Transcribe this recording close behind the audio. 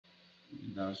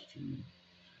That's true.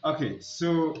 Okay,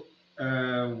 so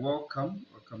welcome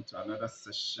to another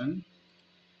session.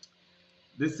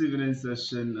 This evening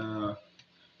session,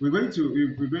 we're going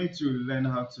to learn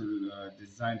how to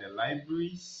design the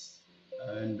libraries,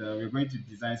 and we're going to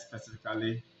design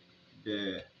specifically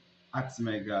the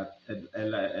ArtMega,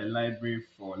 a library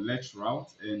for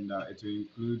LetsRoute, and it will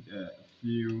include a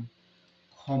few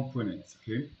components.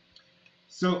 Okay,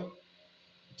 so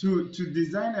to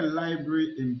design a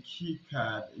library in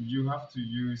KiCad, you have to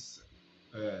use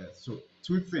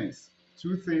two things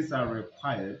are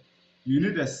required. You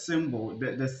need a symbol.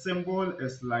 The symbol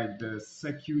is like the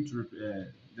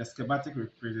schematic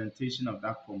representation of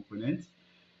that component,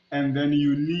 and then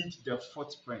you need the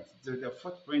footprint. The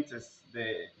footprint is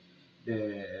the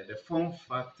form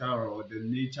factor or the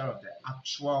nature of the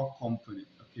actual component.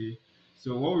 Okay,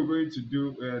 so what we're going to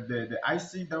do, the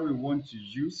IC that we want to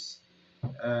use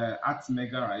at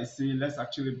Mega IC, let's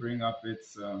actually bring up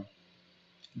its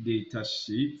data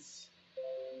sheet.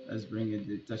 Let's bring a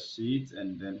data sheet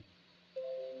and then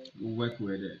work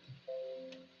with it.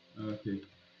 Okay,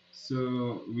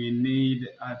 so we need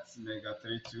at Mega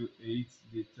 328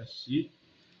 data sheet.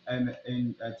 And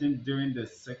I think during the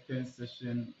second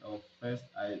session of first,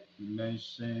 I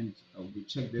mentioned we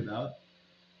checked it out.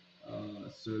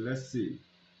 So let's see.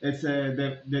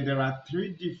 There are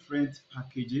three different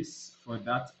packages for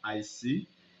that IC,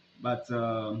 but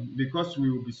because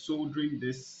we will be soldering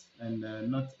this, and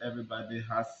not everybody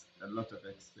has a lot of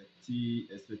expertise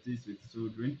with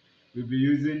soldering, we'll be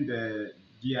using the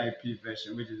DIP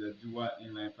version, which is a dual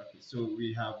inline package. So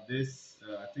we have this.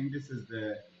 I think this is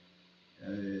the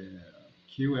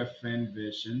QFN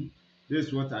version. This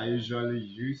is what I usually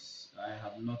use. I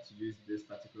have not used this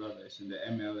particular version, the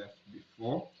MLF,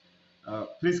 before.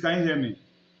 Please, can you hear me?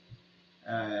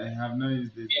 I have not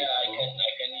used this Yeah, I before. can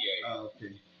I can hear you.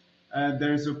 Okay.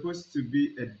 There is supposed to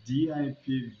be a DIP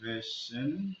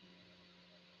version.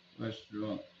 What's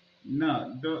wrong?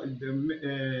 Now,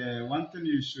 the one thing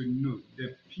you should know,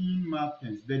 the pin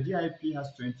mappings, the DIP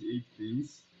has 28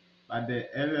 pins, but the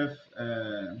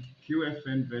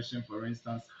QFN version, for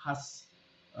instance, has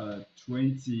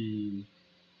 32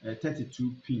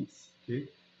 pins. Okay,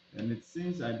 and it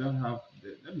seems I don't have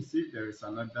let me see if there is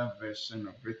another version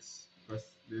of it, because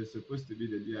there's supposed to be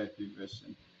the DIP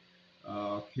version.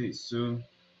 Okay, so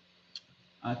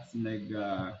at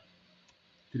Mega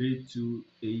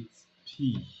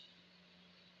 328P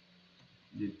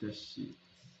datasheet.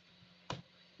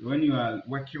 When you are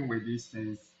working with these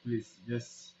things, please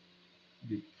just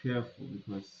be careful,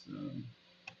 because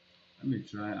let me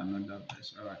try another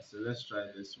version. All right, so let's try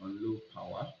this one, low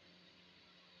power.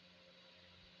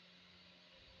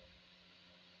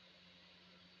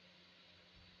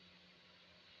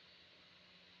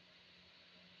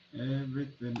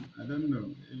 Everything, I don't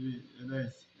know, maybe whether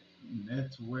it's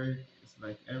network, it's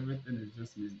like everything is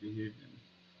just misbehaving.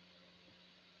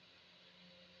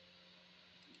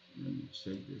 Let me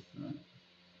check this out.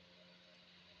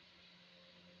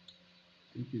 I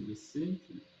think it's the same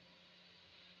thing.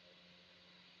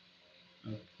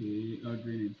 Okay,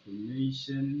 ordering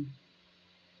information,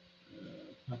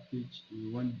 package, we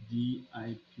want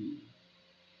DIP.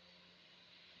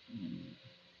 Hmm.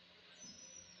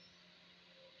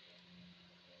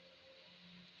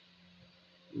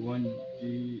 We want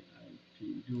DIP,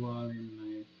 dual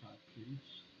inline package.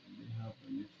 They have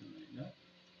anything like that.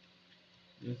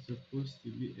 There's supposed to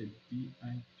be a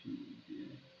DIP.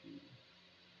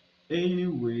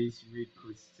 Anyways, we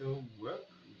could still work.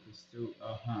 We could still,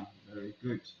 very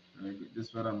good, very good. This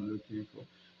is what I'm looking for.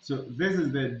 So this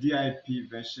is the DIP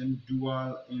version,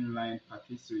 dual inline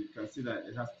package. So you can see that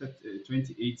it has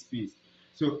 28 pins.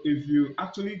 So if you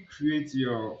actually create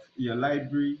your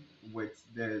library with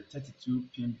the 32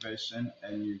 pin version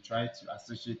and you try to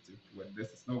associate it with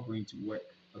this, it's not going to work.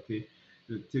 Okay,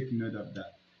 so take note of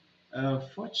that.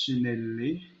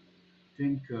 Fortunately,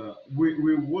 think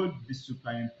we would be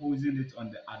superimposing it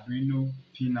on the Arduino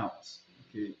pinout.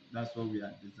 Okay, that's what we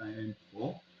are designing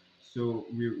for. So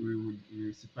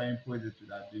we superimpose it to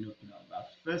the Arduino pinout.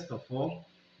 But first of all,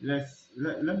 let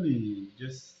me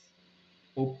just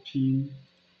open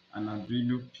an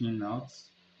Arduino pinout.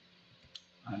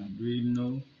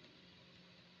 Arduino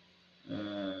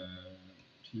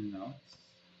pinout,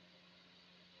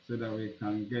 so that we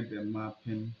can get the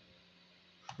mapping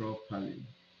properly.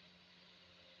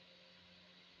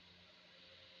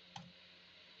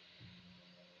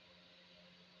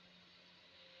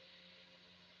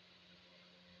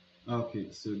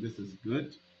 Okay, so this is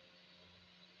good.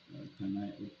 Can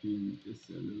I open this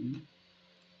alone?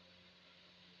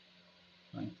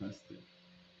 Fantastic.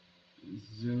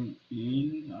 Zoom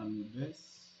in on this.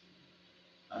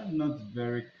 not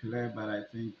very clear, but I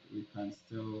think we can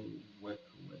still work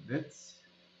with it.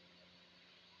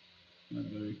 Not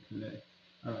very clear.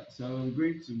 All right, so I'm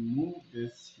going to move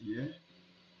this here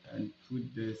and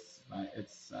put this by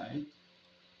its side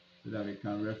so that we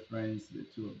can reference the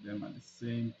two of them at the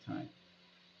same time.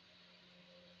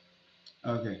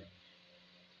 Okay.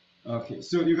 Okay,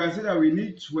 so you can see that we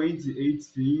need 28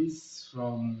 pins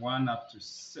from 1 up to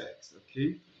 6,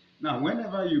 okay? Now,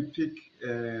 whenever you pick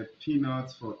a pin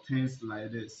out for things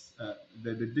like this,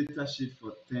 the data sheet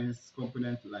for things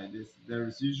component like this, there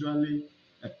is usually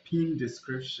a pin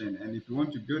description, and if you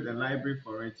want to build a library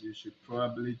for it, you should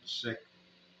probably check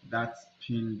that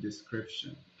pin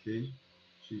description, okay?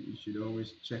 You should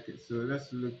always check it. So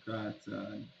let's look at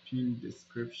pin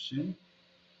description.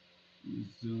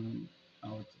 Zoom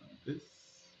out on this.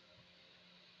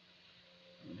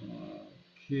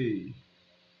 Okay.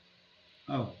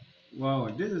 Oh, wow.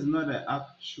 This is not an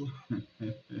actual.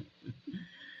 This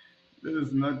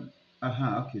is not.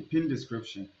 Okay. Pin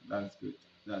description. That's good.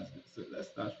 That's good. So let's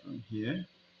start from here.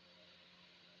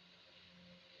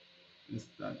 Let's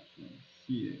start from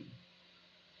here.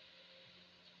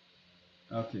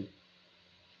 Okay.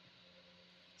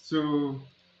 So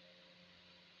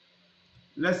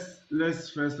let's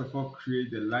first of all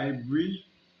create the library.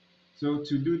 So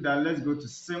to do that, let's go to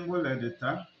symbol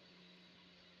editor.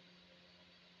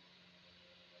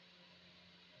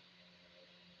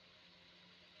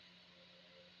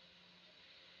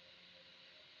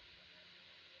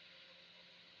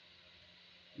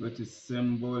 Go to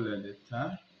symbol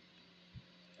editor.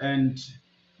 And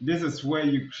this is where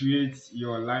you create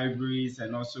your libraries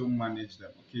and also manage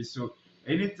them. Okay, so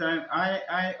anytime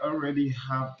I already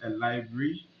have a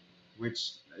library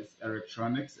which is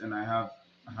electronics, and I have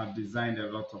designed a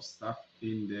lot of stuff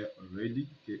in there already.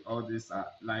 Okay, all these are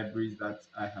libraries that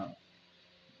I have.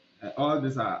 All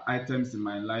these are items in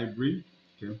my library.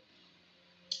 Okay,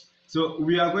 so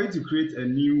we are going to create a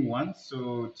new one.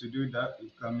 So to do that,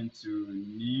 we come into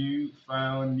new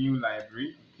file, new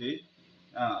library. Okay.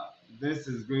 Uh, this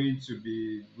is going to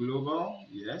be global.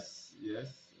 Yes,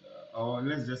 yes. Or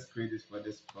let's just create this for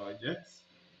this project.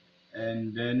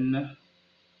 And then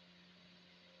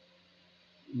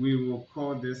we will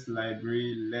call this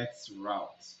library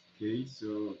LetsRoute. Okay,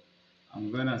 so I'm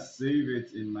gonna save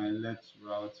it in my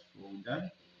LetsRoute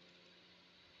folder.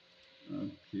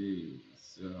 Okay,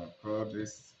 so I'll call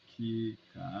this key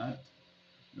card.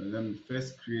 Now let me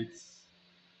first create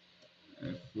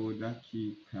a folder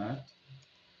key card,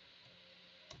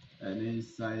 and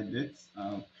inside it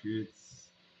I'll create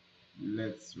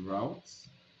LetsRoute.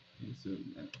 Okay, so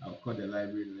I'll call the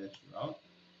library LetsRoute.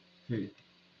 Okay,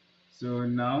 so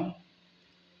now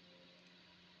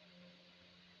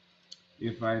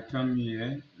if I come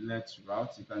here,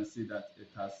 LetsRoute, you can see that it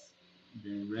has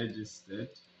been registered.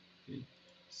 Okay,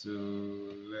 so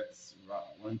let's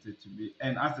want it to be,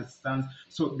 and as it stands,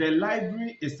 so the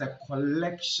library is a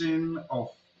collection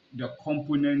of the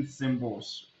component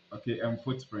symbols, okay, and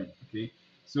footprint. Okay,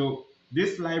 so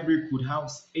this library could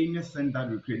house anything that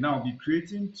we create. Now I'll be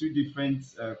creating two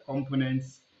different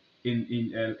components in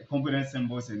component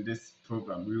symbols in this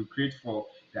program. We will create for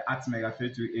the ArtMega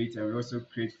 328, and we also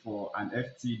create for an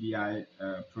FTDI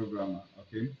programmer.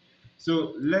 Okay,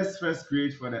 so let's first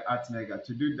create for the ArtMega.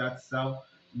 To do that, so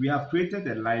we have created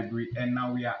a library, and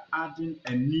now we are adding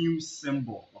a new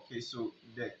symbol. Okay, so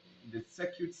the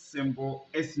circuit symbol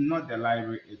is not the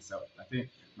library itself. I think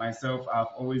myself,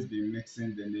 I've always been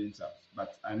mixing the names up,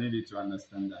 but I need you to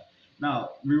understand that.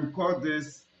 Now we will call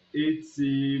this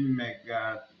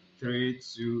ATmega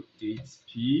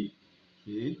 328P.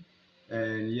 Okay,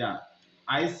 and yeah,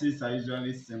 ICs are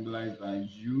usually symbolized by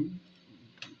U.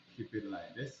 Keep it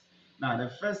like this. Now the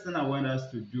first thing I want us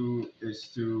to do is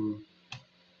to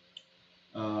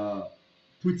uh,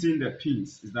 put in the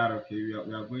pins. Is that okay? We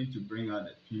are going to bring out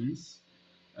the pins,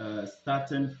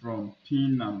 starting from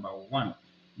pin number 1.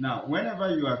 Now whenever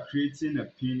you are creating a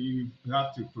pin, you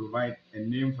have to provide a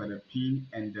name for the pin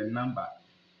and the number.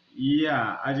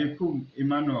 Yeah, Ajekum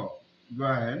Emmanuel, go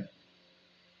ahead.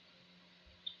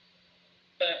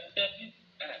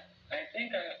 I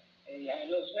think I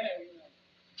lost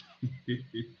where.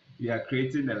 We are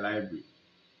creating a library.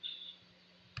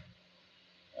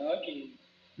 Okay.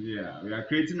 Yeah, we are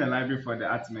creating a library for the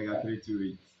ArtMega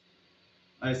 328.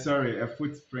 Sorry, a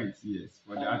footprint, yes,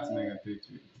 for the ArtMega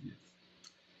 328, yes.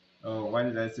 Oh, why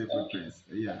did I say footprints?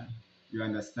 Yeah, you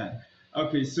understand.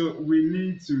 Okay, so we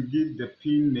need to give the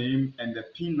pin name and the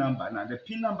pin number. Now, the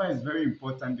pin number is very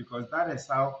important because that is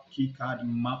how KeyCard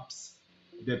maps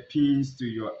the pins to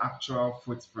your actual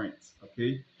footprint.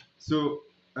 Okay, so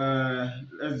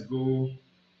let's go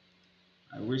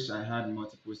I wish I had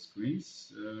multiple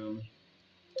screens.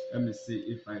 Let me see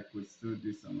if I could still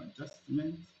do some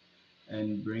adjustment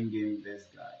and bring in this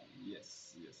guy.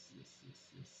 Yes, yes, yes, yes,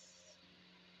 yes.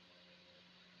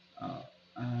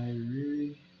 I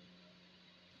really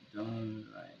don't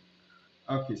like.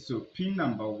 Okay, so pin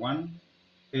number one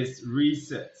is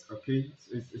reset. Okay,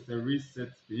 so it's a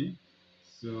reset pin.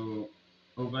 So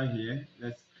over here,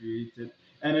 let's create it.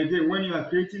 And again, when you are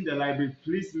creating the library,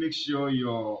 please make sure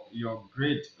your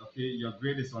grade, okay, your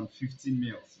grade is on 50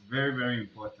 mils. Very, very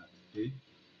important. Okay.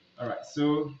 All right.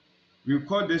 So we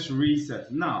call this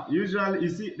reset. Now, usually, you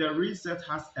see, the reset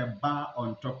has a bar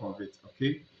on top of it.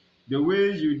 Okay. The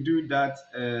way you do that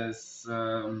is,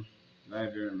 do I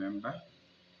even remember?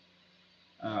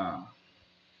 Uh,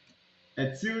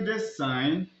 a tilde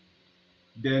sign,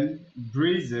 then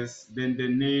braces, then the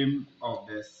name of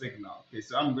the signal. Okay,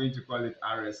 so I'm going to call it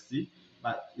RST.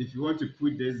 But if you want to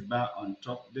put this bar on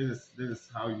top, this is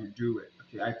how you do it.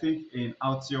 Okay, I think in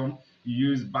Altium you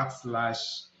use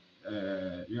backslash,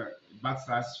 yeah,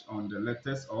 backslash on the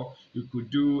letters, or you could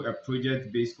do a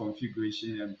project-based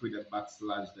configuration and put a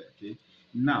backslash there. Okay.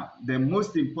 Now, the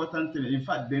most important thing, in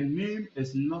fact, the name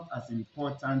is not as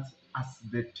important as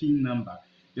the pin number.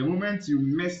 The moment you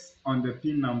miss on the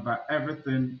pin number,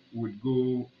 everything would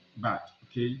go bad.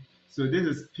 Okay, so this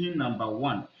is pin number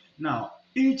one. Now,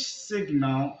 each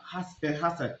signal has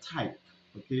a type.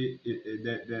 Okay,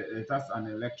 it has an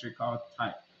electrical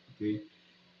type. Okay,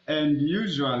 and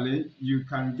usually you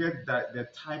can get the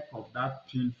type of that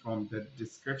pin from the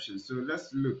description. So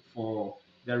let's look for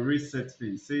the reset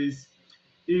pin. It says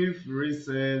if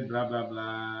reset blah blah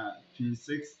blah pin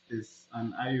 6 is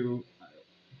an IO.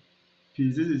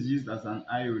 Pin 6 is used as an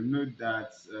IO. Note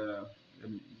that,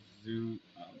 let me zoom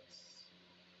out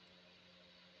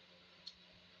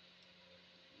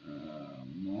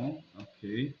more.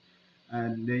 Okay.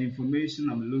 And the information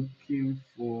I'm looking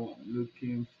for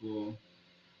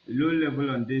low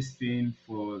level on this pin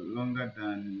for longer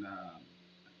than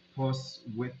pause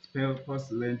width,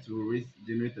 pause length to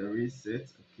generate a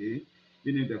reset. Okay.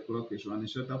 Even if the clock is running,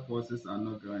 shorter pauses are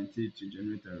not guaranteed to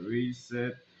generate a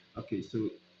reset. Okay,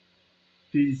 so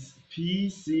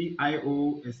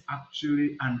PCIO is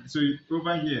actually, and so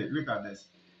over here, look at this.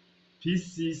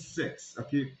 PC6,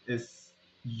 okay, is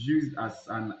used as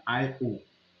an IO.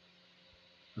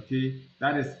 Okay,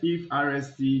 that is if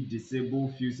RST disable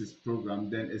fuse is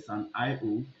programmed, then it's an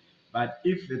IO. But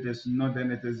if it is not, then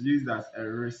it is used as a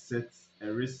reset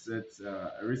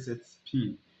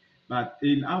pin. But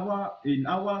in our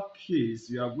case,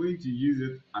 we are going to use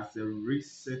it as a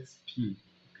reset pin.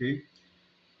 Okay,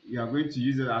 we are going to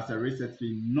use it as a reset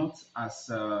pin, not as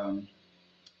an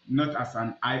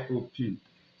IO pin.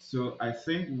 So I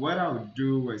think what I'll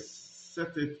do is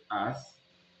set it as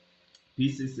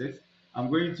PC6. I'm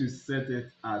going to set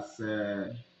it as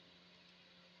a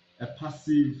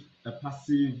passive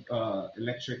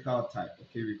electrical type.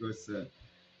 Okay, because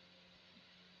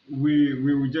we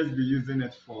will just be using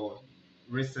it for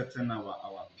resetting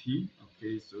our pin.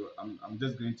 Okay, so I'm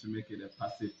just going to make it a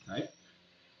passive type.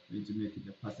 Going to make it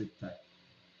a passive type.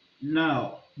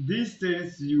 Now, these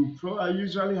things you probably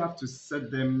usually have to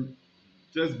set them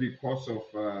just because of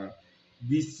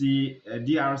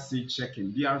DRC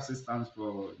checking. DRC stands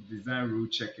for design rule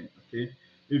checking. Okay,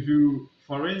 if you,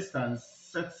 for instance,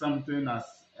 set something as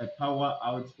a power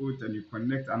output and you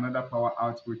connect another power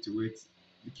output to it,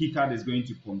 the keycard is going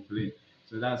to complain.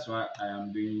 So that's why I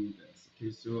am doing this.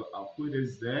 Okay, so I'll put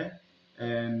this there,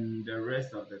 and the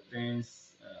rest of the things.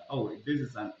 Oh, this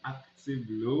is an active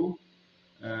low.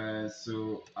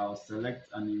 So I'll select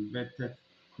an inverted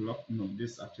clock. No,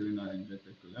 this is actually not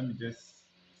inverted clock. Let me just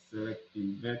select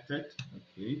inverted.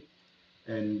 Okay.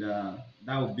 And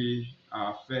that will be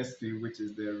our first pin, which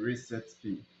is the reset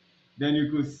pin. Then you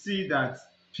could see that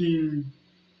pin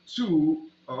 2,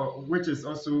 which is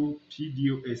also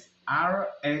PDO, is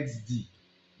RXD. Is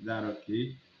that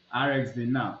okay? RXD.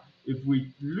 Now, if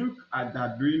we look at the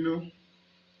Arduino,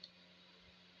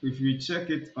 if we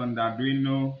check it on the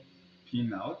Arduino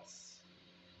pinouts,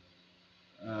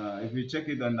 if we check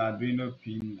it on the Arduino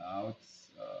pinouts,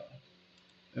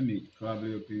 let me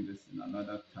probably open this in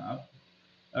another tab.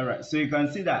 All right, so you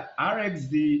can see that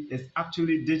RXD is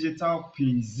actually digital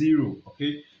pin 0,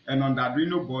 okay? And on the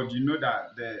Arduino board, you know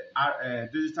that the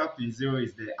digital pin 0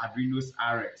 is the Arduino's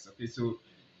RX, okay? So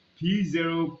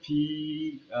P0,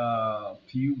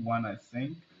 P1, I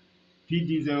think,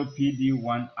 PD0,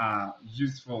 PD1 are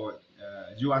used for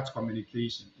UART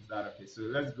communication. Is that okay? So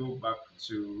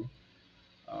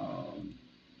um,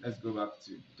 let's go back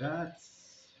to that.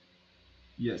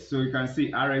 Yes, so you can see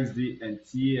RxD and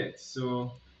TX.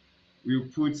 So we'll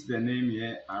put the name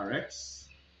here RX,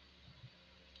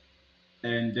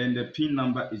 and then the pin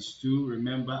number is 2.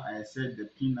 Remember, I said the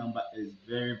pin number is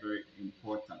very, very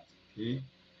important. Okay,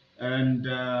 and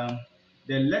the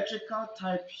electrical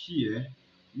type here,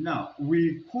 now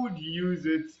we could use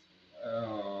it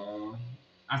uh,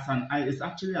 as an I. It's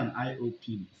actually an IO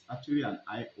pin. It's actually an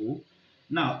IO.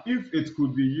 Now, if it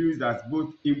could be used as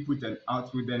both input and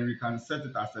output, then we can set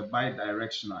it as a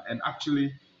bi-directional. And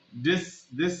actually, this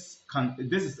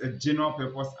is a general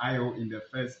purpose IO in the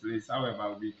first place.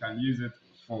 However, we can use it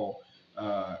for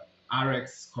uh,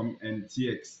 and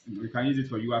TX. We can use it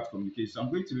for UART communication. So I'm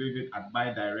going to leave it at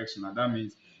bi-directional. That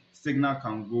means signal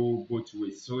can go both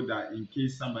ways, so that in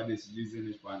case somebody is using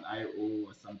it for an IO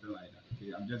or something like that.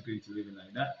 Okay, I'm just going to leave it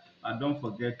like that. And don't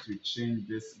forget to change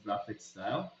this graphic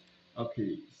style.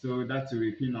 Okay, so that will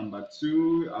be pin number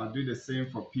 2. I'll do the same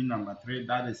for pin number 3.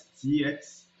 That is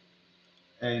TX.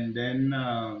 And then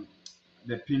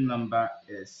the pin number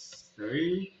is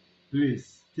 3.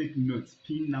 Please take note,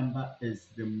 pin number is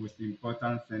the most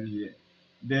important thing here.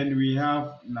 Then we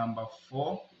have number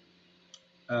 4.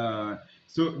 uh,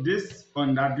 so this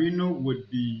on the Arduino would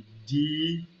be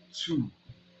D2.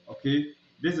 Okay,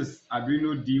 this is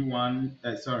Arduino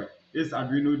D1. Sorry, this is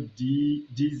Arduino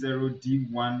D0,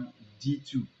 D1,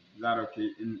 D2. Is that okay?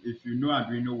 And if you know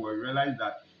Arduino, will realize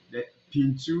that the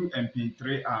pin 2 and pin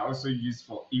 3 are also used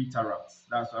for interrupts.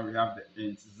 That's why we have the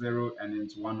int 0 and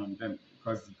int 1 on them,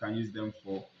 because you can use them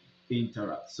for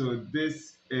interrupts. So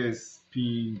this is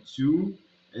pin 2.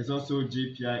 It's also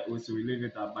GPIO, so we leave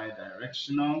it at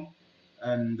bi-directional.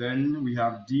 And then we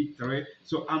have D3.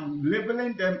 So I'm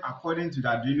labeling them according to the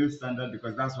Arduino standard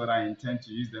because that's what I intend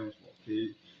to use them for.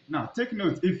 Okay. Now take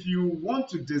note, if you want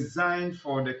to design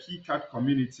for the KiCad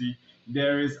community,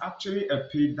 there is actually a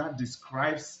page that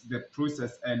describes the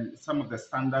process and some of the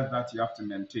standards that you have to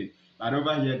maintain. But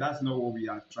over here, that's not what we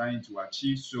are trying to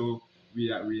achieve. So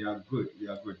we are good. We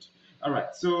are good. All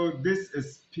right. So this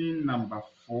is pin number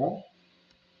 4.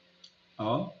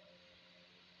 Oh,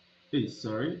 hey,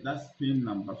 sorry, that's pin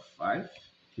number 5.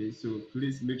 Okay, so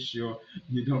please make sure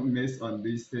you don't miss on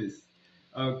these things.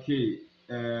 Okay,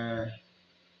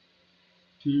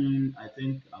 pin, I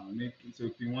think I'm making, so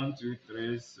pin 1, 2,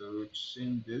 3, so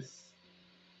change this.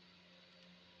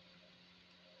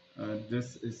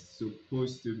 This is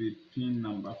supposed to be pin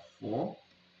number 4.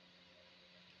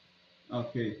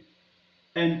 Okay,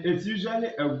 and it's usually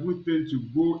a good thing to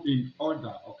go in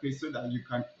order, okay, so that you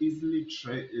can easily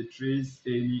trace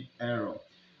any error.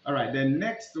 All right, the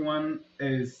next one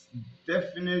is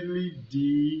definitely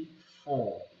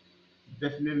D4,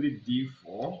 definitely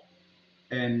D4,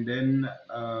 and then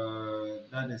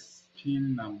that is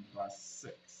pin number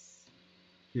 6.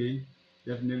 Okay,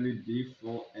 definitely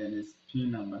D4, and it's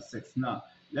pin number 6. Now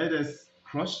let us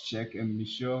cross check and be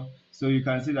sure. So you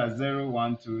can see that 0,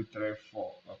 1, 2, 3,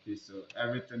 4. Okay, so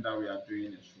everything that we are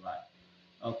doing is right.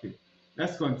 Okay,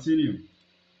 let's continue.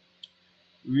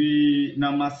 We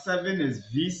number 7 is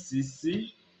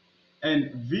VCC,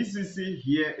 and VCC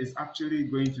here is actually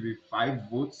going to be 5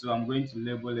 volts, so I'm going to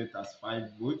label it as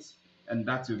 5 volts, and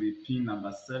that will be pin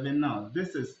number 7. Now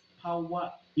this is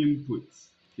power input.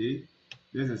 Okay,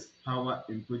 this is power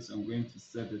input, so I'm going to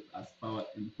set it as power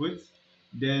input.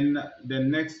 Then the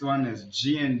next one is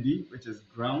GND, which is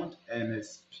ground, and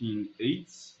it's pin 8.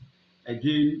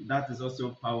 Again, that is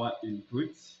also power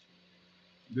input.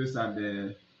 Those are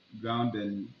the ground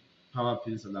and power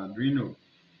pins of the Arduino.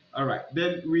 All right,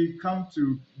 then we come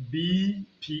to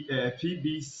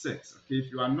PB6. Okay,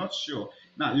 if you are not sure,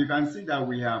 now you can see that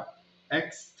we have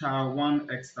X star 1,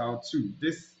 X star 2.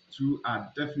 These two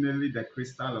are definitely the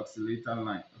crystal oscillator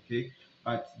line. Okay,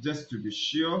 but just to be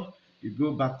sure, you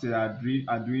go back to the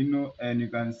Arduino and you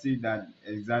can see that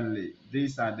exactly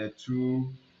these are the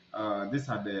two. These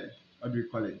are the, what do we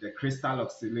call it? The crystal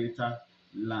oscillator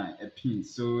line, a pin.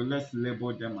 So let's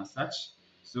label them as such.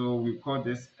 So we call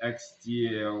this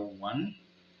XTL1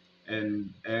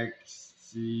 and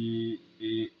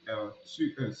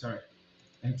XTAL2. Sorry,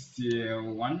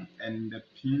 XTL1, and the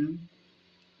pin,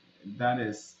 that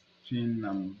is pin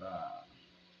number.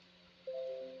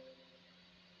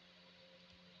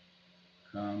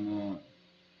 Come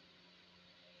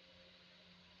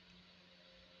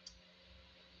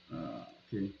on.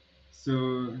 Okay. So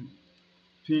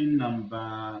pin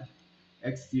number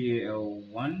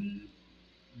XTAL1,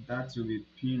 that will be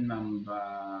pin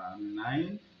number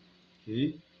 9.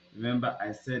 Okay, remember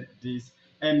I said this,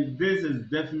 and this is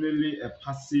definitely a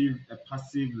passive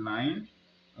line.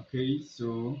 Okay,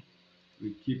 so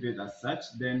we keep it as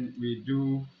such. Then we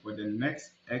do for the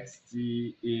next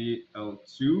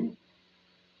XTAL2,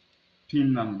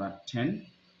 pin number 10.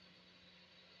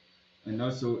 and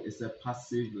also it's a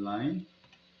passive line.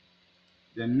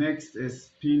 The next is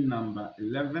pin number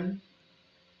 11,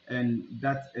 and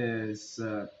that is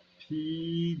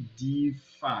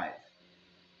PD5.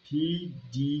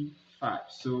 PD5.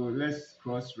 So let's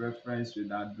cross-reference with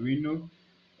Arduino.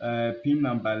 Pin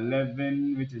number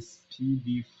 11, which is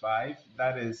PD5,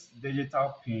 that is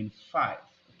digital pin 5.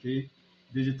 Okay,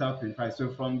 digital pin 5. So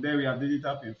from there we have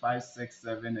digital pin 5, 6,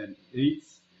 7, and 8.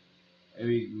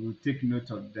 We will take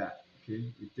note of that.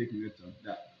 Okay, we take note of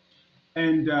that.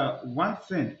 And one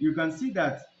thing, you can see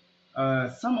that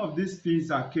some of these pins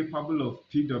are capable of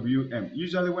PWM.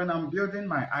 Usually when I'm building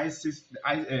my ICs,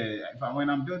 when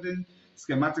I'm building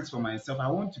schematics for myself,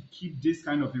 I want to keep this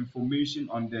kind of information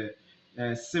on the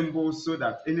symbols so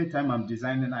that anytime I'm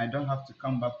designing, I don't have to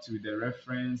come back to the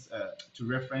reference, to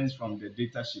reference from the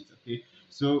data sheet, okay?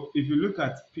 So if you look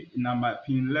at pin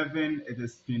 11, it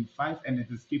is pin 5 and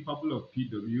it is capable of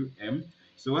PWM.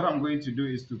 So what I'm going to do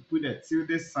is to put a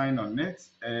tilde sign on it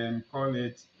and call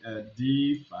it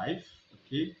D5.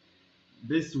 Okay,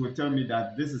 this will tell me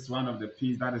that this is one of the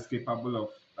pins that is capable of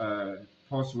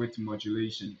pulse width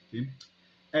modulation. Okay,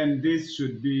 and this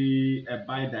should be a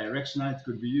bidirectional. It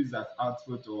could be used as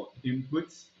output or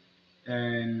input.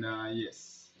 And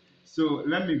yes, so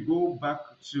let me go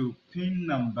back to pin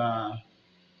number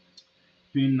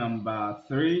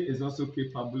 3 is also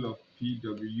capable of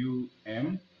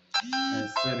PWM and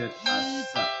set it as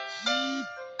such.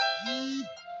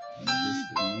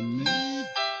 Just a moment.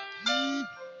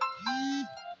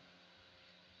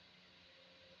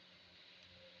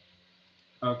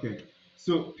 Okay,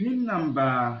 so pin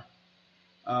number,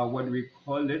 what do we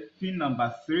call it? Pin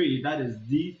number 3, that is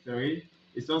D3,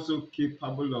 is also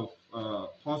capable of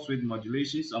pulse width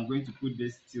modulation. So I'm going to put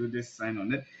this tilde sign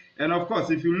on it. And of course,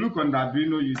 if you look on the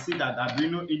Arduino, you see that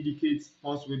Arduino indicates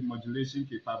pulse width modulation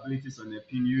capabilities on a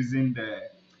pin using the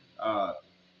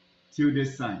tilde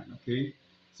sign. Okay,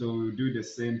 so we'll do the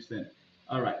same thing.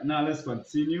 All right, now let's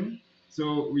continue.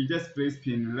 So we just placed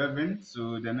pin 11,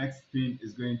 so the next pin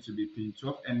is going to be pin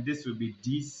 12, and this will be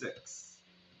D6.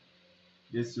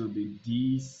 This will be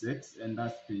D6, and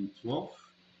that's pin 12.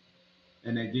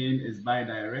 And again, it's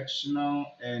bidirectional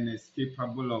and it's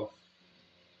capable of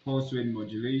pulse width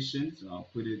modulation, so I'll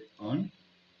put it on.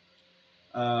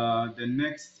 The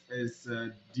next is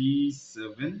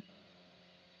D7.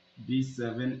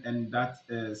 D7, and that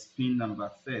is pin number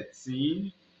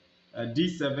 13.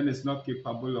 D7 is not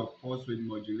capable of pulse width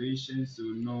modulation, so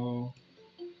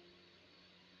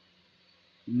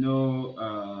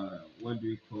what do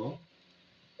we call?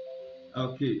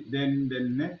 Okay, then the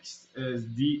next is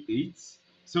D8.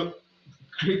 So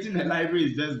creating a library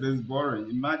is just this boring.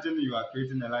 Imagine you are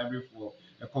creating a library for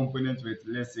a component with,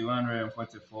 let's say,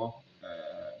 144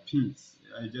 pins.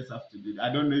 You just have to do that. I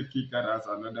don't know if KiCad has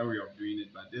another way of doing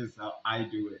it, but this is how I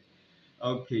do it.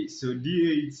 Okay, so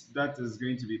D8, that is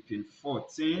going to be pin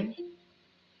 14.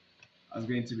 That's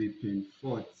going to be pin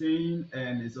 14,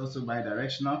 and it's also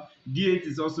bidirectional. D8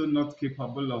 is also not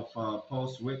capable of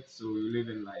pulse width, so we leave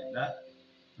it like that.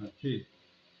 Okay,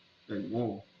 then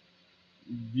whoa.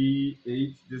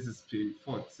 D8, this is pin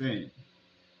 14.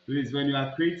 Please, when you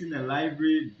are creating a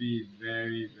library, be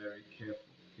very, very careful.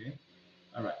 Okay,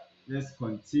 all right, let's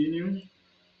continue.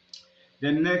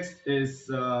 The next is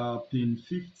pin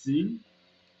 15.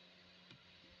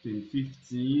 Pin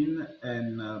 15,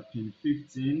 and pin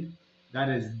 15, that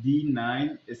is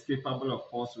D9, is capable of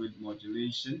pulse width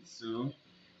modulation. So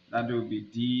that will be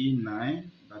D9,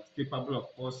 that's capable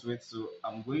of pulse width. So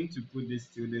I'm going to put this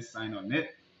tilde sign on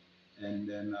it, and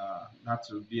then that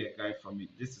will be a guide for me.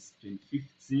 This is pin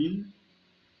 15.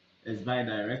 It's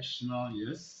bidirectional,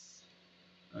 yes.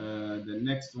 The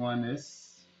next one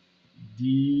is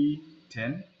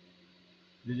D10.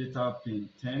 Digital pin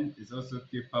 10 is also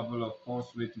capable of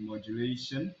pulse width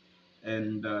modulation,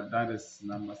 and that is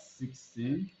number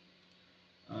 16.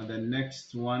 The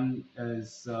next one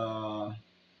is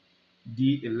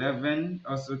D11,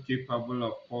 also capable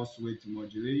of pulse width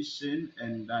modulation,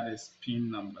 and that is pin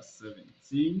number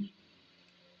 17.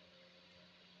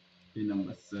 Pin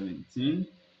number 17.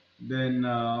 Then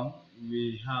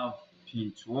we have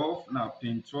pin 12. Now,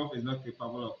 pin 12 is not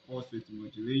capable of pulse width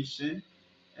modulation,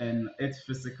 and its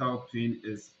physical pin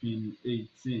is pin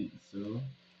 18. So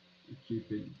we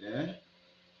keep it there.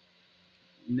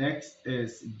 Next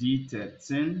is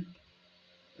D13,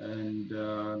 and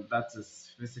that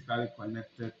is physically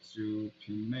connected to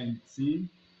pin 19,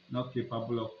 not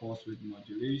capable of pulse width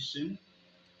modulation.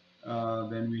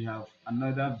 Then we have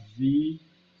another V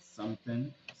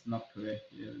something, it's not clear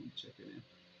here, let me check it in.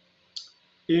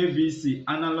 AVC,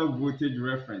 analog voltage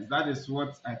reference. That is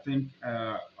what I think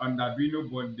on the Arduino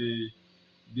board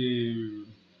the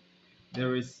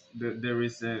there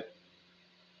is a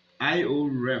IO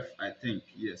ref, I think,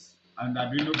 yes. And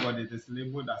Arduino board, it is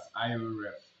labeled as IO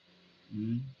ref.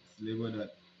 It's labeled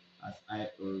as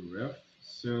IO ref.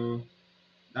 So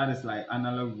that is like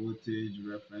analog voltage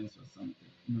reference or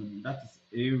something. No, that is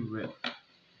A ref.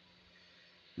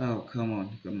 Oh, come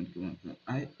on.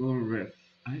 IO ref.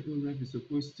 IO ref is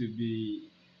supposed to be.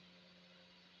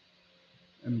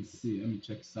 Let me see. Let me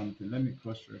check something. Let me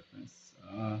cross reference.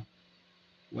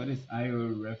 What is IO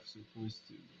ref supposed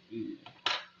to be?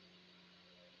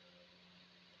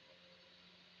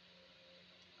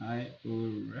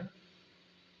 IO ref.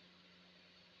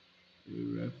 A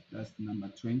ref, that's number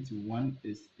 21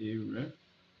 is A ref,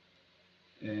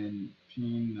 and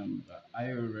pin number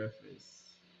IO ref is,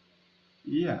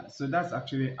 yeah, so that's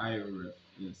actually IO ref.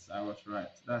 Yes, I was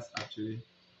right. That's actually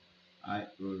IO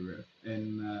ref.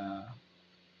 And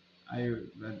IO,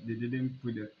 but they didn't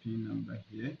put a pin number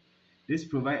here. This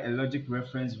provide a logic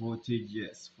reference voltage,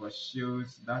 yes, for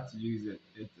shields that use it.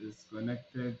 It is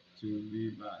connected to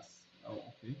V bus. Oh,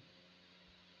 okay.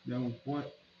 Then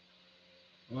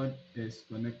what is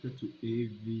connected to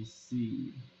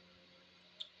AVC?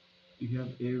 You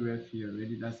have a ref here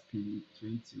already, that's pin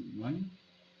 21.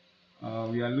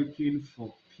 We are looking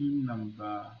for pin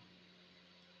number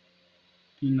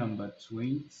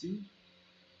 20,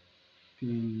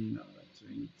 pin number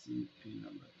 20, pin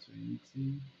number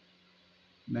 20,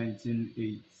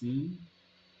 1918,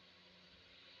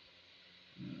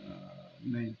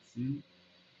 19.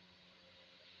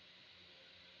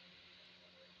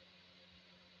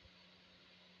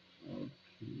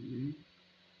 Okay,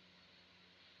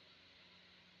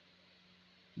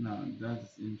 now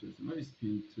that's interesting. What is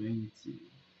pin 20?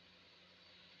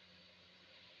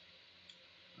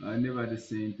 Never the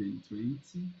same pin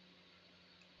 20.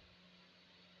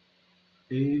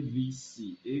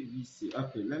 AVC.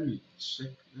 Okay, let me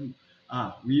check.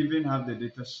 We even have the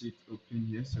data sheet open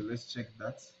here, so let's check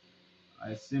that.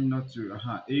 I seem not to.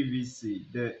 AVC.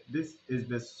 This is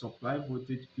the supply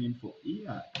voltage pin for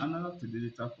EI, analog to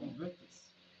digital converters.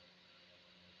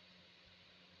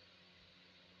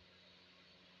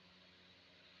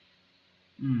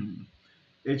 Hmm.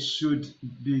 It should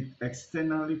be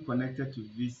externally connected to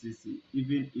VCC,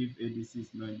 even if ADC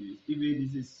is not used. If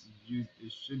ADC is used,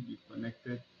 it should be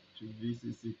connected to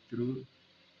VCC through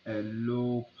a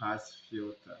low pass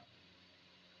filter.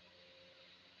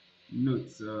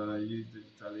 Notes used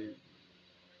digitally.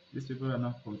 These people are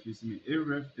not confusing me. A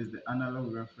ref is the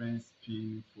analog reference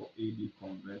pin for AD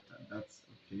converter. That's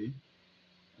okay.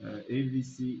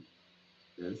 AVC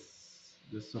is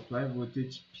the supply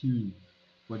voltage pin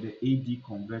for the AD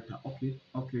converter. Okay.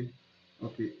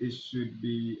 It should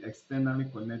be externally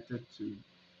connected to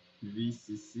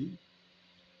VCC,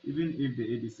 even if the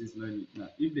ADC is not used. Now,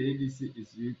 if the ADC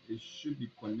is used, it should be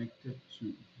connected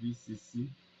to VCC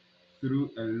through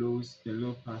a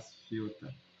low pass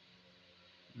filter.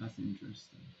 That's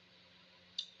interesting.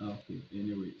 Okay,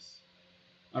 anyways.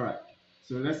 All right.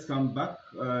 So let's come back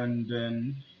and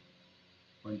then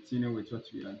continue with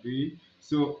what we are doing.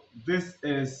 So this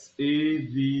is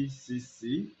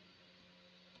AVCC,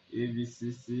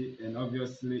 and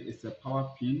obviously it's a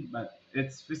power pin, but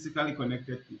it's physically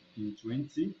connected to pin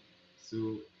 20.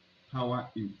 So power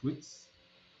inputs.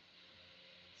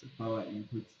 It's a power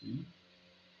input pin.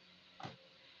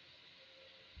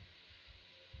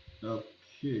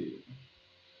 Okay,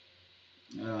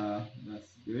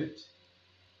 that's good.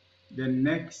 The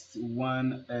next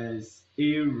one is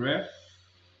A ref,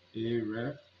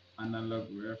 analog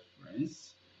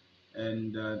reference,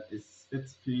 and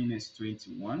its pin is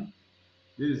 21.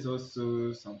 This is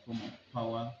also some form of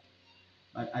power,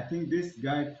 but I think this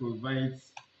guy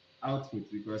provides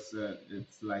output because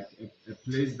it's like a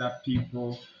place that you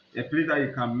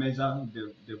can measure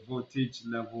the voltage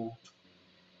level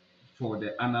for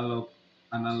the analog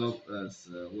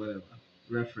whatever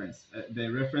reference, the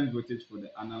reference voltage for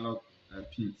the analog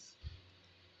pins.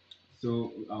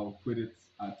 So I'll put it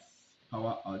as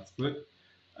power output.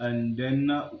 And then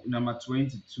number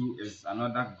 22 is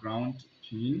another ground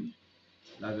pin.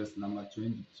 That is number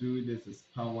 22. This is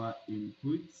power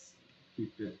inputs.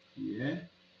 Keep it here.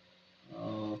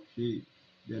 Okay.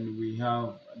 Then we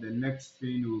have the next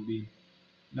thing will be,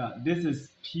 now this is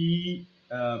P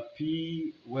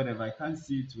whatever, I can't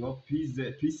see it well,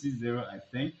 PC0 I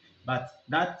think, but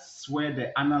that's where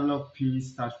the analog pin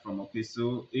starts from. Okay,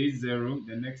 so A0,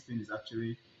 the next thing is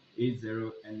actually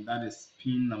A0, and that is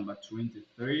pin number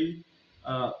 23.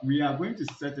 We are going to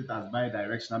set it as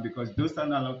bidirectional because those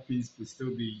analog pins could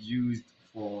still be used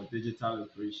for digital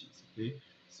operations. Okay,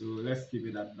 so let's keep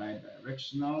it at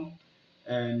bidirectional,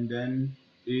 and then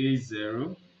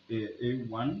A0,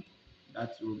 A1,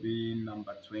 that will be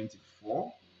number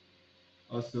 24,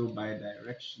 also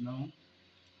bidirectional.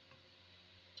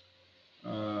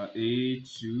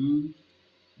 A2,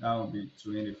 that will be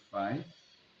 25,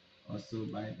 also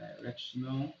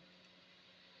bidirectional.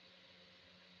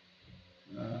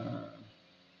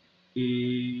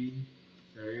 A3,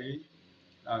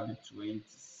 that will be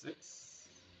 26,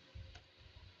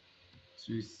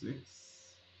 26.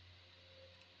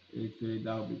 A3,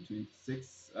 that will be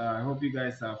 26. I hope you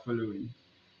guys are following.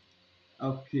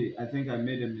 Okay, I think I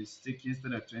made a mistake.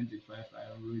 Instead of 25,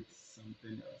 I wrote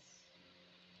something else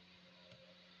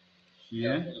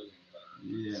here.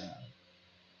 Yeah.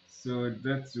 So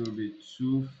that will be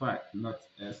 25, not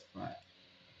S5.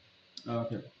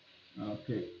 Okay.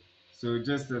 Okay. So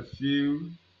just a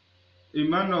few.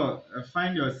 Emmanuel,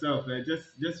 find yourself.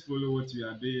 Just follow what you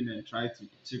are doing and try to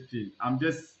chip in. I'm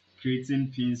just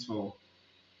creating pins for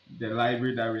the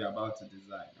library that we're about to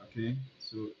design. Okay.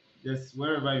 So just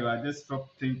wherever you are, just stop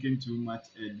thinking too much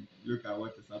and look at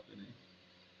what is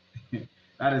happening.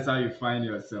 That is how you find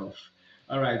yourself.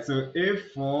 All right. So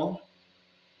A4.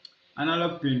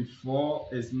 Analog pin 4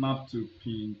 is mapped to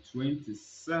pin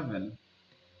 27,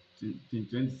 pin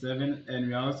 27, and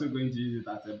we are also going to use it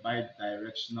as a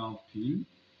bi-directional pin.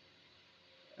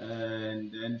 And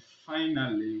then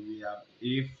finally, we have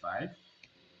A5,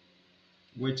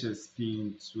 which is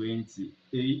pin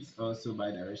 28, also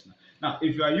bi-directional. Now,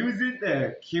 if you are using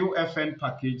the QFN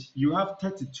package, you have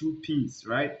 32 pins,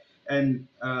 right? And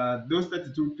those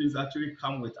 32 pins actually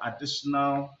come with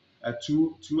additional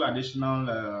two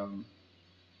additional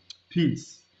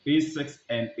pins A6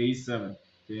 and A7.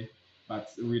 Okay, but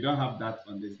we don't have that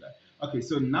on this guy. Okay,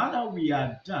 so now that we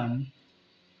are done,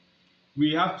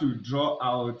 we have to draw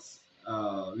out,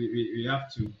 we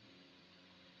have to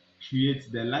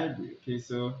create the library. Okay,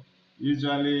 so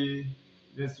usually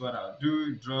this is what I'll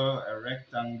do: draw a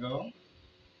rectangle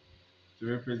to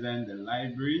represent the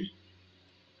library,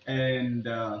 and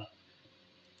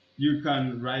you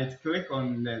can right click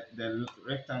on the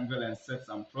rectangle and set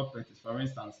some properties. For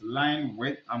instance, line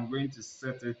width, I'm going to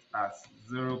set it as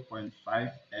 0.5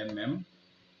 mm.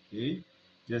 Okay,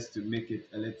 just to make it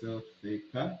a little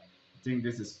thicker. I think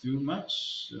this is too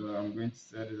much, so I'm going to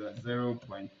set it at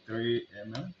 0.3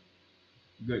 mm.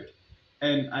 Good.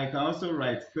 And I can also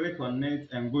right click on it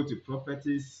and go to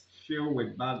properties, fill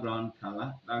with background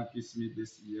color. That gives me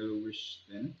this yellowish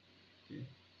thing. Okay.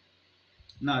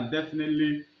 Now,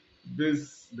 definitely,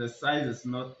 the size is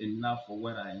not enough for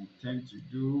what I intend to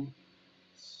do.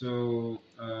 So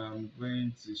I'm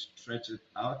going to stretch it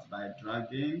out by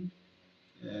dragging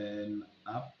and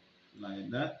up like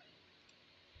that.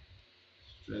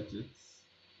 Stretch it.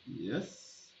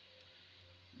 Yes.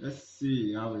 Let's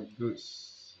see how it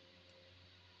goes.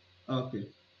 Okay.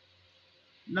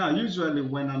 Now, usually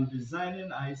when I'm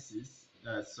designing ICs,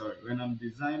 when I'm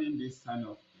designing this kind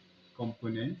of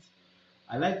component,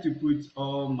 I like to put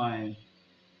all my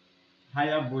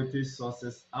higher voltage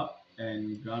sources up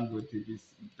and ground voltages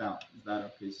down. Is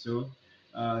that okay? So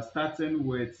starting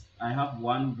with, I have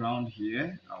one ground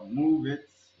here. I'll move it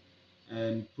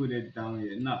and put it down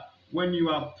here. Now, when you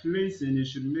are placing, you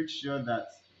should make sure that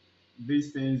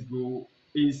these things go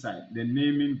inside. The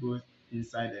naming goes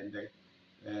inside, and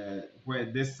where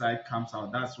this side comes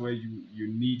out, that's where you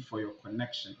need for your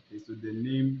connection. Okay, so the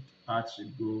name part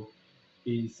should go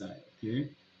inside.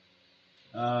 Okay.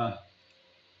 Uh,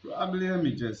 Probably let me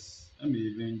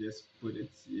even just put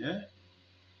it here.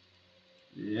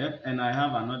 Yep, and I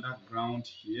have another ground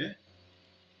here.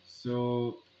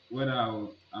 So what I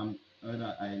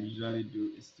usually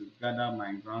do is to gather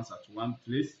my grounds at one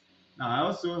place. Now I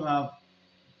also have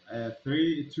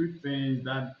two things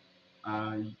uh,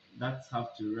 that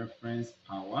have to reference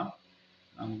power.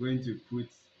 I'm going to put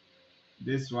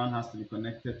this one has to be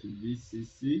connected to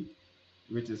VCC,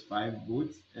 which is 5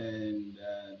 volts, and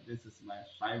this is my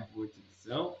 5 volt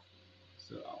itself.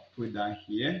 So I'll put that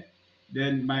here.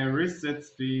 Then my reset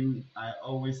pin, I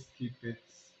always keep it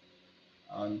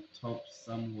on top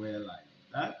somewhere like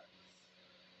that.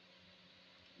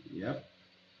 Yep.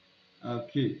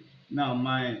 Okay. Now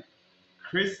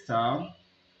crystal,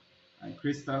 my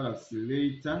crystal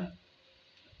oscillator,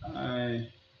 I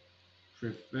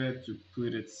prefer to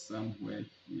put it somewhere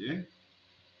here.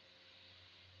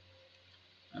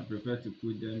 I prefer to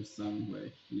put them somewhere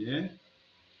here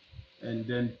and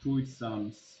then put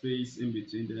some space in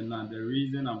between them. Now the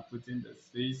reason I'm putting the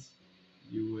space,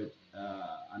 you would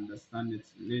understand it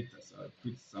later. So I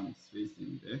put some space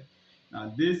in there.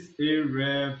 Now this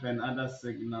AREF and other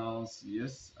signals,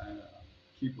 yes, I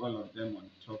keep all of them on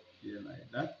top here like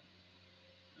that.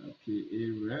 Okay,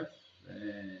 AREF.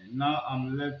 Now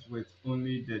I'm left with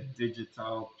only the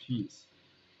digital pins.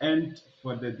 And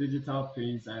for the digital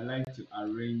pins, I like to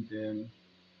arrange them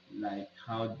like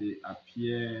how they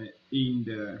appear in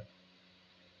the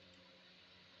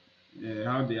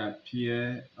how they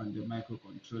appear on the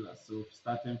microcontroller. So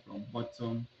starting from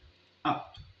bottom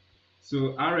up.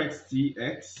 So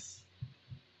RxTX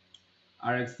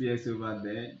over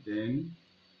there. Then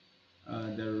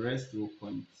the rest will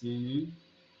continue.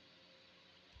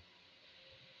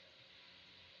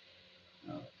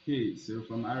 Okay, so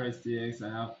from RSTX I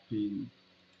have pin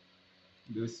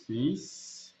those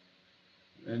pins,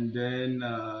 and then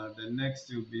the next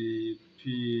will be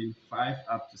pin 5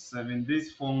 up to 7.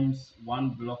 This forms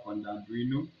one block on the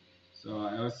Arduino, so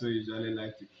I also usually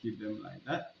like to keep them like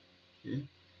that. Okay,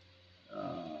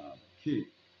 okay.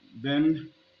 Then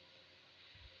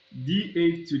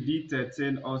D8 to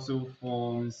D13 also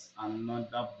forms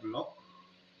another block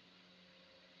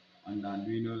on the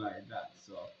Arduino like that.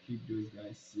 So I'll keep those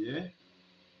guys here.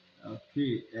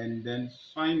 Okay, and then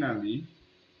finally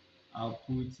I'll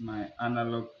put my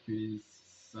analog pins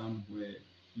somewhere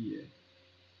here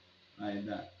like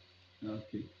that.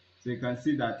 Okay, so you can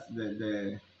see that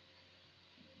the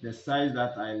size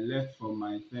that I left for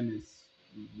my thing is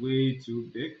way too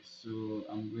big, so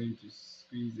I'm going to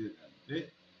squeeze it a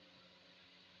bit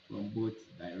from both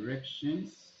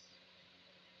directions.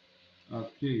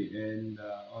 Okay, and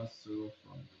also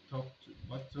from top to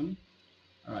bottom.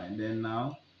 All right, then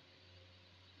now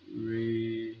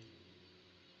rearrange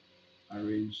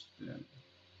them.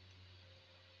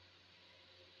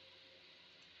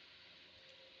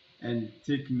 And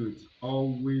take note,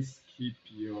 always keep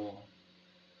your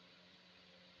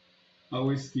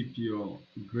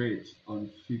grade on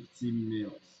 50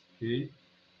 mils. Okay,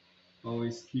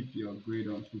 always keep your grade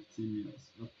on 50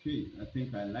 mils. Okay, I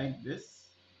think I like this.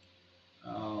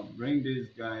 I'll bring these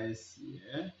guys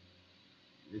here a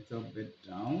little bit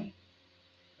down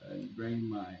and bring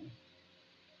mine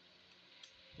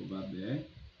over there.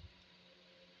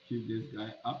 Keep this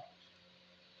guy up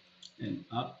and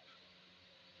up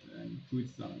and put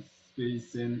some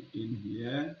spacing in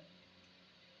here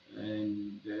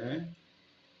and there,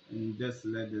 and just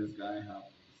let this guy have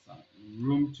some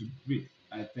room to breathe.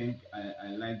 I think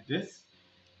I like this.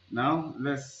 Now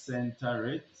let's center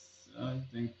it. I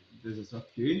think this is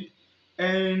okay.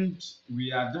 And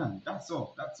we are done. That's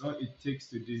all. That's all it takes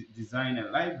to design a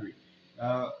library.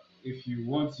 Uh, if you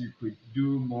want, you could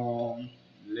do more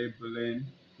labeling.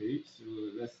 Okay, so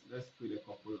let's put a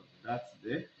couple of dots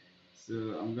there. So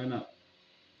I'm gonna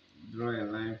draw a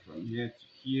line from here to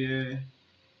here,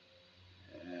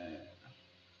 uh,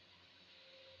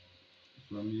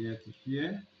 from here to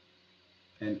here,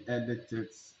 and edit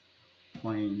it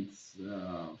point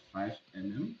 5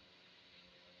 mm,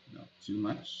 not too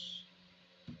much,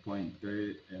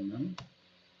 0.3 mm,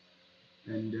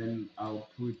 and then I'll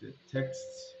put the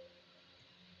text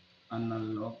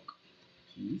analog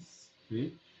piece.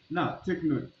 Okay, now take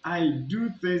note, I do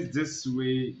things this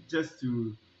way just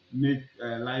to make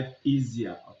life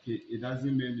easier. Okay, it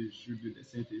doesn't mean you should do the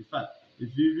same thing. In fact,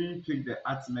 if you even pick the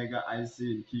Atmega IC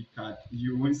in KeyCard,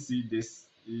 you won't see this,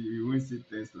 you won't see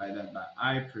things like that, but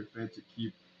I prefer to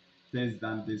keep things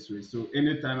done this way. So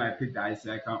anytime I pick the IC,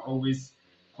 I can always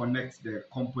connect the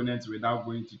components without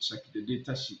going to check the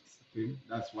data sheets. Okay,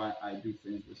 that's why I do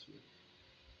things this way.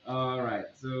 All right,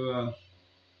 so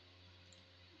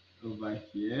over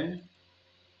here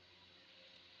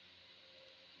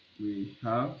we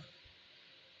have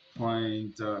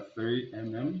 0.3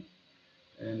 mm,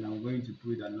 and I'm going to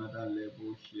put another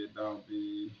label here that will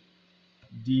be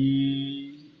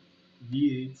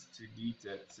D8 to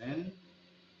D13.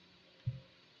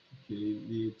 Okay,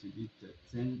 D8 to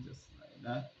D13, just like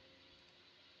that,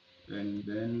 and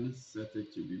then set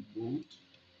it to be bold.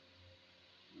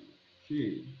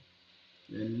 Okay,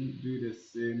 then do the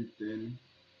same thing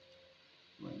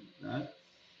like that,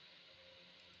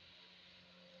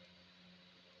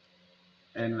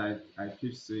 and like I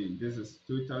keep saying, this is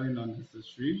totally not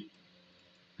necessary.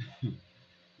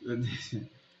 So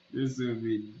this will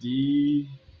be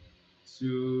D2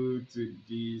 to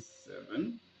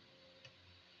D7.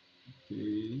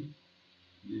 Okay,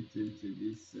 D2 to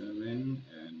D7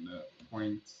 and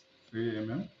 0.3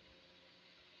 mm.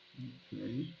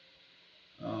 Okay.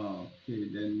 Okay,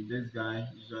 then this guy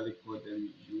usually call them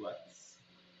UARTs.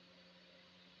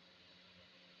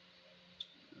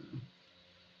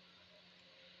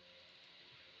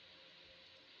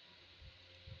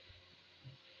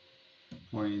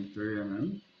 0.3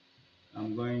 mm.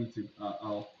 I'm going to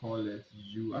I'll call it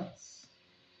UARTs.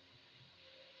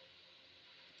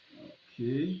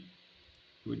 Okay.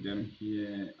 put them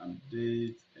here,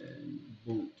 update and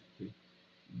bold. Okay.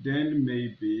 Then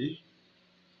maybe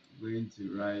going to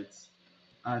write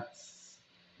at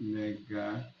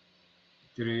mega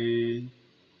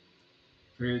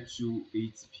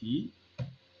 328p.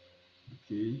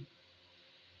 Okay,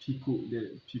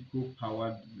 the Pico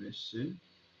powered version,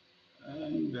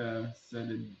 and set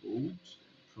it bold.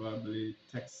 Probably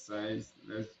text size.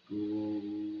 Let's go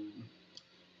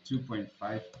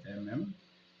 2.5 mm.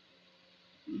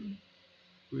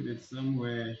 Put it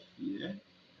somewhere here,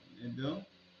 middle,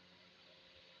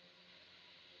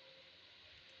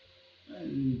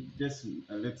 and just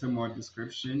a little more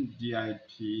description.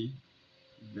 DIP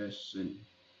version.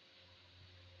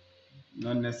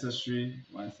 Not necessary.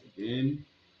 Once again,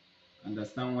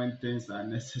 understand when things are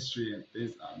necessary and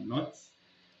things are not.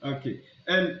 Okay,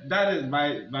 and that is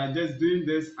by just doing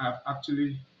this, I've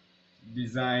actually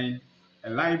designed a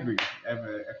library,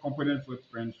 a component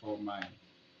footprint for my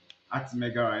at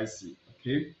Mega IC.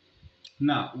 Okay,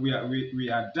 now we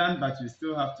are done, but we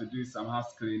still have to do some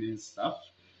house cleaning stuff.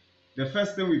 The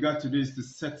first thing we got to do is to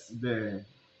set the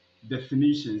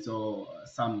definitions or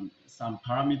some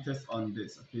parameters on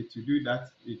this. Okay, to do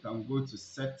that we can go to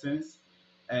settings,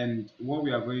 and what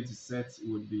we are going to set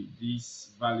would be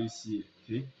these values here.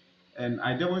 Okay, and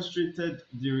I demonstrated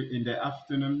during in the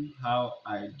afternoon how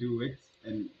I do it,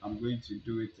 and I'm going to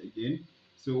do it again.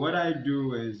 So what I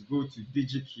do is go to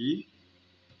digi key,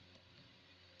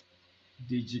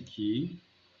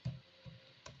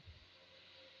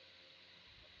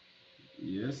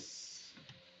 yes,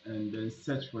 and then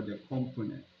search for the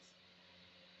component.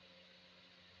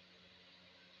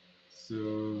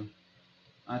 So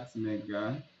at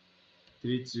mega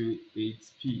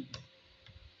 328p.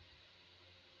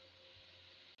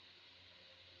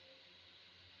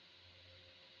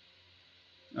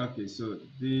 Okay, so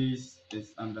this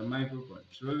is under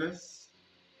microcontrollers,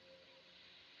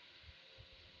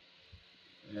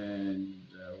 and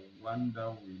the one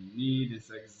that we need is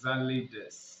exactly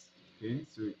this. Okay,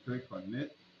 so we click on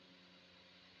it.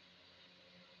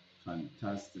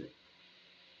 Fantastic.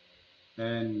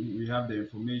 And we have the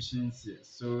information here.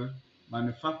 So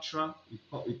manufacturer, we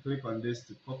click on this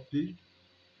to copy,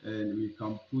 and we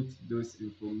can put those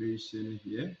information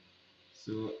here.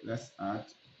 So let's add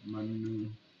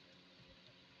manufacturer.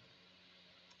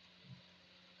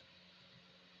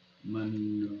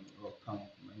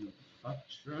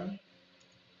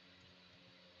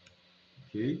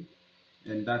 Okay,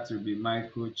 and that will be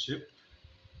microchip.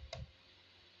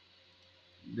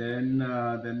 Then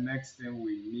the next thing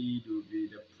we need will be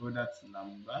the product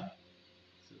number.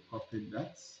 So copy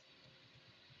that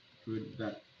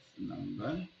product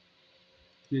number.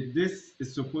 Okay, this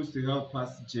is supposed to help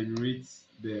us generate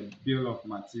the bill of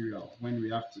material when we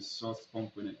have to source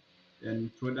component.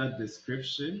 Then product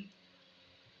description,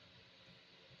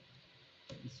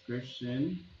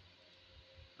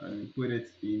 and put it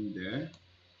in there.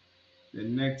 The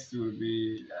next will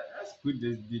be, let's put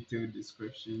this detailed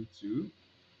description too.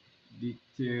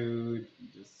 Detailed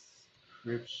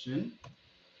description,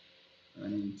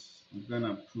 and I'm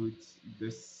gonna put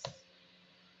this.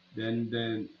 Then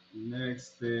the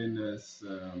next thing is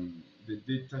the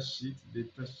data sheet.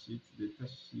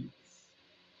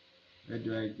 Where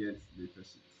do I get data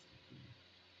sheets? Okay.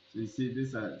 So you see,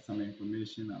 these are some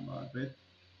information about it.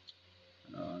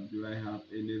 Do I have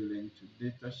any link to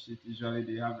data sheet? Usually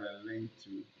they have a link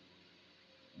to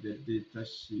the data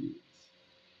sheet.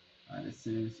 And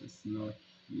since it's not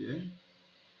here,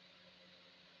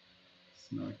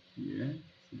 it's not here,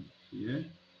 it's not here.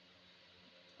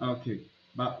 Okay,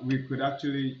 but we could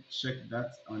actually check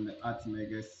that on the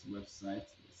ArtMegas website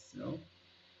itself.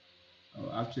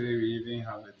 Oh, actually, we even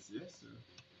have it here, so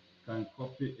you can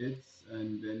copy it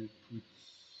and then put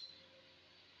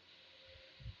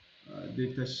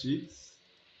data sheets,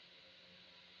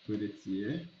 put it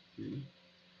here. Okay.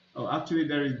 Oh, actually,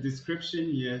 there is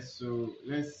description here, so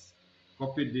let's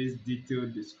copy this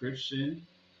detailed description,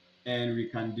 and we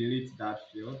can delete that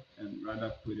field and rather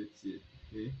put it here.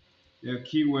 Okay. The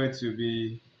keywords will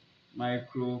be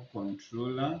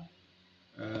microcontroller.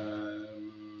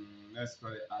 Let's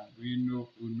call it Arduino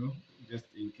Uno, just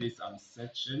in case I'm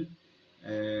searching.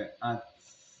 At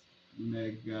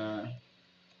mega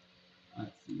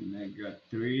at mega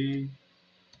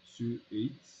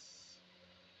 328.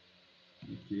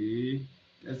 Okay,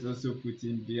 let's also put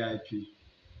in BIP.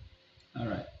 All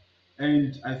right,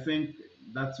 and I think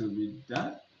that will be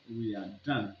that. We are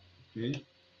done. Okay.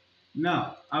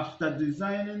 Now, after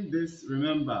designing this,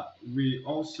 remember we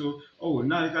also, oh,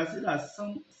 now you can see that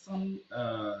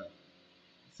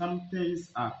some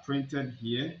things are printed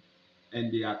here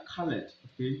and they are colored.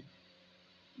 Okay,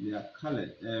 They are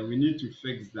colored. We need to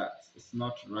fix that. It's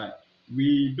not right.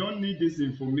 We don't need this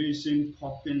information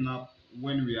popping up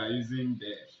when we are using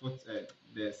the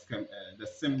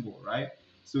symbol, right?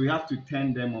 So we have to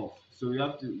turn them off. So we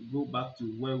have to go back to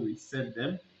where we set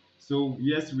them. So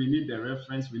yes, we need the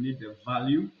reference, we need the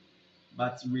value,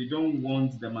 but we don't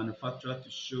want the manufacturer to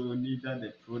show neither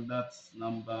the product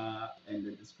number and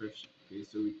the description. Okay,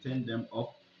 so we turn them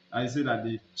off. I say that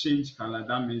they change color,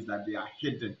 that means that they are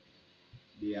hidden.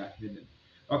 They are hidden.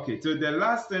 Okay, so the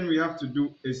last thing we have to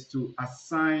do is to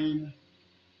assign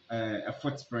a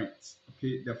footprint.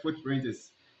 Okay, the footprint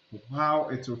is how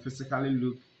it will physically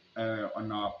look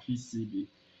on our PCB.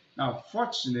 Now,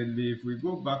 fortunately, uh, if we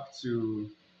go back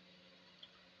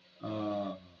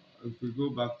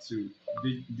to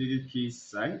DigiKey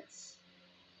site,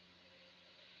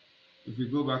 if we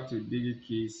go back to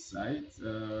DigiKey site,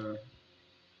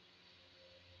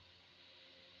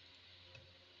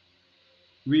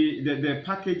 the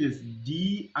package is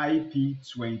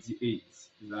DIP28.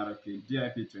 Is that okay?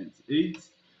 DIP28.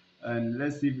 And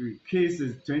let's see if the case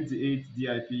is 28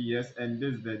 DIP, yes, and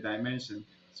this is the dimension.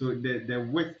 So the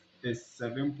width is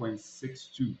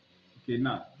 7.62. Okay,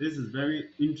 now this is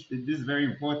very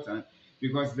important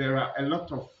because there are a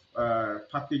lot of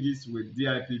packages with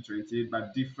DIP28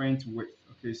 but different width.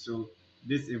 Okay, so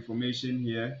this information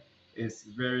here is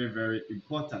very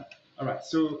important. All right,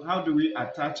 so how do we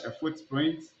attach a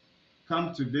footprint?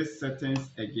 Come to this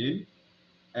settings again,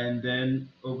 and then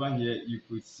over here you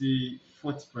could see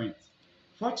footprint.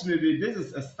 Fortunately, this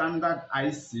is a standard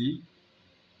IC,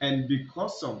 and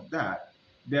because of that,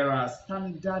 there are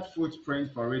standard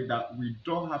footprints for it that we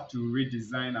don't have to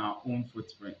redesign our own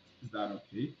footprint. Is that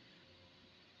okay?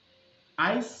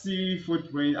 IC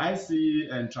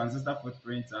and transistor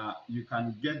footprints are, you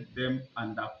can get them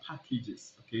under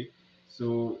packages. Okay,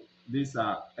 so these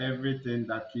are everything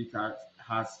that KiCad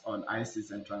has on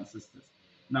ICs and transistors.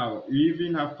 Now we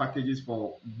even have packages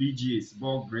for BGAs,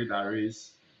 bulk grade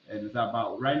arrays, and it's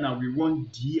about right now we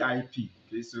want DIP.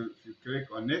 Okay, so if you click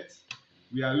on it,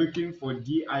 we are looking for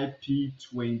DIP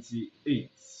 28.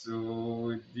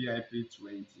 So DIP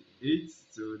 28,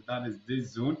 so that is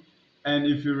this zone. And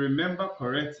if you remember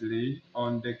correctly,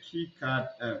 on the key card,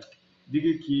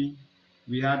 DigiKey,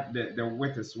 we had the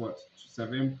width is what?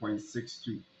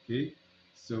 7.62. Okay,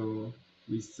 so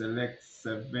we select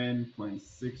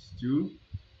 7.62.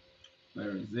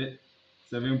 Where is it?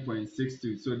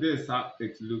 7.62. So this is how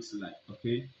it looks like.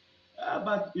 Okay,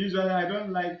 but usually I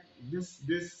don't like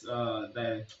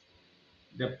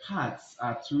the parts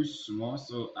are too small,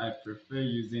 so I prefer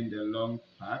using the long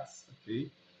parts. Okay,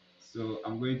 so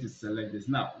I'm going to select this.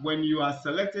 Now when you are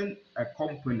selecting a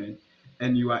component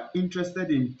and you are interested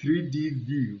in 3D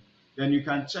view, then you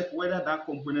can check whether that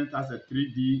component has a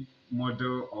 3D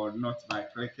model or not by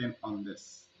clicking on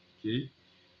this. Okay,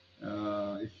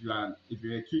 if you're a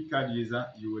KiCad user,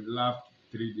 you would love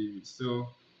 3D view. So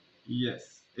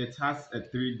yes, it has a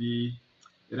 3D.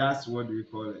 It has, what do we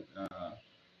call it?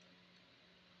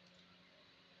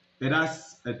 It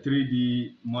has a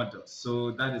 3D model.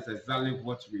 So that is exactly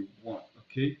what we want.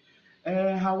 Okay.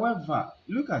 However,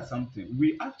 look at something.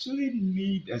 We actually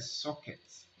need a socket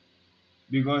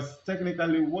because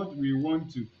technically what we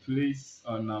want to place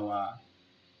on our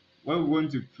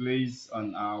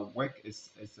work is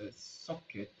a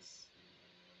socket,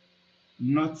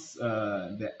 not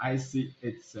the IC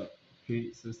itself.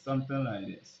 Okay, so something like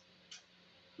this.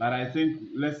 But I think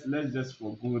let's just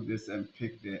forgo this and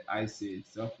pick the IC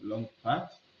itself, long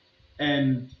part,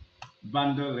 and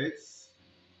bundle it,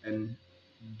 and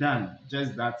done.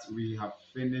 Just that we have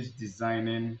finished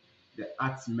designing the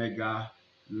ArtMega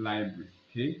library.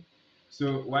 Okay,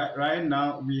 so right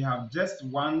now we have just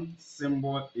one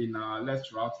symbol in our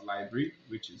LetsRoute library,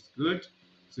 which is good.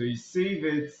 So you save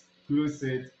it, close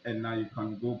it, and now you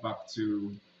can go back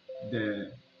to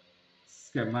the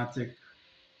schematic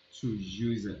to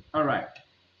use it. All right,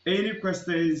 any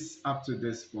questions up to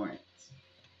this point?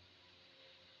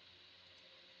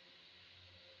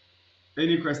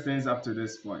 Any questions up to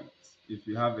this point? If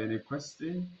you have any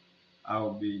question,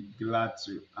 I'll be glad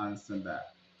to answer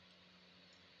that.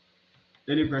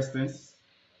 Any questions?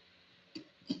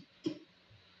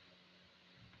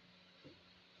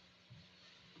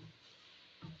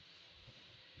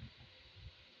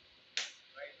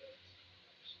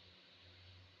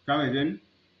 Come again?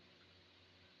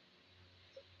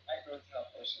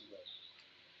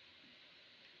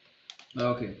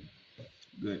 Okay,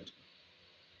 good,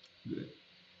 good.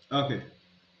 Okay,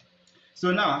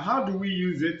 so now how do we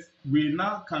use it? We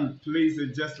now can place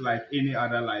it just like any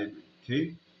other library.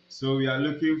 Okay, so we are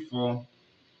looking for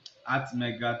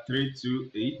ArtMega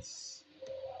 328.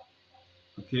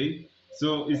 Okay,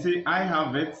 so you see I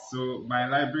have it, so my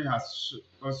library has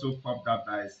also popped up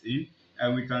that is in,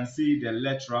 and we can see the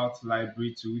LetsRoute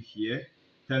library tool here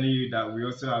telling you that we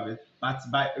also have it, but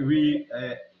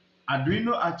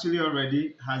Arduino actually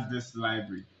already has this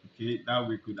library, okay, that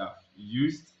we could have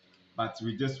used, but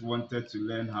we just wanted to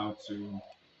learn how to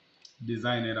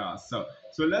design it ourselves.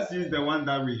 So let's use the one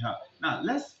that we have. Now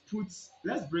let's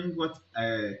bring what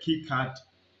KeyCard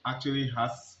actually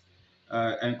has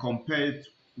and compare it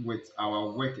with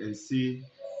our work and see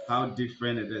how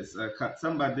different it is.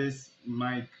 Somebody's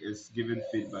mic is giving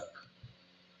feedback.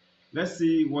 Let's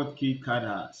see what KeyCard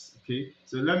has. Okay,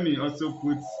 so let me also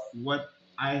put what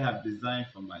I have designed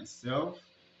for myself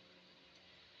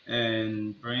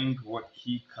and bring what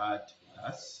KeyCard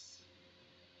has.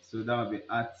 So that will be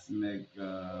at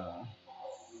Mega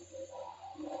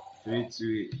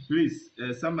 328. Please,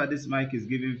 somebody's mic is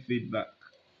giving feedback.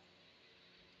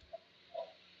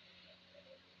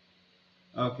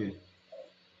 Okay.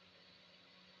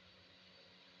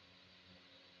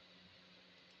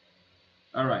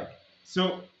 All right.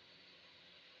 So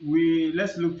we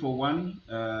let's look for one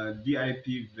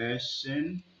DIP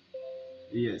version.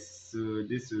 Yes. So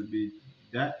this will be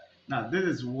that. Now this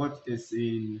is what is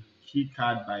in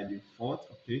keycard by default.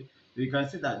 Okay. You can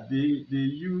see that they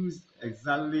use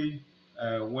exactly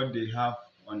what they have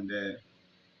on the,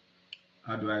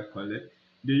 how do I call it?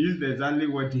 They use exactly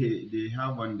what they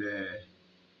have on the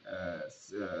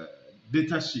uh,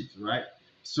 data sheet, right?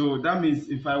 So that means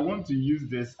if I want to use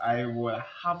this, I will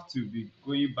have to be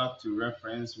going back to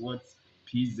reference what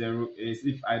P0 is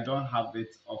if I don't have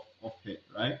it off it,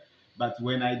 right? But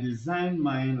when I design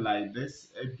mine like this,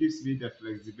 it gives me the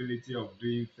flexibility of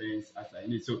doing things as I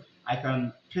need. So I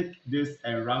can pick this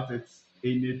and route it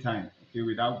anytime, okay,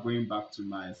 without going back to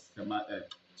my schema,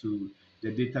 to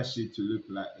the data sheet to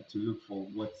look for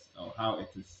what or how it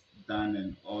is done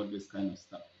and all this kind of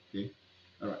stuff. Okay.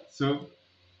 All right. So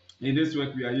in this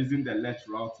work, we are using the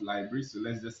LetsRoute library. So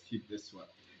let's just keep this one.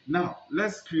 Now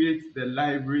let's create the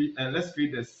library and let's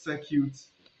create the circuit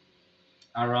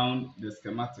around the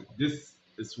schematic. This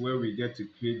is where we get to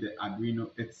create the Arduino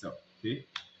itself. Okay.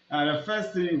 And the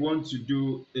first thing you want to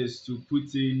do is to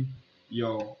put in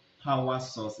your power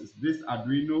sources. This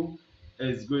Arduino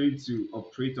is going to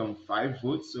operate on 5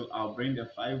 volts. So I'll bring the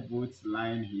 5 volts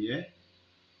line here.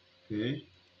 Okay.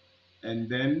 And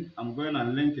then I'm going to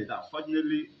link it.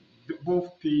 Unfortunately,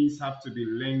 both pins have to be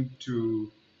linked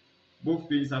to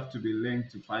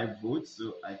 5 volts,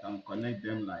 so I can connect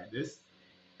them like this.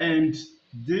 And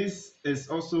this is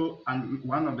also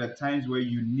one of the times where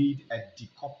you need a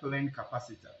decoupling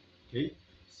capacitor. Okay,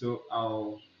 so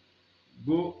I'll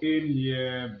go in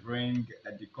here, bring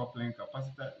a decoupling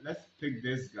capacitor. Let's pick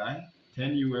this guy.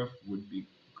 10 UF would be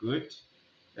good.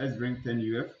 Let's bring 10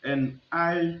 UF, and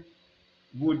I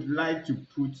would like to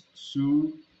put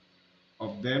 2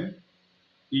 of them,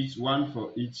 each one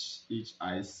for each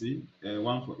IC,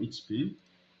 one for each pin,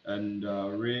 and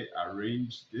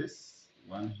rearrange this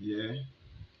one here.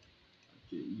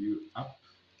 Okay, you up,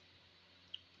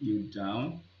 you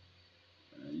down,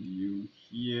 you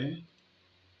here,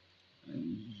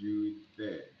 and you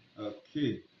there.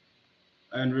 Okay,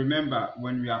 and remember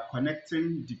when we are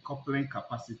connecting decoupling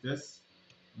capacitors,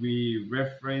 we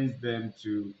reference them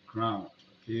to ground.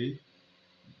 Okay,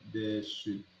 they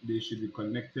should be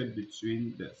connected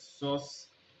between the source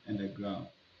and the ground.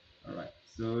 All right,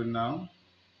 so now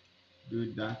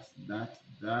do that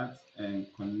and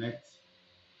connect,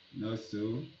 and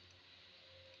also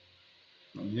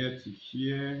from here to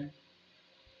here,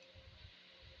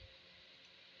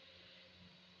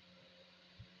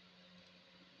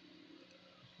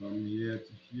 from here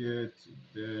to here to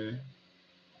there.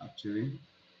 Actually,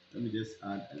 let me just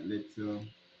add a little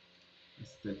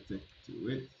aesthetic to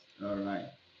it. All right,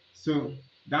 so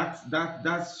that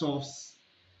solves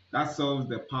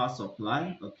the power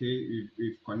supply. Okay,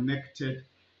 we've connected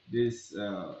these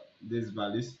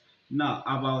values. Now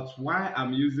about why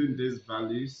I'm using these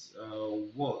values,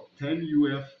 well, 10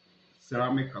 UF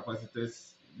ceramic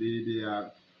capacitors,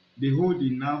 they hold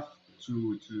enough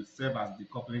to serve as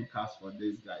decoupling caps for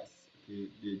these guys. Okay,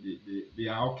 they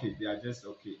are okay, they are just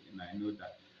okay, and I know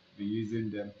that we're using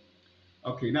them.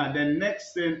 Okay, now the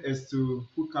next thing is to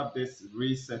hook up this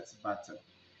reset button.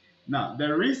 Now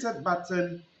the reset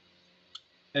button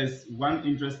is one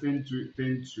interesting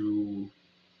thing to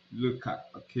look at.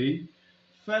 Okay,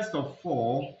 first of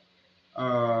all,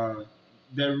 uh,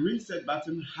 the reset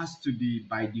button has to be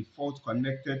by default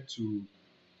connected to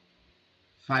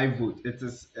 5 volt. It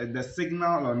is the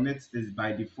signal on it is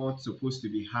by default supposed to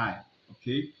be high.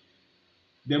 Okay,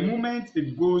 The moment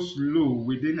it goes low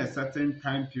within a certain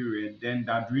time period, then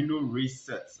the Arduino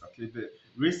resets. Okay, the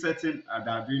resetting at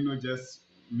the Arduino just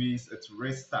means it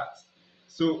restarts.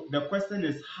 So the question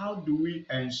is, how do we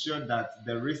ensure that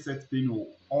the reset pin will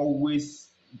always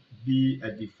be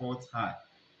a default high?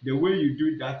 The way you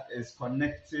do that is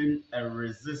connecting a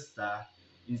resistor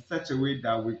in such a way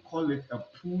that we call it a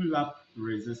pull-up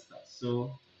resistor.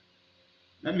 So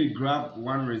let me grab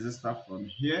one resistor from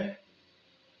here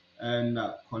and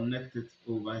connect it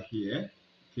over here.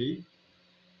 Okay,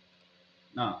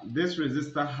 now this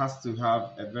resistor has to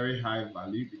have a very high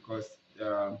value because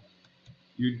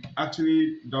you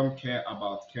actually don't care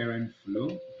about current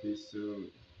flow. Okay, so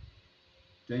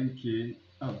 10k,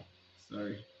 oh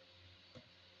sorry,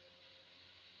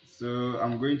 so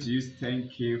I'm going to use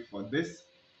 10k for this.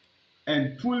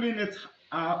 And pulling it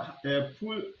up,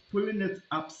 pulling it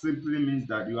up simply means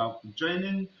that you are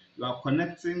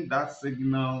connecting that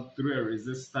signal through a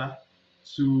resistor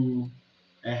to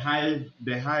the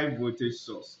high voltage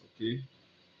source. Okay,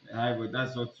 the high voltage.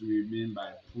 That's what we mean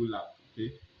by pull up.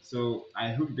 Okay, so I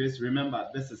hook this. Remember,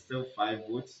 this is still 5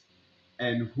 volts,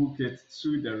 and hook it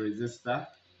to the resistor.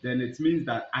 Then it means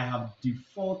that I have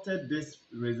defaulted this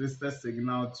resistor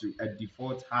signal to a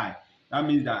default high. That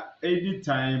means that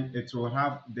anytime it will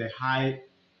have the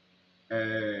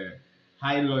uh,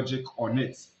 high logic on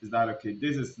it. Is that okay?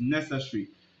 This is necessary.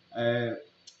 Uh,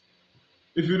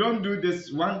 if you don't do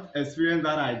this, one experience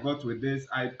that I got with this,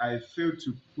 I failed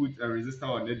to put a resistor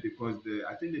on it because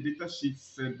I think the data sheet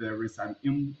said there is an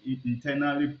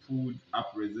internally pulled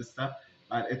up resistor,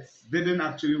 but it didn't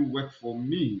actually work for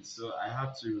me. So I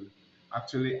had to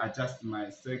actually adjust my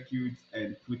circuit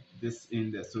and put this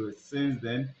in there. So since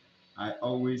then, I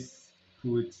always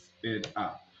put it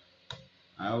up.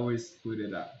 I always put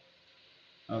it up.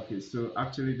 Okay, so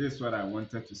actually this is what I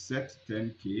wanted to set,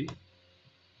 10k.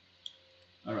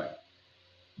 All right.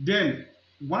 Then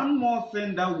one more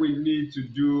thing that we need to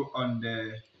do on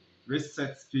the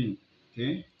reset pin,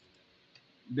 okay?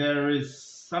 There is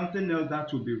something else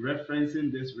that will be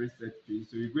referencing this reset pin.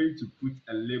 So you're going to put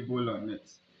a label on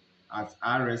it as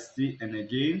RST, and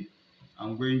again,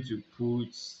 I'm going to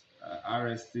put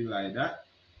RST like that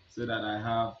so that I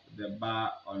have the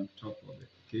bar on top of it,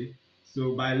 okay?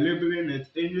 So by labeling it,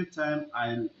 anytime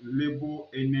I label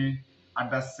any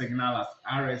other signal as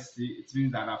RST, it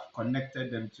means that I've connected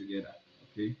them together,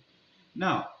 okay?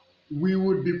 Now, we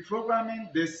would be programming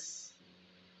this.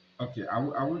 Okay, I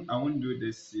won't do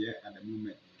this here at the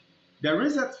moment. The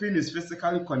reset pin is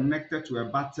physically connected to a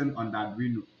button on the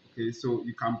Arduino. Okay, so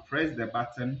you can press the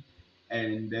button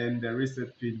and then the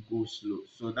reset pin goes slow.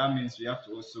 So that means we have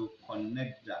to also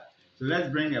connect that. So let's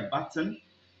bring a button,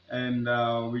 and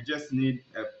we just need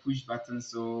a push button.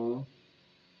 So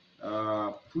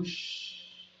push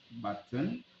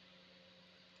button.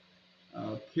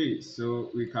 Okay, so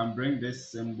we can bring this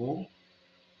symbol,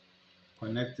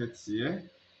 connect it here.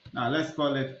 Now let's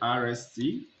call it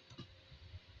RST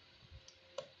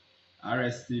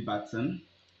button,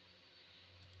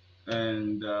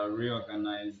 and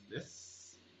reorganize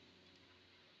this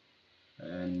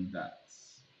and that.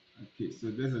 Okay, so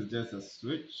this is just a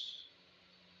switch.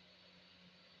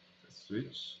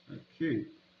 Okay,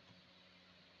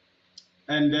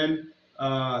 and then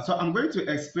so I'm going to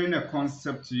explain a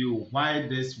concept to you why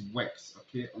this works.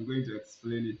 Okay, I'm going to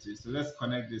explain it to you. So let's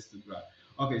connect this to ground.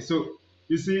 Okay, so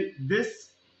you see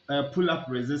this pull-up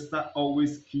resistor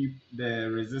always keep the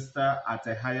resistor at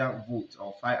a higher volt,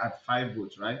 or at 5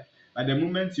 volts, right? But the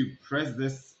moment you press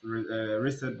this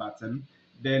reset button,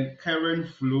 then current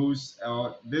flows,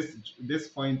 or this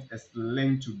point is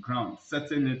linked to ground,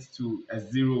 setting it to a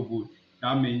 0 volt.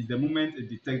 That means the moment it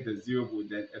detects the 0 volt,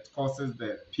 then it causes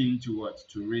the pin to what?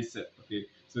 To reset. Okay,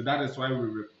 so that is why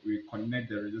we connect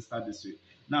the resistor this way.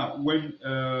 Now, when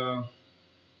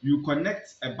you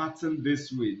connect a button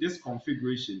this way, this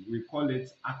configuration, we call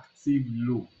it active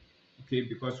low. Okay,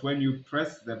 because when you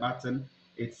press the button,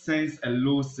 it sends a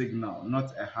low signal,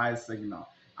 not a high signal.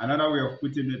 Another way of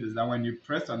putting it is that when you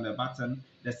press on the button,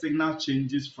 the signal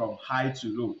changes from high to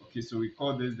low. Okay, so we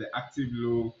call this the active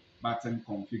low button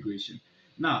configuration.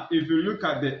 Now, if you look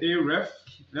at the AREF,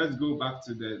 let's go back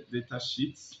to the data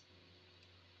sheets.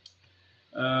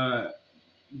 The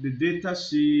data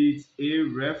sheet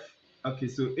AREF. Okay,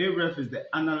 so AREF is the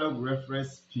analog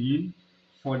reference pin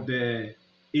for the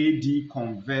AD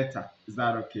converter. Is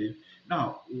that okay?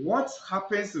 Now, what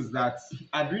happens is that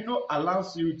Arduino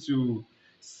allows you to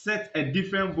set a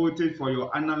different voltage for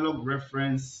your analog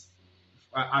reference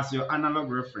as your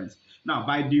analog reference. Now,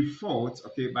 by default,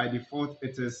 okay, by default,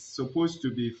 it is supposed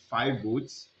to be 5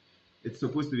 volts. It's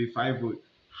supposed to be 5 volts.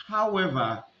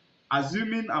 However,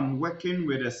 assuming I'm working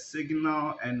with a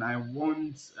signal and I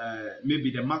want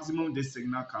maybe the maximum this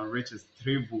signal can reach is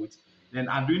 3 volts, then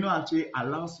Arduino actually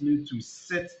allows me to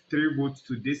set 3 volts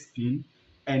to this pin,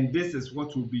 and this is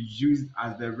what will be used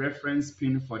as the reference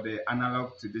pin for the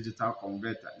analog to digital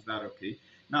converter. Is that okay?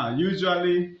 Now,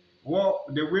 usually, well,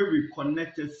 the way we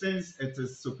connect it, since it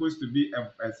is supposed to be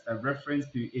a reference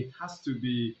pin, it has to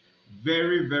be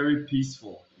very, very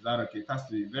peaceful. Is that okay? It has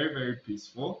to be very, very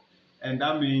peaceful. And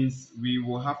that means we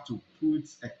will have to put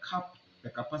a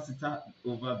capacitor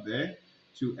over there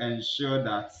to ensure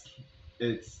that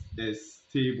it is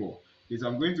stable. Okay, so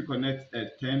I'm going to connect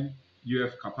a 10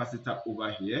 UF capacitor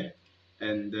over here,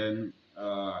 and then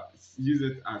use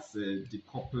it as a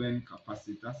decoupling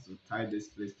capacitor. So tie this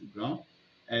place to ground,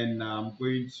 and I'm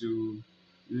going to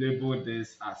label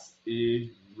this as a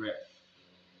ref.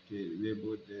 Okay,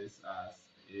 label this as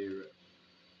a ref.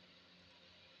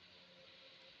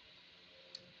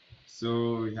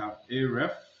 So we have a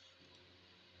ref,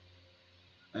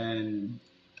 and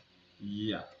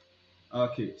yeah.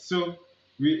 Okay, so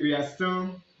we are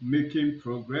still making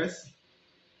progress.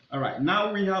 All right,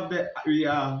 now we are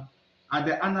at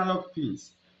the analog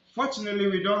pins. Fortunately,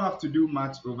 we don't have to do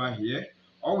much over here.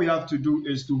 All we have to do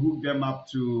is to hook them up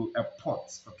to a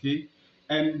port, okay?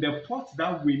 And the port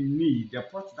that we need, the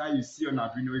port that you see on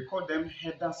Arduino, we call them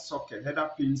header socket, header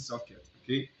pin socket,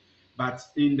 okay? But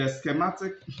in the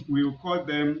schematic, we will call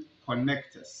them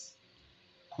connectors,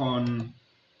 con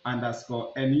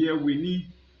underscore. And here we need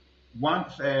one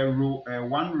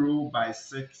row by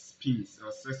 6 pins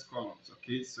or 6 columns.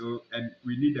 Okay, so and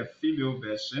we need a female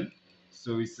version,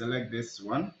 so we select this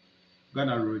one,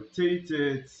 gonna rotate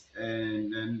it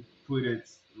and then put it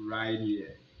right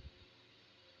here.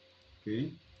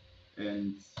 Okay,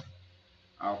 and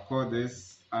I'll call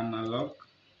this analog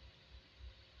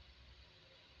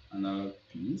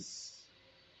pins.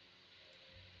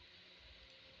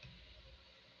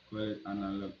 Call it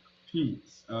analog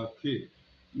pins. Okay,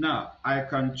 now I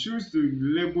can choose to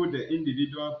label the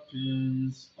individual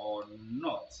pins or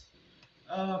not.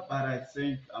 But I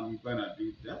think I'm gonna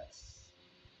do that.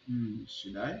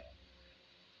 Should I?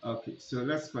 Okay, so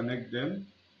let's connect them.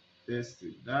 This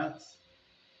to that,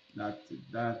 that to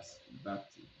that,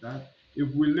 that to that.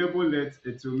 If we label it,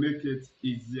 it will make it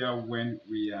easier when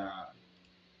we are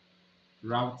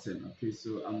routing. Okay,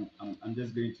 so I'm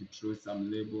just going to throw some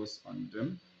labels on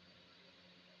them.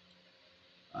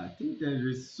 I think there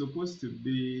is supposed to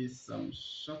be some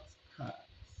shortcuts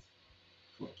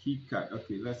for keycard.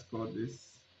 Okay, let's call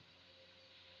this.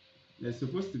 There's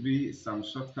supposed to be some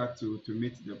shortcut to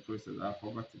meet the process. I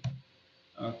forgot it.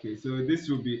 Okay, so this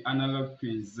will be analog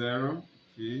pin 0.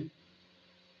 Okay.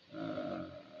 No.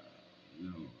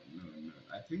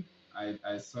 I think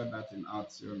I saw that in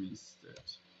Altium instead.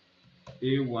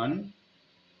 A1,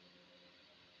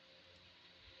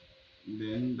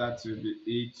 then that will be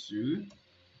A2.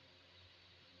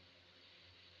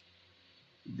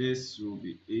 This will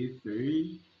be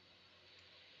A3.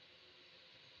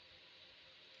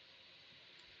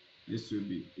 This will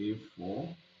be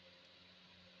A4.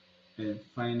 And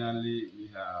finally, we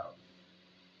have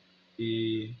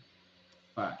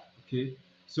A5. Okay,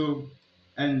 so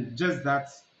and just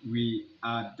that we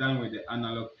are done with the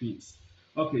analog pins.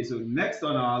 Okay, so next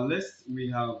on our list we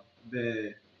have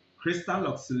the crystal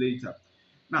oscillator.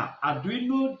 Now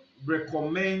Arduino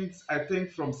recommends, I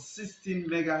think, from 16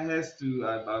 megahertz to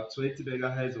about 20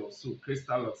 megahertz or so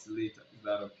crystal oscillator. Is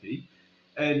that okay?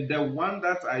 And the one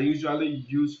that I usually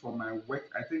use for my work,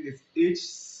 I think it's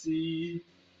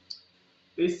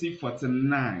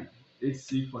AC49.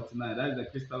 HC49, that is the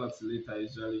crystal oscillator I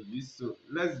usually use. So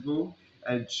let's go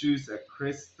and choose a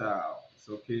crystal. It's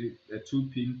okay, a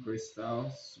 2-pin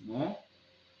crystal, small.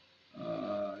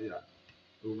 Yeah,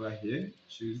 over here,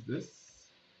 choose this.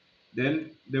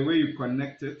 Then the way you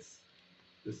connect it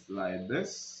is like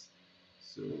this.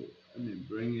 So let me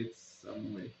bring it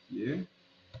somewhere here.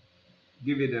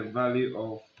 Give it a value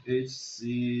of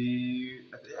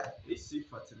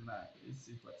HC49.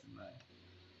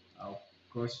 I'll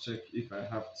cross check if I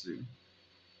have to.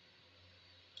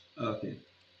 Okay,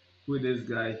 put this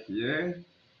guy here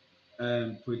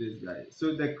and put this guy.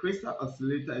 So the crystal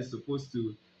oscillator is supposed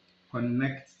to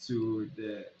connect to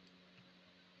the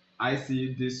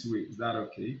IC this way. Is that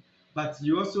okay? But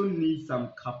you also need some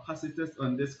capacitors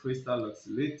on this crystal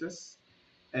oscillators.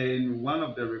 And one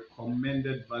of the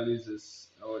recommended values is,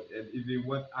 or even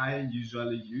what I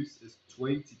usually use, is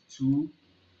 22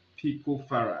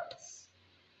 picofarads.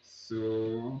 So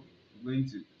I'm going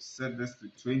to set this to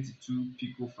 22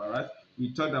 picofarads.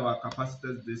 We talked about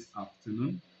capacitors this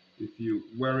afternoon. If you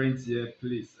weren't here,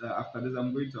 please, after this,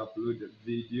 I'm going to upload the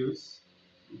videos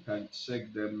You can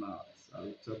check them out.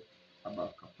 I'll talk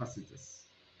about capacitors.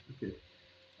 Okay.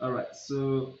 All right.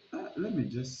 So let me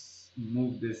just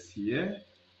move this here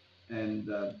and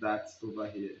that over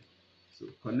here. So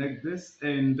connect this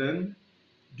and then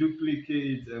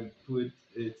duplicate and put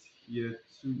it here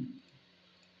too.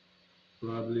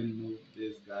 Probably move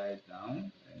this guy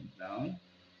down and down.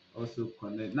 Also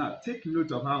connect. Now take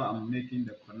note of how I'm making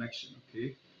the connection.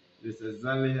 Okay, this is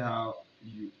exactly how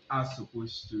you are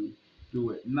supposed to do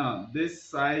it. Now this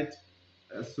side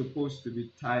is supposed to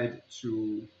be tied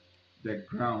to the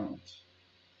ground.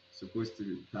 Supposed to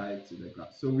be tied to the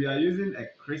ground. So we are using a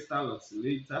crystal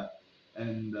oscillator,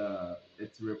 and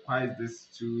it requires this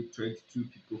 222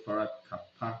 picofarad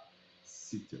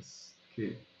capacitors.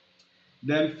 Okay.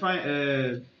 Then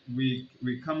we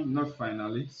come not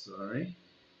finally, sorry.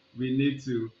 We need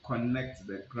to connect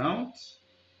the ground.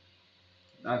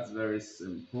 That's very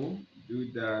simple.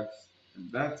 Do that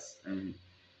and that, and we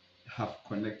have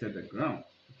connected the ground.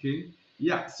 Okay.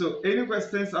 Yeah. So any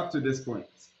questions up to this point?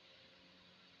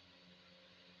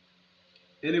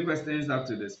 Any questions up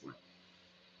to this point?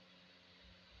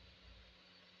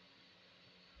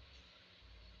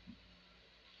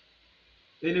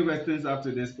 Any questions up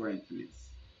to this point, please?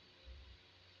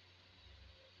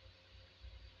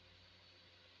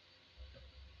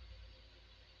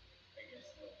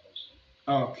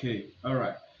 Okay, all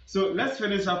right. So let's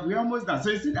finish up. We're almost done. So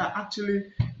you see that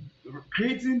actually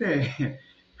creating the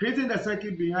creating the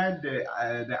circuit behind the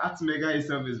Atmega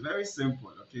itself is very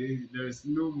simple. Okay, there is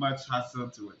no much hassle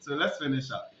to it. So let's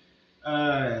finish up.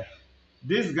 Uh,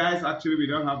 these guys actually we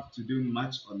don't have to do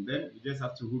much on them. We just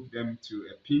have to hook them to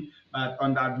a pin. But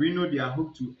on the Arduino they are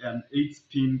hooked to an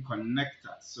 8-pin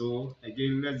connector. So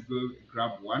again, let's go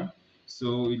grab one.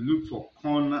 So we look for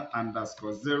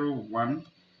corner_01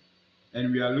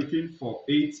 and we are looking for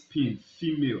 8-pin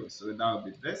female. So that will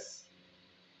be this.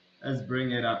 Let's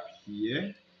bring it up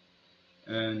here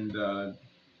and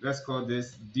let's call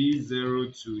this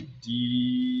D0 to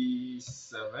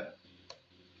D7.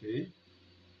 Okay,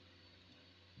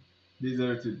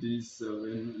 D0 to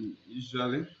D7.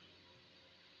 Usually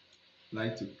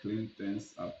like to clean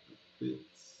things up a bit,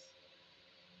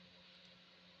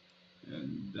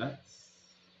 and that's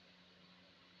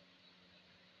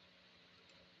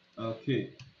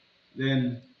okay.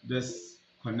 Then just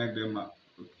connect them up.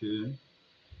 Okay.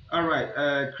 All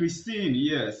right, Christine.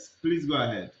 Yes, please go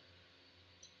ahead.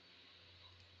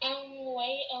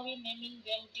 Why are we naming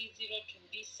them D0 to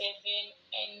D7?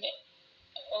 And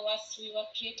as we were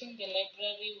creating the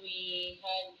library, we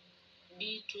had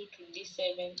D2 to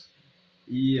D7.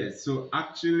 Yes, so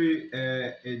actually,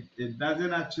 it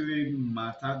doesn't actually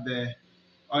matter the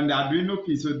on the Arduino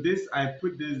pin. So this I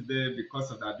put this there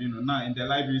because of the Arduino. Now in the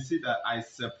library, you see that I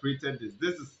separated this.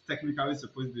 This is technically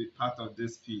supposed to be part of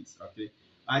this piece. Okay,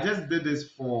 I just did this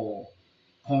for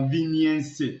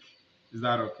convenience sake. Is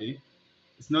that okay?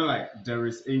 It's not like there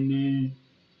is any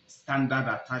standard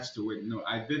attached to it. No,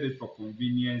 I did it for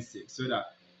convenience sake so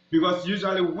that because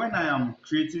usually when I am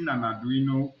creating an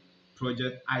Arduino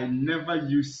project, I never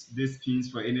use these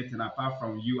pins for anything apart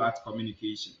from UART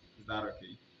communication. Is that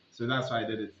okay? So that's why I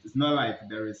did it. It's not like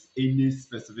there is any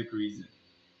specific reason.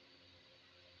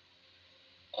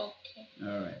 Okay.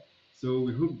 All right. So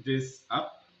we hook this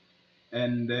up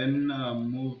and then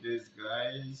move these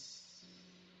guys,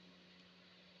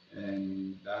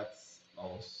 and that's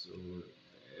also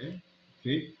there.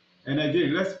 Okay, and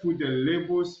again let's put the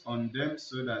labels on them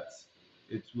so that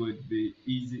it would be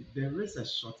easy. There is a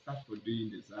shortcut for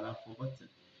doing this and I've forgotten.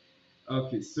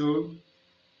 Okay, so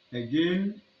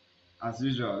again, as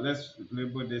usual, let's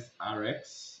label this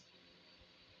RX.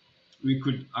 We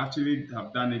could actually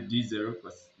have done a D0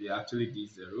 because they're actually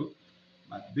D0,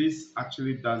 but this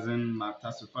actually doesn't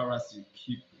matter so far as you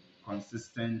keep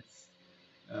consistent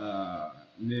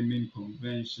naming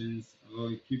conventions or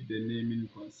you keep the naming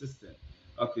consistent.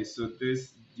 Okay, so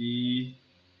this D2,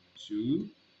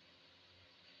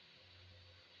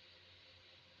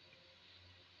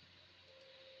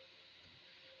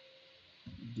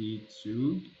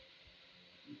 D2,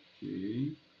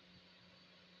 okay.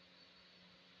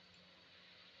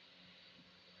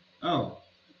 Oh,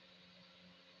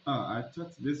 I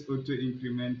thought this auto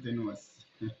increment thing was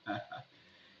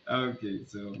okay,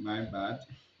 so my bad.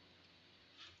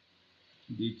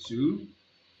 D2,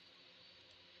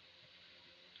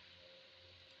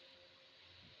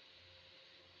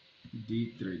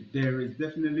 D3. There is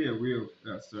definitely a way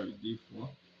of, sorry, D4.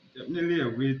 Definitely a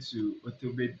way to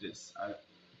automate this. I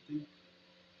think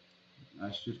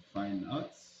I should find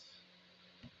out.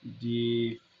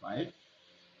 D5.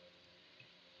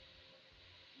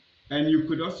 And you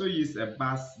could also use the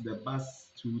bus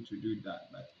tool to do that,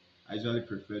 but I usually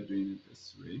prefer doing it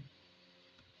this way.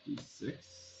 D6.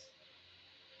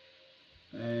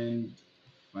 And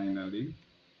finally,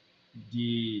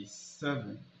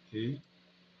 D7. Okay,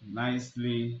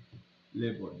 nicely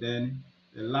labeled. Then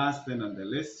the last thing on the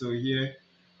list. So here,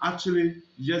 actually,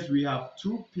 yes, we have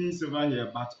two pins over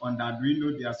here, but on the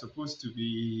Arduino, they are supposed to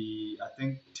be, I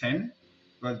think, 10,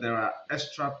 but there are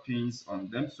extra pins on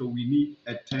them. So we need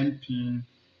a 10 pin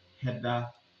header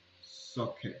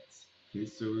socket. Okay,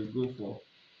 so we go for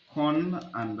con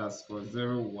underscore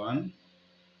 01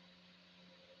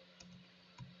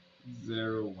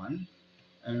 01,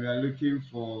 and we are looking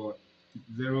for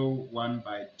 01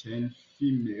 by 10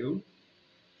 female.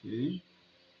 Okay,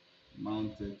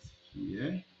 mount it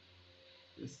here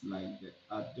just like the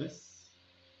others,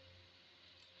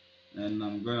 and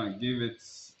I'm gonna give it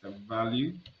a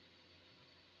value,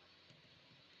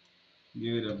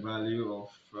 of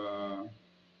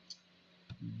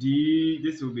D.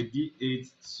 This will be D8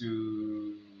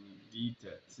 to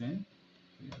D13. Okay,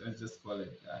 let's just call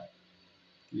it that.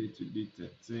 D8 to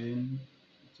D13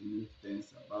 to move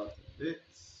things about a bit,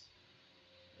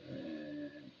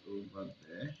 and over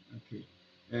there. Okay,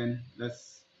 and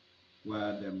let's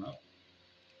wire them up.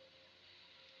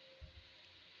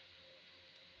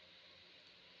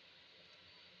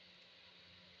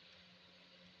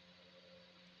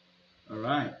 All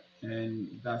right,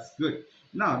 and that's good.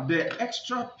 Now the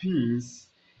extra pins,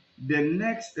 the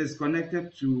next is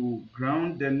connected to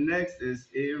ground, the next is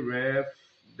a ref,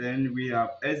 then we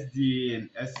have SDA and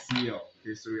SCL.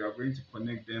 Okay, so we are going to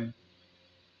connect them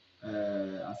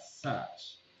as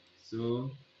such.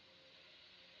 So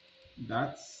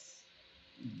that's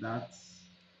that,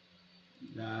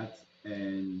 that,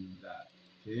 and that.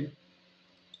 Okay,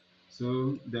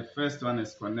 so the first one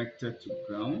is connected to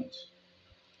ground.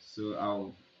 So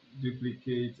I'll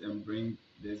duplicate and bring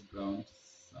this ground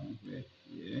somewhere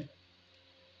here.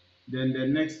 Then the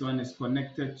next one is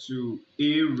connected to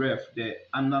a ref, the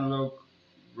analog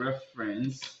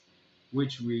reference,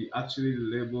 which we actually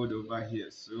labeled over here.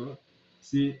 So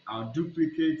see, I'll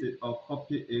duplicate it or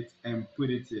copy it and put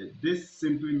it here. This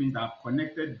simply means I've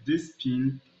connected this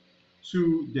pin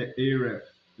to the aref.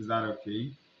 Is that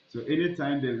okay? So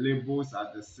anytime the labels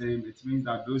are the same, it means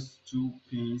that those two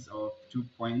pins or 2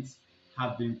 points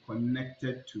have been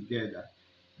connected together.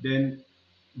 Then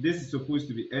this is supposed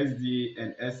to be SDA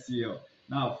and SCL.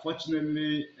 Now,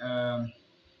 fortunately, how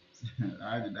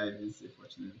did I even say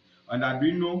fortunately? On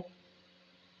Arduino,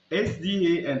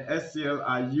 SDA and SCL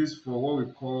are used for what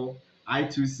we call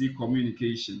I2C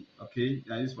communication. Okay,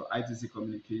 they are used for I2C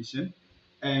communication,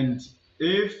 and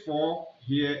A4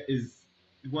 here is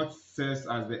what serves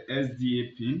as the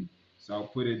SDA pin. So I'll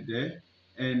put it there,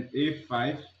 and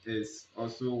A5 is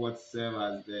also what serves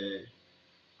as the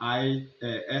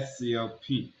SCL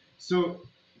pin. So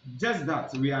just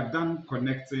that we are done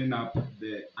connecting up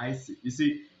the IC. You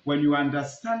see, when you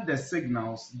understand the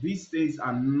signals, these things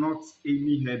are not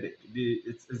any headache.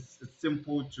 It's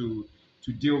simple to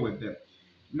deal with them.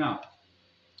 Now,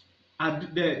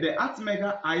 the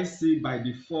Atmega IC by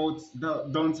default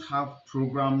don't have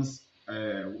programs,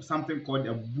 something called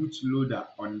a bootloader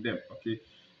on them. Okay,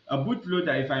 a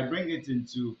bootloader, if I bring it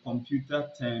into computer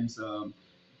terms,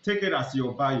 take it as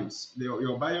your BIOS.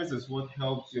 Your BIOS is what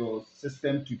helps your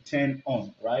system to turn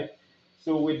on, right?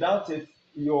 So without it,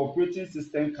 your operating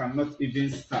system cannot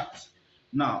even start.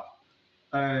 Now,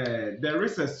 there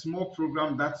is a small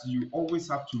program that you always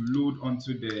have to load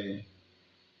onto the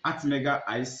Atmega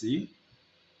IC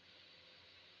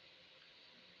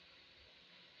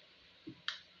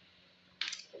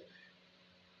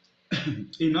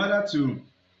in order to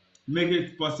make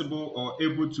it possible or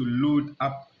able to load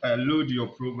your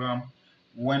program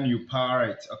when you power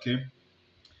it. Okay,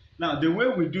 now the way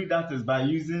we do that is by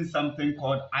using something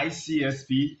called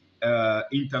ICSP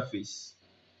interface,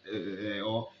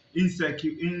 or in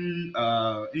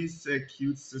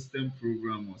system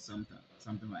program, or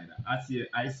something like that.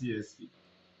 ICSP.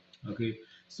 Okay,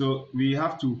 so we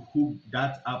have to hook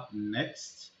that up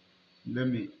next. Let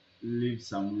me leave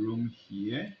some room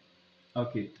here.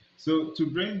 Okay, so to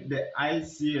bring the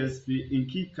ICSP in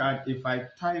keycard, if I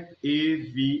type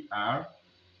AVR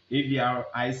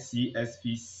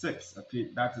ICSP6, okay,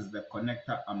 that is the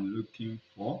connector I'm looking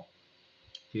for.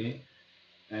 Okay,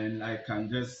 and I can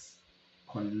just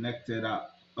connect it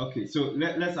up. Okay, so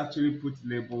let's actually put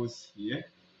labels here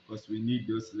because we need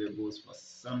those labels for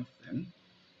something.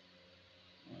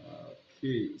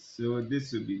 Okay, so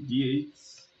this will be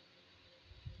D8.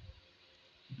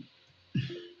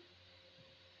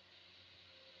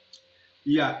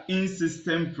 Yeah,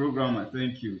 in-system programmer.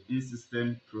 Thank you,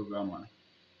 in-system programmer.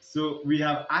 So we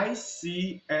have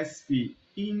ICSP,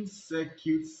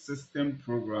 in-circuit system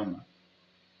programmer.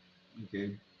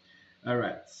 Okay. All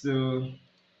right. So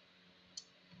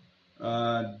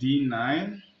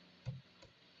D9,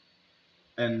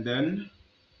 and then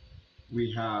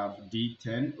we have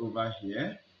D10 over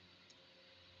here.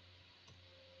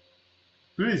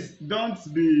 Please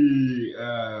don't be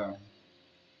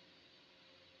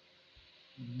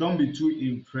too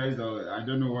impressed, or I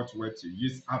don't know what word to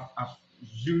use.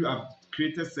 You have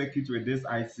created circuit with this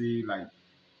IC like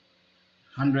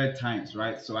 100 times,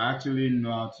 right? So I actually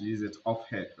know how to use it off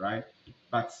head, right?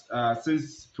 But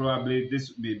since probably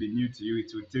this may be new to you,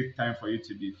 it will take time for you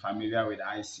to be familiar with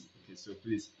IC. Okay, so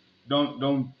please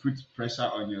don't put pressure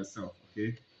on yourself.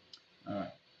 Okay, all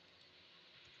right.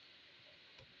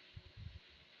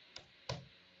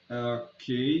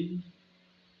 Okay,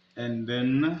 and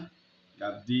then you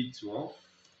have D12,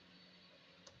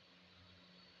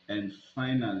 and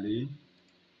finally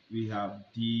we have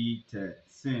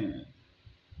D13.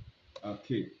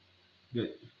 Okay, good.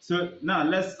 So now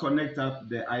let's connect up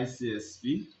the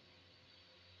ICSP.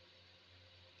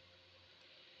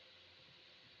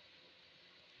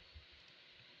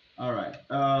 All right.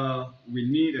 We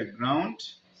need a ground,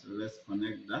 so let's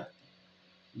connect that.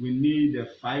 We need a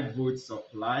 5-volt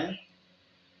supply.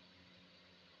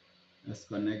 Let's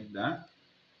connect that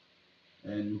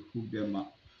and hook them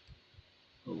up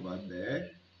over there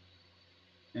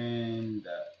and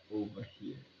over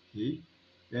here. Okay.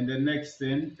 Then the next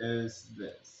thing is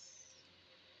this.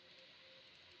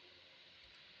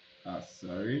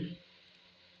 Sorry.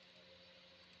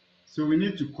 So we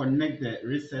need to connect the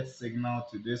reset signal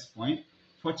to this point.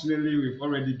 Fortunately, we've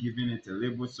already given it a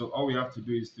label, so all we have to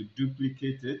do is to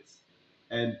duplicate it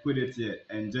and put it here,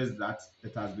 and just that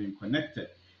it has been connected.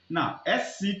 Now,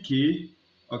 SCK,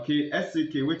 okay,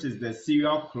 SCK, which is the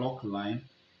serial clock line,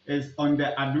 is on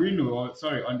the Arduino, or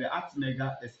sorry, on the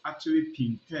Atmega, is actually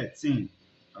pin 13,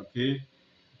 okay?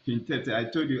 Pin 30. I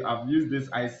told you I've used this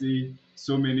IC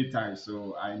so many times,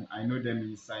 so I know them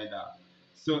inside out.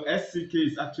 So SCK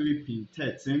is actually pin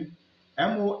 13.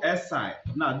 MOSI.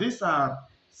 Now these are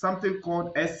something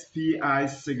called SPI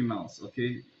signals.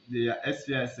 Okay, they are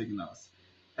SPI signals.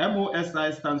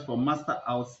 MOSI stands for master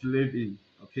out slave in.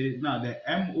 Okay, now the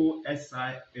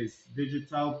MOSI is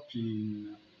digital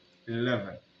pin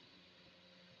 11.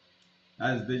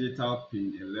 That's digital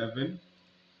pin 11.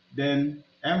 Then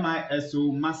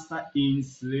MISO, master in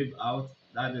slave out,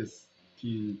 that is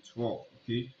pin 12.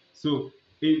 Okay, so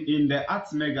in the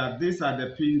Atmega, these are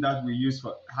the pins that we use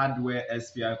for hardware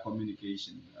SPI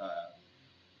communication.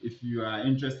 If you are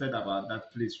interested about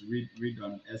that, please read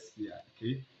on SPI.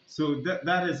 Okay, so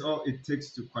that is all it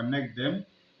takes to connect them.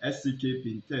 SCK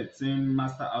pin 13,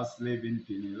 master out slave in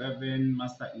pin 11,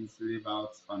 master in slave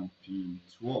out on pin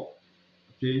 12.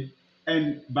 Okay,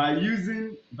 and by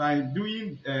doing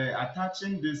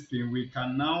attaching this pin, we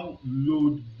can now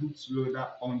load bootloader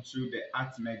onto the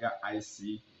Atmega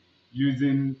IC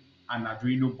using an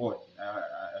Arduino board,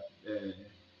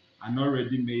 an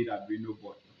already made Arduino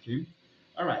board. Okay,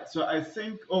 all right. So I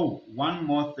think, oh, one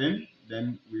more thing,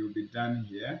 then we will be done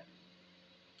here.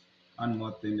 One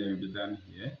more thing, then we'll be done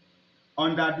here.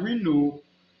 On the Arduino,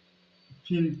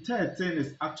 pin 13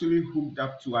 is actually hooked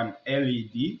up to an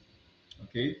LED.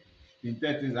 Okay, pin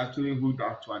 13 is actually hooked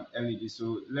up to an LED,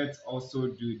 so let's also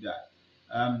do that.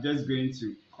 I'm just going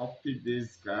to copy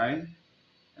this guy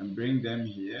and bring them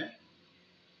here.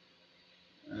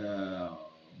 uh,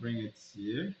 Bring it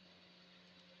here.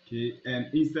 Okay,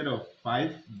 and instead of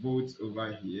 5 volts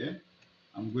over here,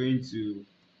 I'm going to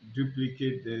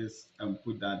duplicate this and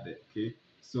put that there. Okay,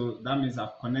 so that means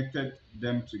I've connected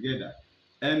them together.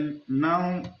 And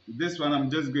now this one,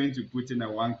 I'm just going to put in a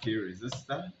 1K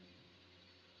resistor.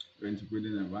 Going to put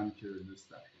in a 1K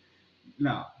resistor.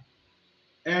 Now,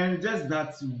 and just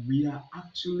that, we are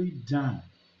actually done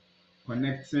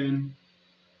connecting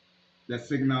the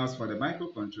signals for the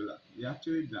microcontroller. We're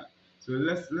actually done. So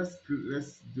let's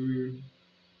do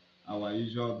our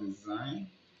usual design.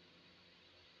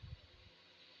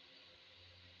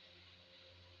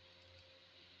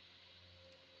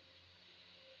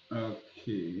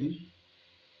 Okay.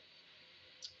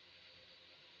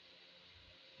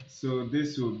 So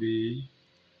this will be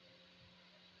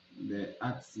the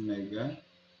Atmega.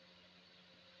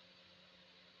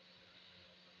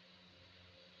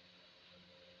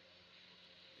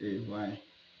 Why?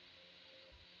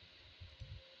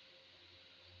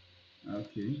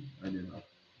 Okay, whatever.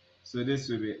 So this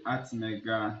will be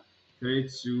Atmega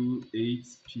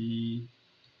 328P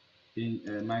in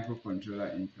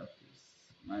microcontroller interface.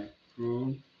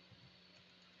 Micro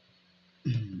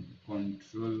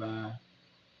controller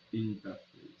interface.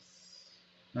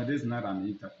 Now this is not an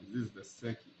interface, this is the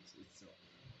circuit itself.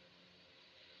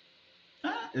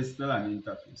 It's still an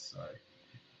interface, sorry.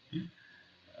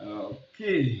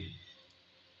 Okay,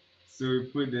 so we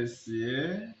put this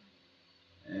here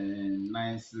and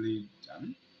nicely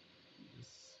done.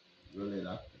 Just roll it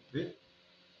up a bit.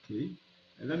 Okay.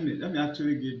 And let me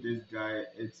actually give this guy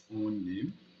its own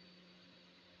name.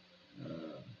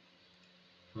 Uh,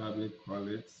 Probably call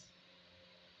it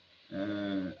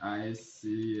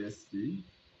ICSP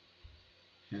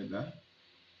header.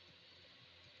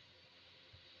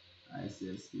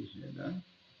 ICSP header.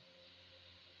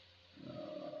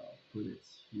 Put it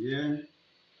here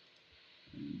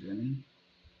and then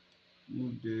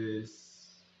move this.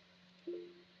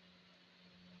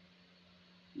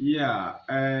 Yeah,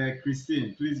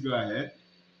 Christine, please go ahead.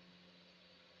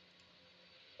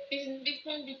 Is the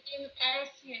difference between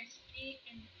RCSP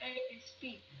and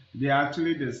ISP? They're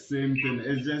actually the same thing.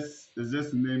 It's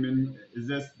just naming. It's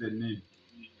just the name.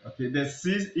 Okay, the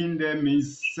C in there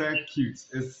means circuit.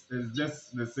 It's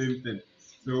just the same thing.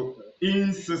 So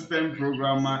in system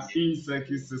programmer, in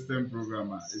circuit system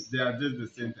programmer, they are just the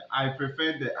same thing. I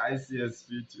prefer the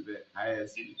ICSP to the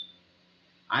ISP.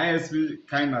 ISP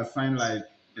kind of sound like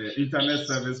internet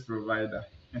service provider.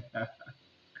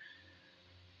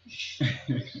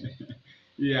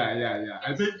 Yeah.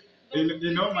 I think Those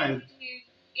in who all say my it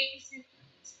is a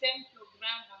system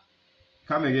programmer.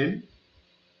 come again.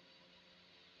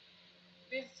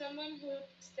 There's someone who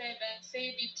said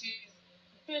it is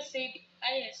who said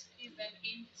ISP is an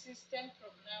in-system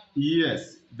programmer.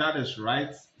 Yes, that is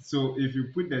right. So if you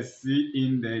put the C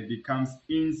in there, it becomes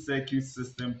in circuit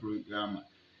system programmer.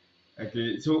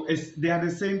 Okay, so they are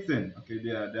the same thing. Okay,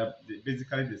 they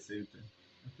basically the same thing.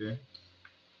 Okay,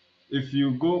 if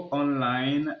you go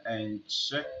online and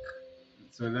check,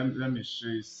 so let me show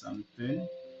you something.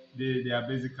 They are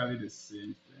basically the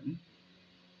same thing.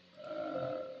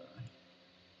 Uh,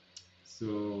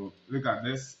 so look at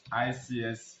this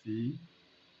ICSP.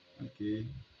 Okay,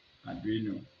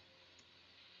 Arduino.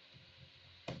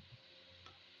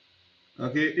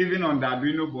 Okay, even on the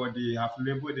Arduino board, they have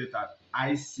labeled it as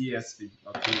ICSP.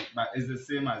 Okay, but it's the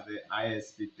same as the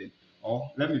ISP thing.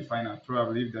 Or let me find out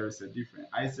probably if there is a difference.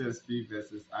 ICSP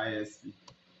versus ISP,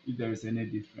 if there is any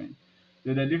difference.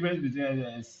 So the difference between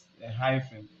them is a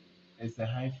hyphen. It's a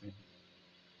hyphen.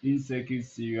 In circuit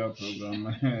serial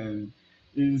programmer and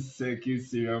in circuit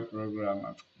serial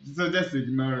programmer. So just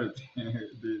ignore it.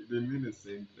 They mean the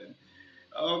same thing.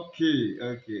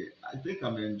 Okay. I think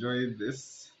I'm enjoying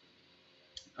this.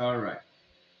 All right.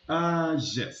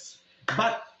 Yes,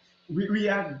 but we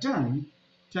are done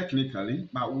technically,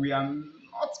 but we are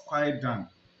not quite done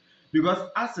because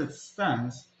as it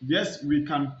stands, yes, we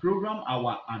can program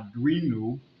our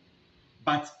Arduino,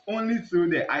 but only through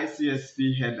the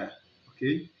ICSP header.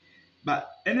 Okay, but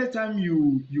anytime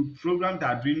you program the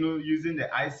Arduino using the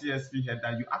ICSP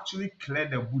header, you actually clear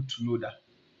the bootloader.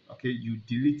 Okay, you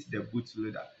delete the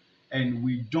bootloader, and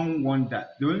we don't want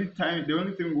that. The only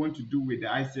thing we want to do with the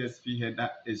ICSP header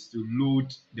is to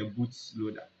load the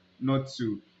bootloader, not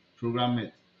to program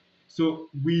it. So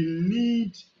we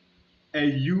need a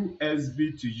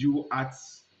USB to UART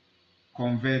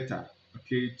converter,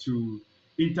 okay, to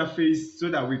interface so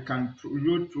that we can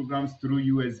load programs through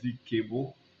USB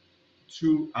cable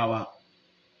to our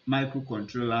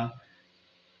microcontroller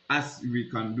as we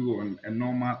can do on a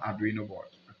normal Arduino board.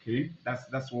 Okay,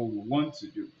 that's what we want to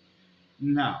do.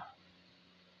 Now,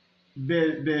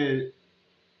 the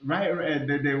right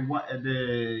the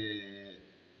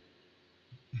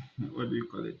what do you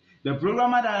call it? The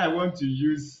programmer that I want to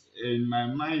use in my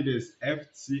mind is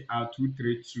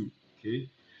FTR232. Okay,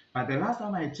 but the last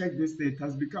time I checked this thing, it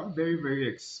has become very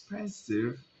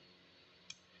expensive.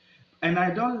 And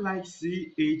I don't like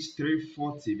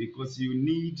CH340 because you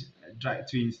need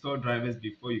to install drivers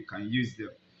before you can use them.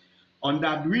 On the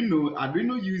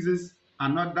Arduino uses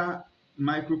another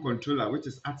microcontroller which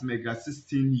is Atmega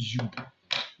 16U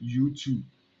U2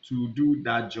 to do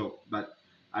that job, but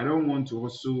I don't want to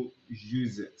also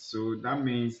use it. So that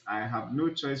means I have no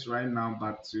choice right now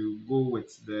but to go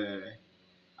with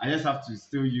I just have to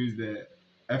still use the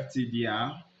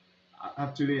FTDR.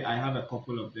 Actually, I have a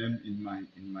couple of them in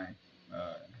my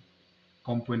uh,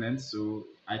 components, so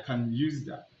I can use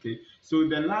that. Okay. So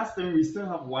the last thing, we still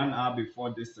have 1 hour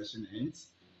before this session ends.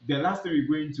 The last thing we're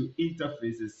going to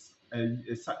interface is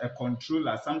a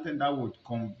controller, something that would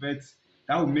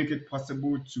that would make it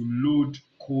possible to load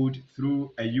code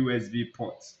through a USB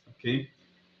port. Okay.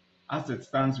 As it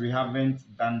stands, we haven't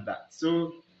done that.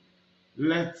 So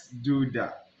let's do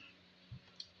that.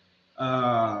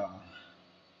 Uh,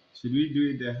 Should we do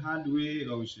it the hard way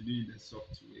or should we do it the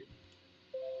soft way?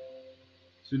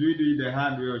 Should we do it the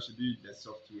hard way or should we do it the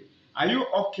soft way? Are you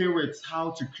okay with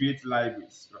how to create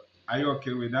libraries? Are you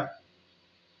okay with that?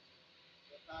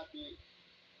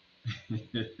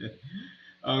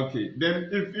 Okay, then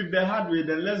if the hard way,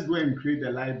 then let's go and create the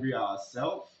library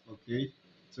ourselves, okay?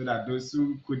 So that those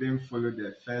who couldn't follow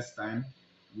the first time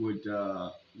would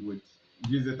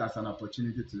use it as an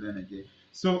opportunity to learn again.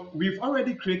 So we've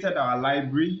already created our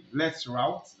library, Let's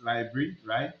Route library,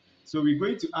 right? So we're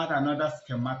going to add another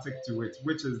schematic to it,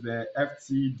 which is the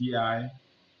FTDI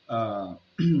uh,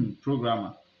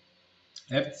 programmer,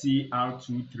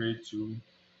 FTR232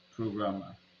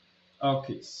 programmer.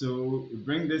 Okay, so we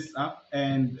bring this up,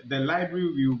 and the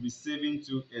library we will be saving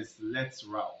to is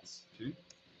LetsRoute. Okay,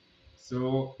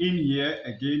 so in here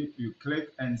again, you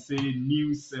click and say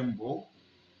new symbol.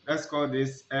 Let's call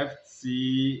this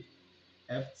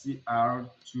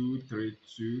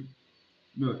FTR232.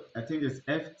 No, I think it's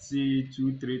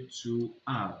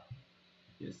FT232R.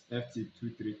 Yes,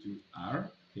 FT232R.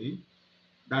 Okay,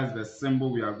 that's the symbol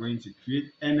we are going to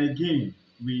create. And again,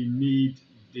 we need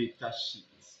data sheets.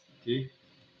 Okay.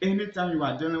 Anytime you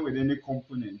are dealing with any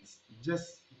components,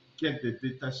 just get the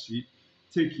data sheet,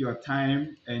 take your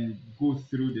time and go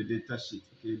through the data sheet.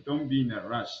 Okay. Don't be in a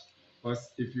rush. Because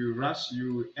if you rush,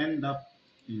 you end up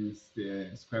in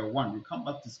square one. You come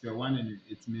back to square one and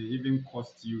it may even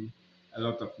cost you a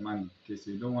lot of money. Okay, so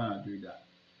you don't want to do that.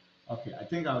 Okay, I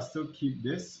think I'll still keep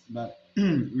this, but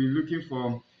we're looking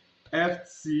for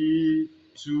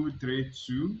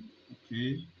FC232.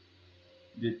 Okay,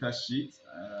 data sheet.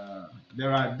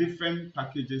 There are different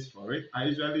packages for it. I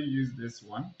usually use this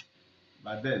one,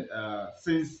 but then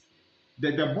since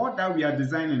the board that we are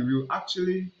designing will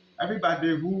actually,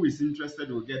 everybody who is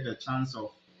interested will get the chance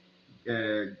of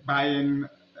buying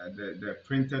the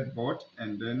printed board,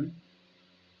 and then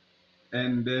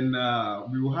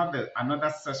we will have another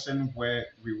session where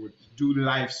we would do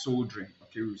live soldering.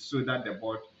 Okay, we solder the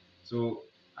board. So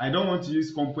I don't want to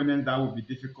use components that would be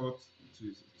difficult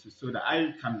to solder.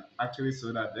 I can actually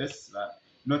solder this.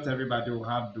 Not everybody will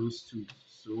have those tools.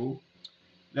 So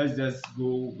let's just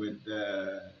go with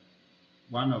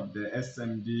one of the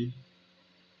SMD,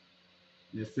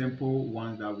 the simple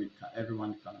ones that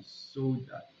everyone can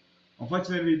solder.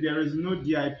 Unfortunately, there is no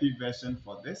DIP version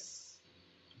for this.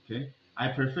 Okay, I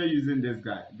prefer using this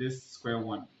guy, this square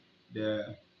one.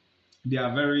 The they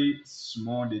are very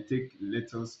small, they take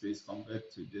little space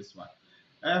compared to this one.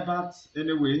 But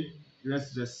anyway,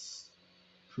 let's just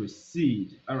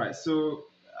proceed. All right, so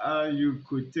you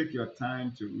could take your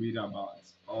time to read about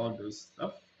all those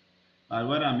stuff. But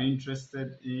what I'm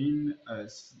interested in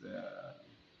is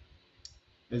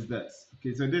this.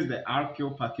 Okay, so this is the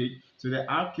RQ package. So the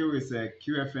RQ is a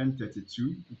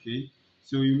QFN32. Okay,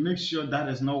 so you make sure that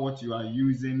is not what you are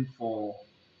using for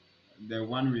the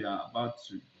one we are about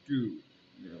to do.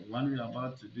 The one we are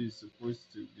about to do is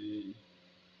supposed to be,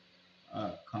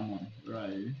 come on,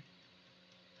 right?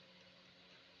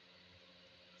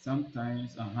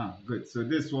 Sometimes, good. So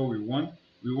this is what we want.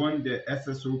 We want the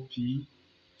SSOP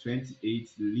 28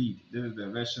 lead. This is the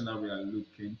version that we are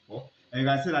looking for. And you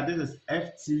can see that this is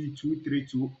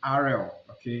FT232RL.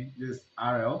 Okay, this is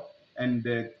RL, and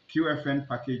the QFN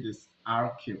package is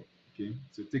RQ. Okay,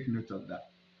 so take note of that.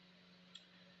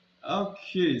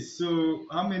 Okay, so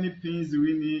how many pins do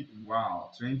we need?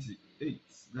 Wow, 28.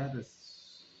 That is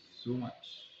so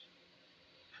much.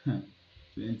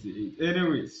 28.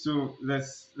 Anyway, so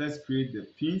let's create the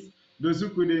pins. Those who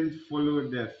couldn't follow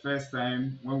the first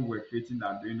time when we were creating the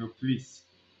Arduino, please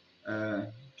uh,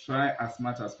 try as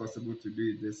much as possible to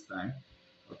do it this time.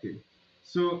 Okay,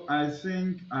 so I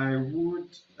think I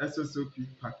would SSOP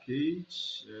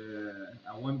package.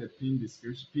 I want the pin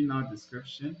description, pin out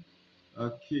description.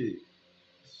 Okay,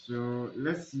 so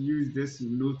let's use this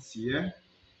notes here.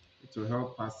 It will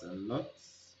help us a lot.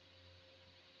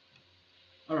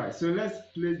 All right, so let's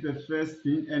place the first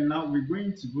pin, and now we're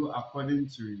going to go according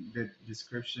to the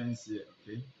descriptions here.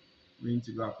 Okay, we're going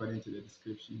to go according to the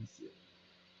descriptions here.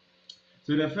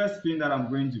 So the first pin that I'm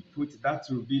going to put, that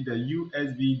will be the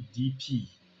USB DP.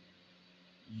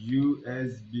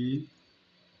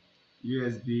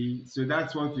 USB. So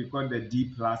that's what we call the D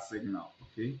plus signal.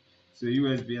 Okay, so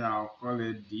USB, and I'll call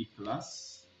it D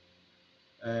plus.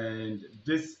 And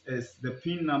this is the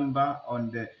pin number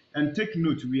on the, and take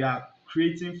note, we are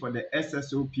creating for the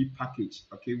SSOP package,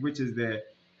 okay, which is the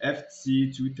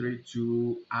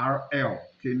FC232RL,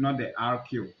 okay, not the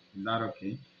RQ. Is that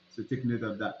okay? So take note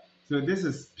of that. So this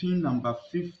is pin number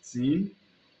 15,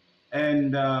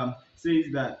 and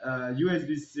says that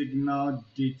USB signal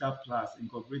data plus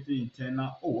incorporating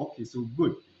internal. Oh, okay, so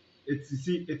good. it's, you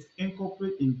see, it's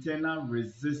incorporate internal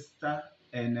resistor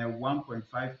and a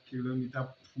 1.5 kilometer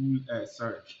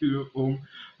kilo ohm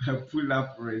pull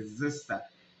up resistor.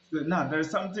 So now there's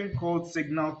something called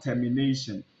signal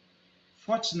termination.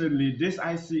 Fortunately, this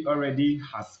IC already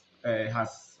has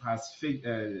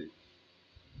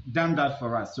done that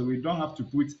for us, so we don't have to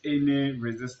put any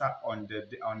resistor on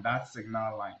on that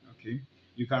signal line. Okay,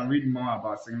 you can read more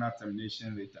about signal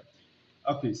termination later.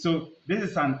 Okay, so this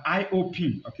is an IO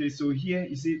pin. Okay, so here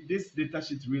you see this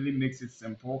datasheet really makes it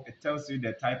simple. It tells you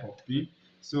the type of pin.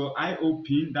 So IO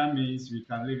pin, that means we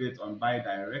can leave it on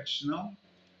bidirectional.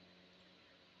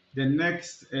 The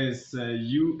next is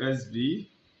USB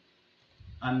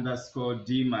underscore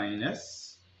D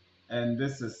minus, and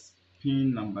this is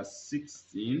pin number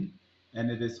 16,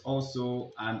 and it is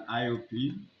also an IO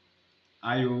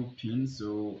pin,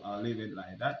 so I'll leave it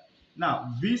like that.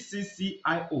 Now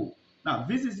VCCIO. Now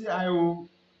VCCIO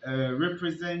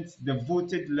represents the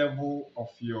voltage level of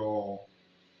your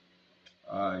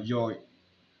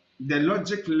the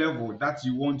logic level that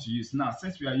you want to use. Now,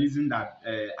 since we are using that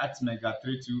Atmega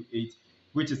 328,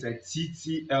 which is a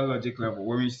TTL logic level,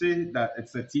 when we say that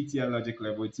it's a TTL logic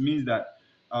level, it means that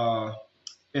uh,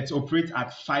 it operates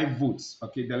at 5 volts.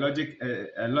 Okay, the logic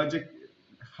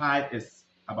high is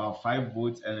about 5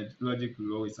 volts and a logic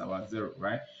low is about 0,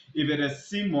 right? If it is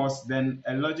CMOS, then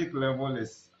a logic level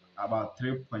is about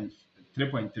 3.3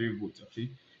 volts.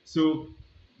 Okay, so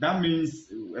that means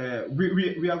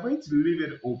we are going to leave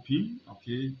it open.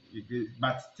 Okay,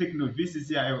 but take note,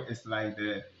 VCCIO is like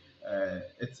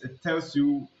it tells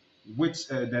you which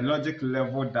the logic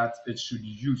level that it should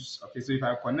use. Okay, so if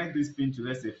I connect this pin to,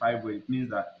 let's say, 5 volt, it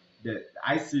means that the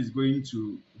IC is going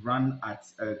to run at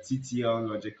TTL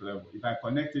logic level. If I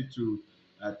connect it to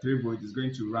 3 volt, it's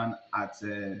going to run at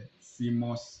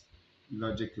CMOS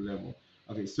logic level.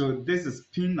 Okay, so this is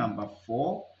pin number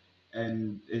 4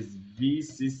 and is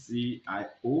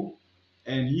VCCIO,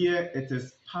 and here it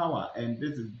is power, and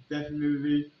this is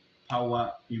definitely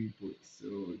power input.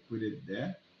 So put it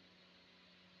there.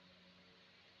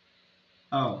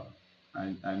 Oh,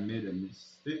 I made a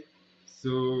mistake.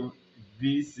 So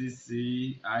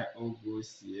VCCIO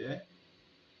goes here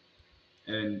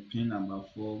and pin number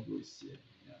 4 goes here.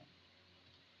 Yeah.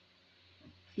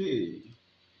 Okay.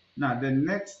 Now the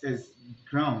next is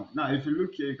ground. Now if you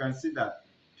look here, you can see that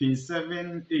pin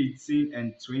 7, 18,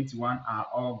 and 21 are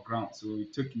all ground. So we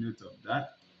took note of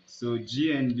that. So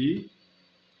GND,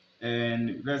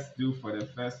 and let's do for the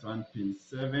first one, pin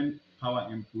 7, power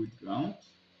input ground.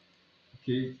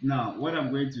 Okay, now what I'm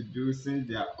going to do, since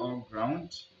they are all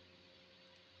ground,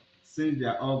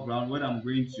 what I'm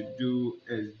going to do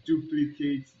is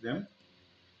duplicate them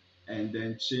and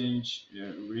then change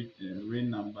ring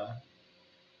number.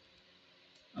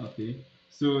 Okay,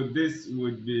 so this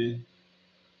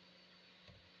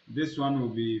one will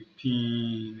be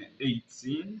pin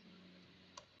 18,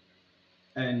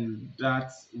 and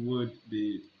that would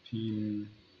be pin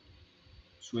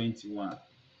 21.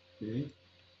 Okay,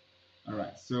 all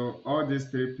right, so all these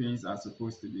 3 pins are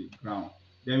supposed to be ground.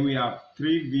 Then we have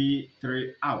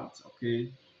 3V3 out.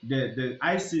 Okay, the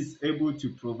IC is able to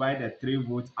provide a 3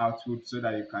 volt output so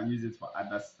that you can use it for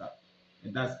other stuff,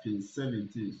 and that's pin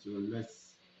 17. So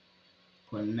let's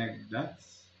connect that.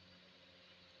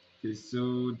 Okay,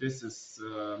 so this is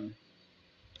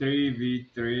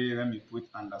 3V3. Let me put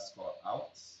underscore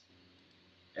out,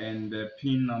 and the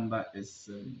pin number is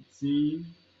 17.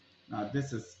 Now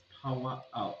this is power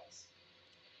out.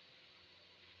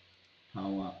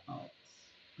 Power out.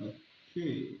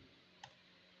 Okay,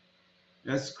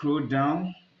 let's scroll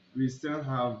down. We still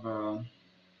have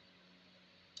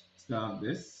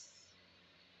this.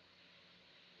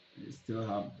 We still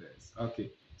have this.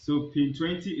 Okay, so pin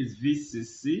 20 is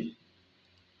VCC.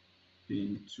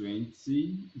 Pin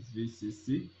 20 is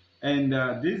VCC, and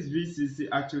this VCC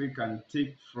actually can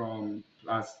take from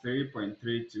plus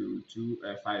 3.3 to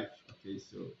 5. Okay,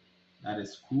 so that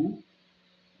is cool.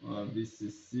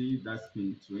 VCC, that's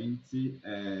pin 20.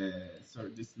 Sorry,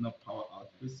 this is not power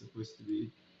output, it's supposed to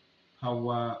be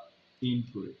power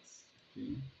input.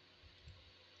 Okay,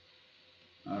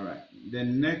 all right, the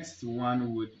next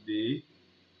one would be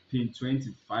pin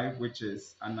 25, which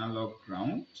is analog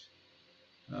ground.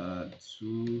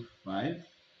 2 5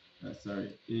 sorry,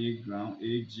 A ground,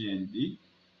 A, G, and B,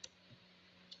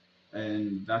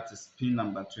 and that is pin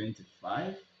number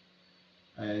 25.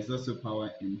 It's also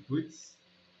power inputs.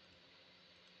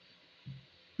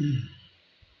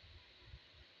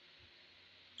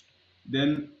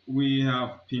 Then we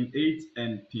have pin 8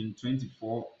 and pin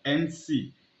 24,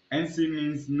 NC. NC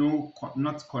means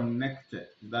not connected.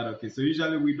 Is that okay? So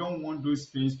usually we don't want those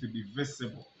pins to be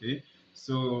visible. Okay,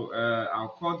 So I'll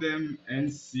call them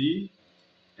NC,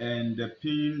 and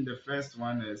the first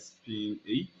one is pin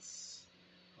 8.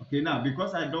 Okay, now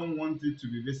because I don't want it to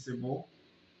be visible,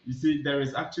 you see there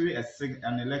is actually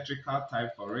an electrical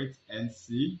type for it,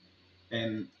 NC,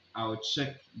 and I'll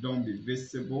check don't be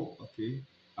visible. Okay,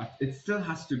 but it still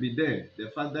has to be there. The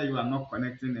fact that you are not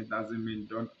connecting it doesn't mean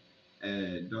don't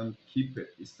keep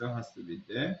it. It still has to be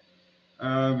there.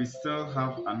 We still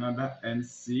have another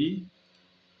NC.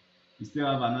 We still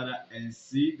have another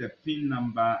NC. The pin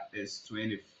number is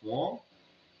 24,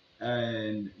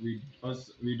 and we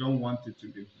don't want it to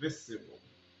be visible.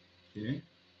 Okay,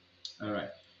 all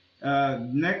right.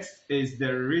 Next is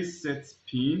the reset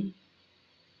pin.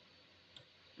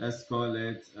 Let's just call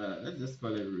it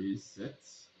reset.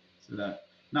 So that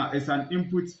now it's an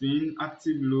input pin,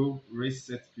 active low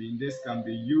reset pin. This can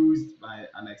be used by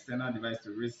an external device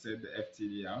to reset the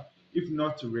FTDR. If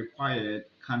not required,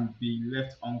 can be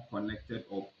left unconnected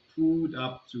or pulled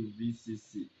up to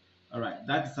VCC. All right,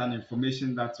 that's an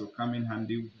information that will come in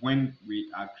handy when we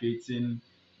are creating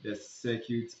the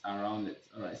circuit around it.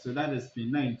 All right, so that is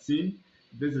pin 19.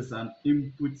 This is an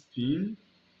input pin,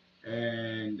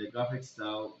 and the graphic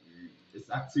style is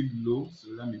active low, so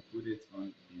let me put it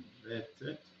on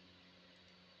inverted.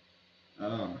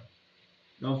 uh,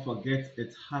 don't forget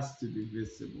it has to be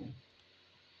visible.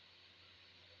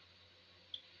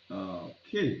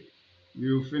 Okay,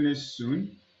 we will finish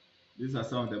soon. These are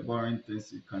some of the boring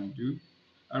things you can do.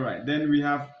 All right, then we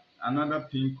have another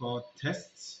pin called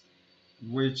test,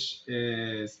 which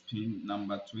is pin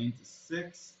number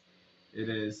 26. It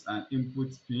is an input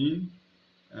pin,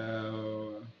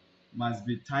 uh, must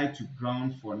be tied to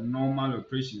ground for normal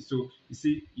operation. So you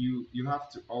see, you have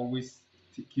to always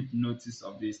keep notice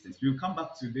of these things. We'll come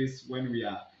back to this when we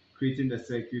are creating the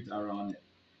circuit around it.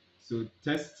 So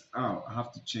test out, I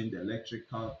have to change the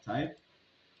electrical type.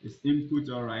 It's input,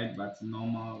 all right, but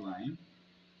normal line.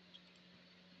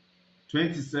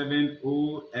 27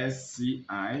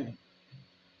 OSCI,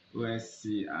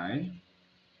 OSCI,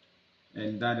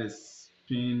 and that is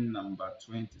pin number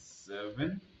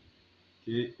 27.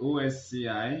 Okay,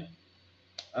 OSCI.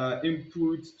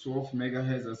 Input 12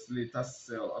 megahertz oscillator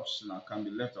cell optional can be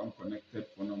left unconnected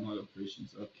for normal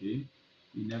operations. Okay,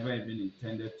 we never even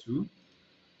intended to.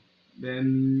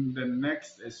 Then the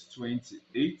next is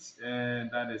 28, and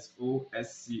that is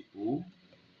OSCO.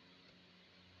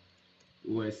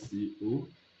 OSCO.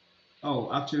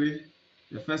 Oh, actually,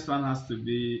 the first one is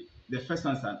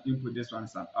an input, this one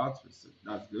is an output, so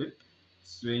that's good.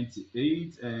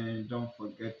 28, and don't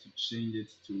forget to change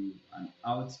it to an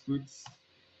output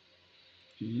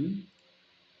pin.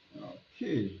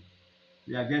 Okay.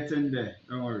 We are getting there.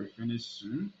 Don't worry, finish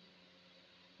soon.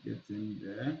 Getting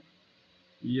there.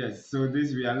 Yes, so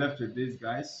this we are left with this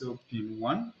guy. So pin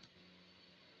 1,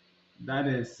 that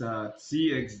is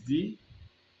TXD.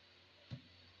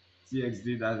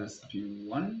 TXD, that is pin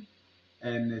 1.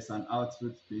 And it's an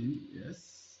output pin,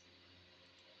 yes.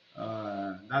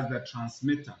 That's the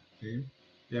transmitter, okay.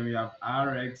 Then we have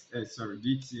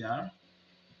DTR.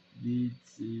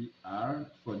 DTR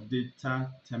for data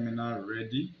terminal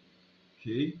ready,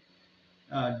 okay.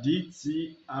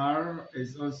 DTR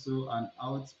is also an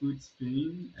output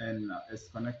pin and is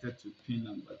connected to pin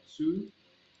number 2.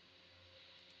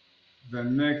 The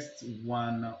next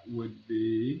one would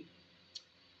be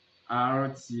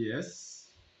RTS,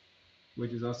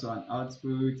 which is also an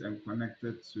output and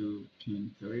connected to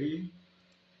pin 3.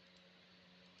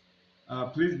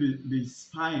 Please be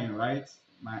spying, right?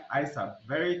 My eyes are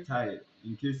very tired.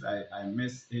 In case I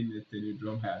miss anything, you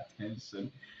draw my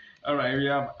attention. All right, we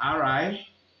have RI.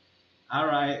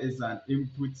 RI is an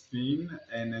input pin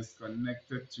and is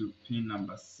connected to pin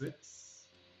number 6.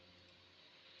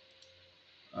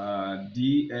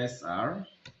 DSR,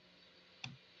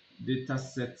 data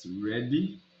set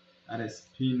ready, that is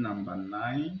pin number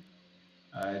 9.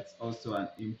 It's also an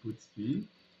input pin.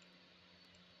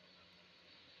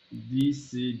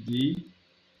 DCD,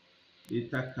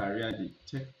 data carrier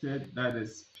detected, that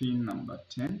is pin number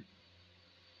 10.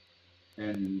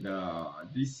 And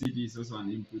DCD is also an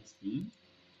input pin.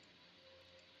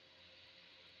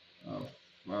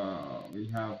 We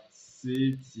have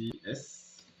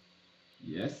CTS,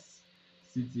 yes,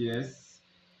 CTS,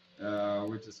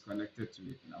 which is connected to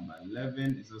number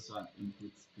 11, is also an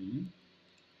input pin.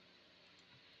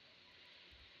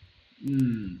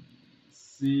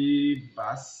 C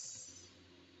bus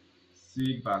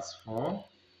 4,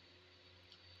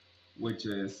 which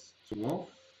is 12.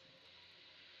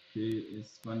 Okay,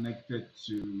 it's connected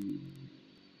to,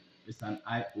 it's an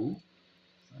IO.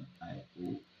 It's an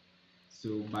IO. So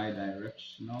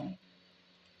bidirectional.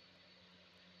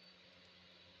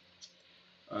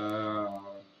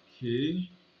 Okay.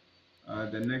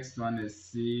 The next one is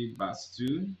C bus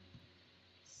 2.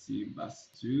 C bus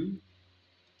 2.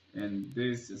 And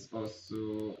this is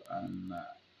also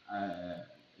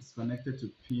it's connected to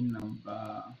pin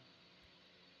number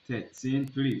 13.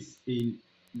 Please,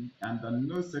 under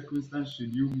no circumstance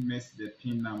should you miss the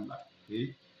pin number.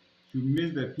 Okay, if you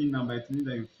miss the pin number, it means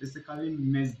that you physically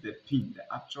miss the pin, the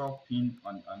actual pin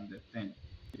on the thing.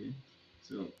 Okay,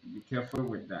 so be careful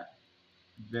with that.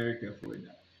 Very careful with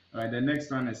that. All right, the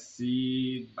next one is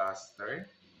C bus 3.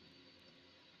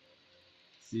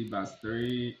 C bus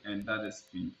 3, and that is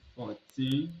pin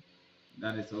 14.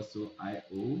 That is also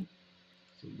IO,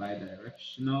 so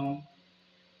bidirectional.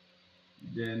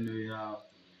 Then we have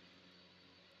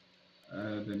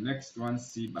the next one,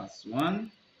 C bus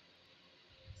 1.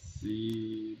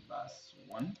 C bus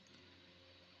 1,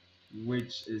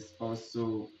 which is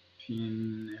also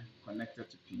pin connected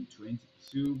to pin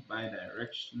 22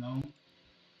 bidirectional.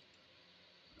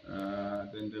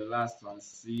 Then the last one,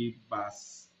 C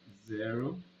bus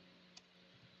 0.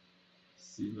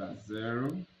 C bus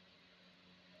 0,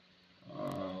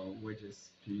 which is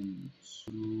pin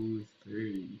 2,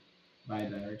 3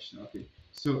 bidirectional. Okay,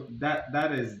 so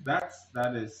that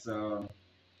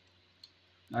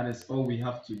is all we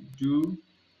have to do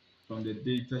from the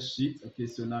data sheet. Okay,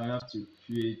 so now we have to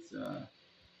create a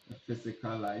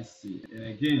physical IC, and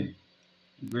again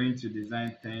I'm going to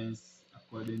design things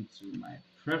according to my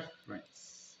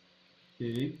preference.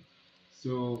 Okay,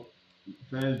 so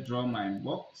first draw my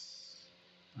box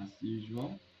as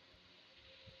usual,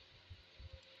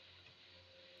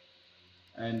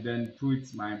 and then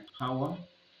put my power.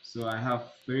 So I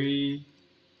have 3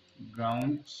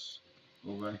 grounds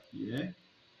over here.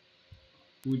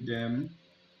 Put them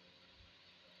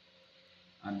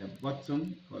at the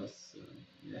bottom because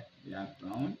yeah, they are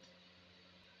ground.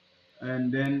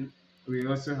 And then we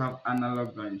also have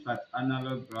analog ground. In fact,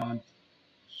 analog ground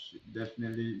should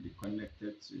definitely be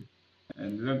connected to.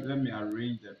 And let me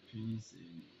arrange the pins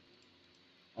in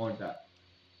order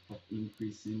of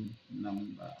increasing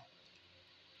number.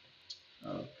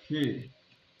 Okay.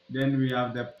 Then we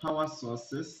have the power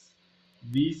sources,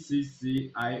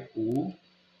 VCCIO.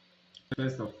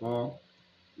 First of all,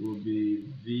 will be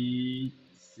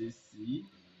VCC,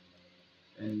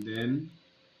 and then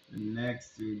the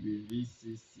next will be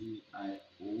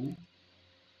VCCIO,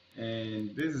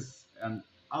 and this is an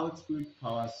output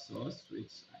power source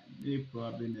which I may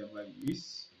probably never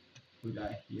use. Put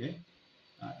that here.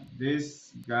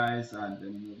 These guys are the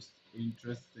most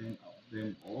interesting of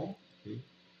them all. Okay.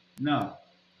 Now,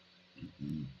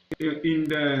 in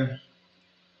the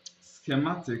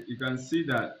schematic, you can see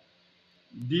that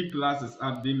D plus is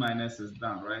up, D minus is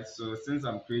down, right? So since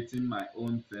I'm creating my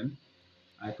own thing,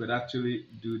 I could actually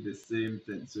do the same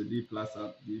thing. So D plus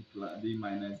up, D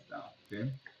minus down.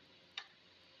 Okay.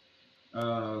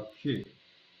 Okay.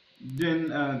 Then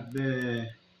the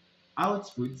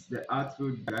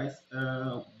output guys.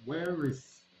 Where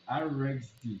is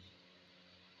RxD?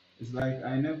 It's like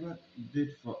I never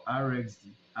did for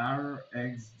RxD.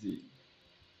 RxD.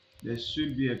 There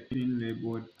should be a pin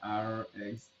labeled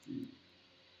RxD.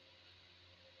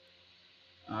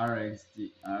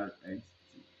 RxD. RxD.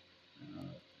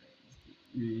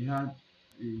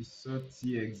 We saw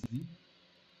TXD.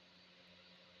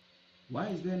 Why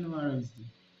is there no RxD?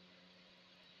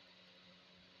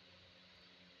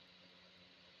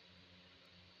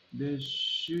 There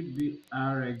should be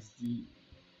RxD.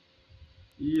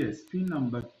 Yes, pin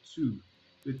number 2.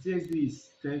 The TXD is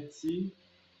 30.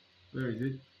 Where is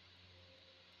it?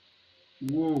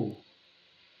 Whoa.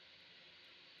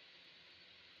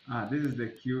 This is the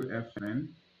QFN.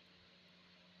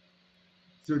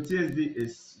 So TSD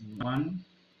is 1,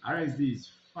 RSD is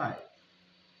 5.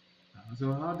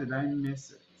 So how did I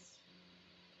miss it?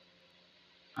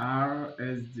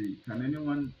 RSD. Can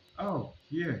anyone? Oh,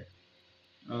 here.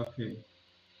 Okay.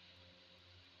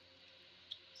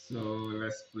 So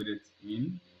let's put it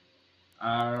in.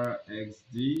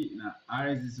 RxD. Now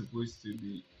RxD is supposed to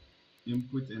be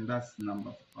input, and that's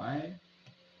number 5.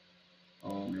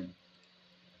 Oh, maybe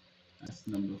that's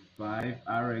number 5.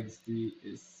 RxD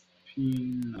is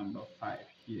pin number 5.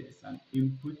 Here is an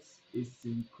input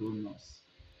asynchronous.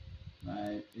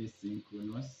 Right,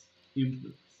 asynchronous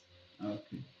input.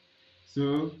 Okay,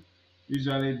 so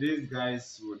usually these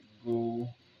guys would go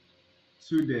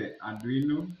to the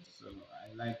Arduino, so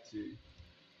I like to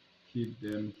keep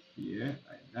them here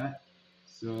like that.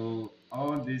 So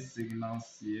all these signals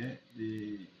here,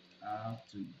 they have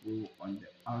to go on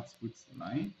the output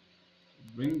line.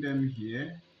 Bring them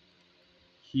here,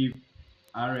 keep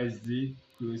RSD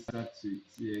closer to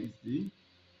TXD,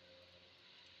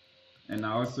 and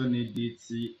I also need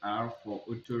DTR for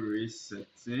auto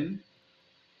resetting.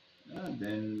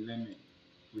 Then let me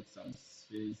put some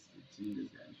space between this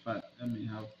guy. In fact, let me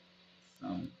have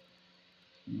some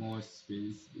more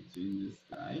space between these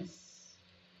guys.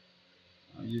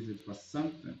 I'll use it for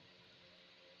something.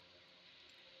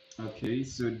 Okay,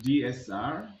 so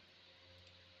DSR,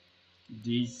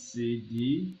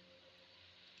 DCD,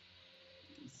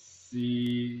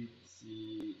 CCS.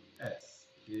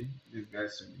 Okay, these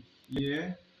guys should be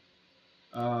here.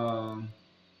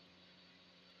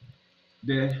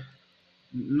 The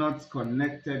not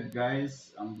connected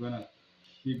guys, I'm gonna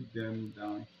keep them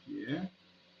down here.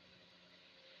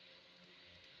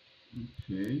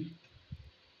 Okay,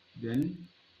 then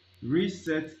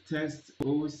reset test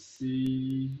OC,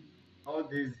 all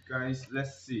these guys.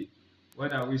 Let's see,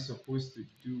 what are we supposed to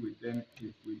do with them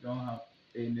if we don't have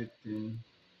anything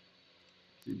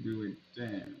to do with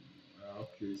them?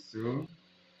 Okay, so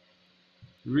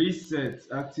reset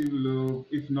active loop,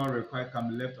 if not required, can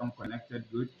be left unconnected.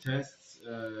 Good tests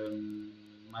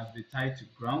must be tied to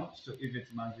ground. So if it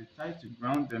must be tied to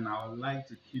ground, then I would like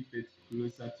to keep it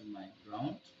closer to my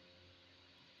ground.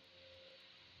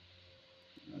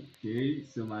 Okay,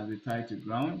 so must be tied to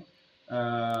ground.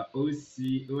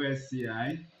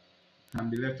 OSCI can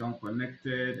be left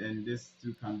unconnected, and this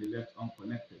two can be left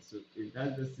unconnected. So if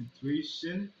that's the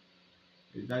situation,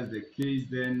 if that's the case,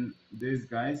 then these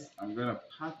guys, I'm gonna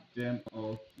pack them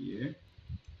all here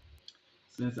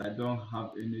since I don't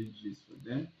have any use for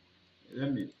them.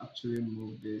 Let me actually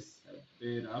move this a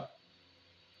bit up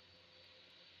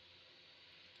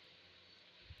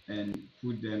and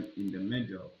put them in the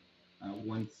middle. I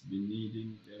won't be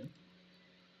needing them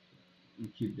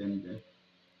and keep them there.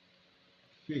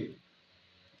 Okay,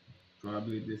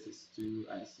 probably this is too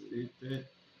isolated.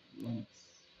 Once.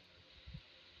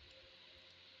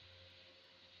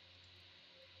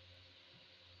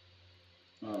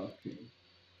 Okay,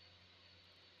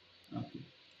 okay,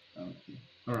 okay.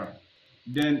 All right.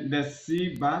 Then the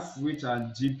C bus, which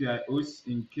are GPIOs,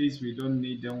 in case we don't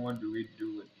need them, what do we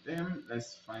do with them?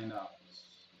 Let's find out.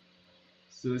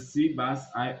 So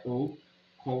CBus IO,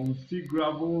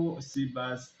 configurable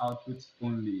CBus output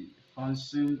only.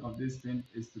 Function of this thing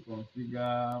is to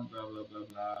configure blah blah blah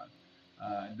blah.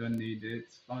 Don't need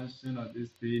it. Function of this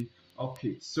thing.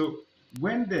 Okay, so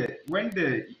when the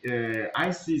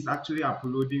IC is actually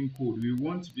uploading code, we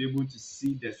want to be able to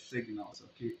see the signals.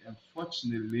 Okay,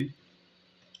 unfortunately,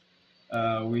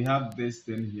 we have this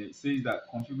thing here. It says that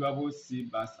configurable C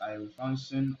bus IO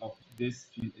function of this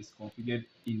pin is configured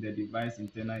in the device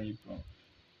internal EEPROM.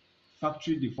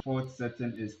 Factory default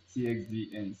setting is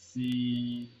TXD and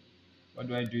C. What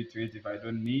do I do to it if I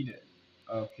don't need it?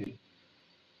 Okay.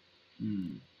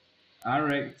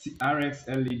 RX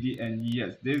LED, and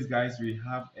yes, these guys we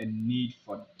have a need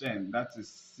for them. That is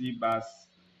C bus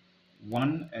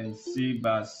 1 and C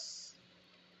bus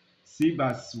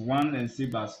 1 and C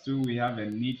bus 2, we have a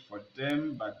need for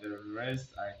them, but the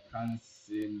rest I can't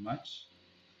say much.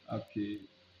 Okay,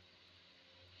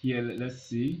 here let's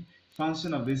see.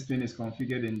 Function of this pin is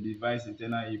configured in device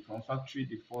internal EEPROM. Factory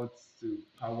defaults to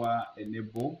power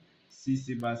enable.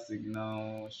 CC bus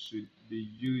signal should be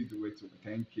used with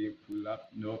 10K pull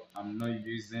up. No, I'm not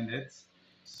using it.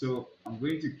 So I'm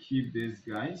going to keep these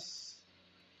guys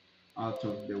out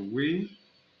of the way.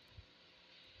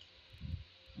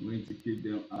 I'm going to keep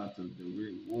them out of the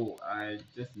way. Whoa, I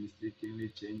just mistakenly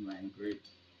changed my grade.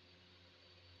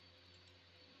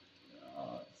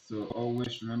 So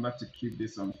always remember to keep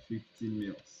this on 50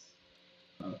 mils.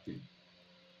 Okay.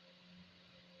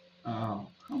 Oh,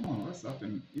 come on, what's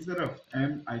happening? Instead of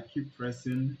M, I keep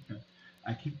pressing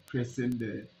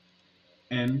the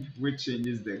N, which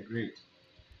changes the grade.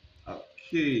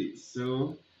 Okay,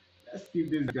 so let's keep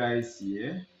these guys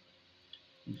here.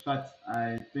 In fact,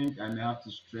 I think I may have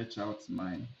to stretch out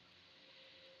my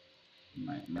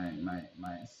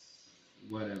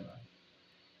whatever.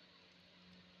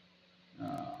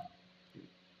 Okay.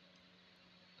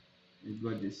 It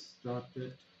got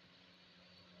distorted.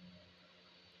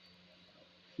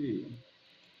 Okay,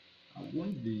 I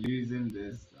won't be using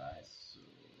this guys, so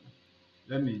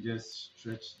let me just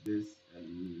stretch this a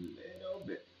little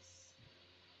bit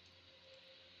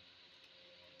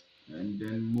and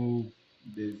then move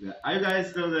this. Are you guys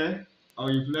still there?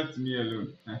 Or you've left me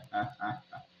alone?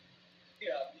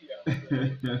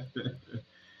 Yeah.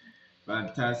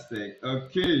 Fantastic.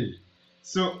 Okay,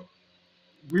 so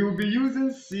we will be using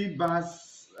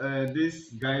CBus, these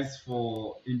guys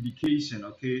for indication.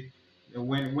 Okay,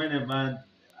 whenever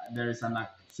there is an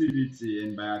activity,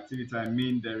 and by activity I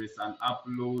mean there is an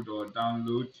upload or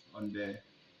download on the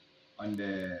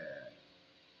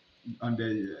on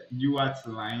the UART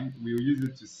line, we will use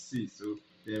it to see. So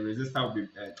the resistor will be,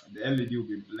 the LED will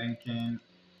be blinking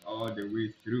all the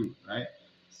way through, right?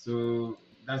 So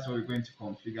that's what we're going to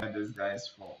configure these guys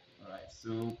for. All right,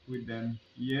 so put them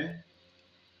here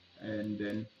and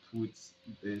then put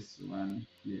this one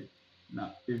here.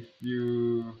 Now, if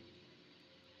you,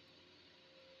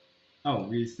 oh,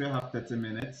 we still have 30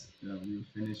 minutes. We'll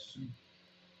finish soon.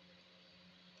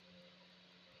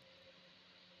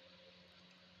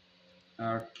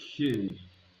 Okay,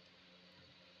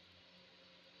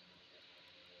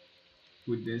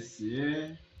 put this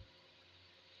here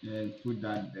and put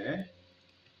that there.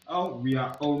 Oh, we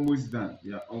are almost done.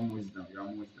 We are almost done. We are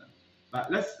almost done.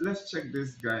 But let's check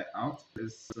this guy out.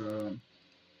 Let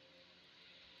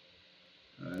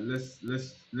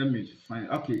me find.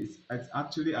 Okay, it's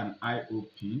actually an IO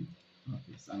pin.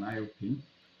 Okay, it's an IO pin.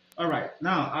 All right.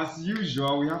 Now, as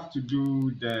usual, we have to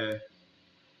do the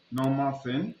normal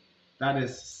thing. That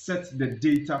is set the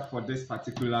data for this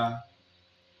particular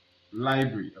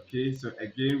library. Okay. So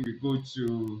again, we go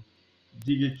to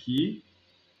DigiKey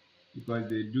because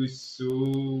they do so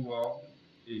well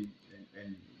in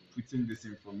putting this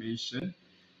information.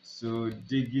 So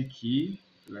DigiKey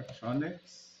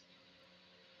electronics,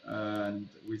 and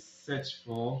we search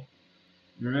for.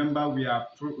 Remember, we are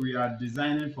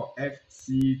designing for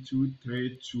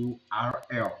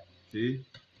FT232RL. Okay,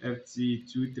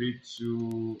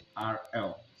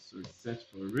 FT232RL. So search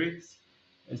for it.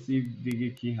 Let's see if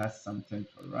DigiKey has something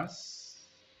for us.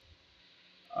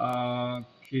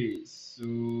 Okay, so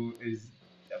it's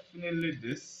definitely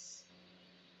this.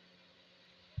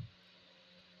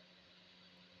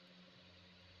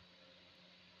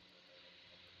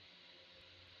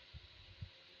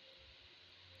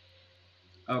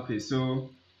 Okay, so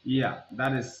yeah,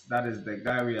 that is the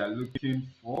guy we are looking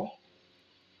for.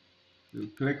 So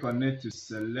click on it to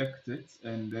select it,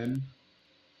 and then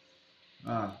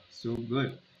so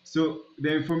good. So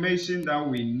the information that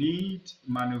we need,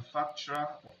 manufacturer,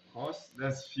 of course,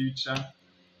 that's future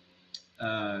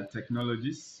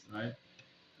technologies, right?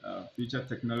 Future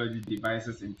Technology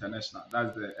Devices International.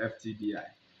 That's the FTDI.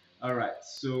 All right.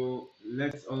 So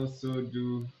let's also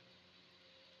do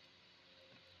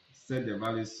set the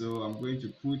value. So I'm going to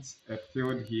put a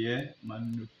field here,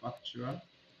 manufacturer.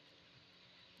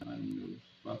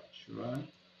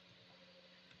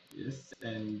 Yes,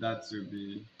 and that will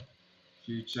be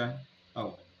future.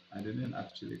 Oh, I didn't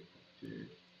actually copy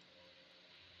it.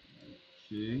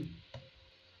 Okay,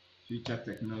 Future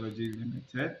Technology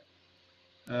Limited.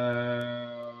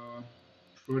 Uh,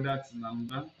 product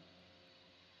number,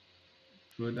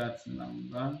 product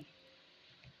number,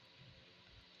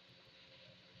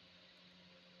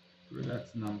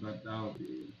 product number. That will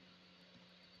be.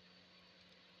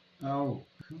 Oh,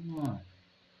 come on.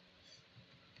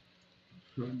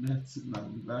 Product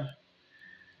number.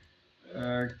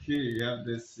 Okay, you have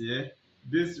this here.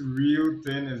 This real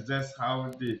thing is just how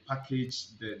they package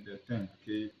the thing,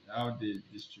 okay, how they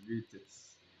distribute it.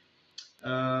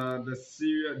 The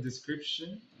serial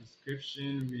description,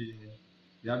 we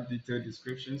have detailed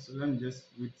description. So let me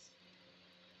just put,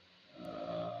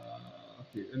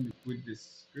 okay, let me put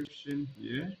description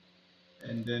here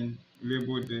and then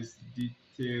label this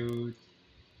detailed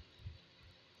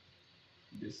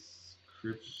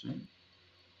description.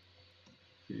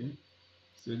 Okay,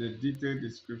 so the detailed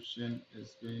description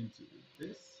is going to be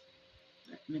this.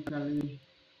 Technically,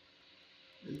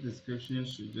 this description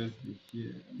should just be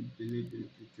here. Let me delete the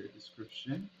detailed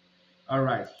description. All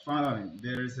right, finally,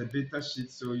 there is a data sheet.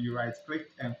 So you right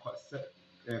click and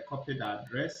copy the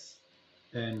address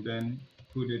and then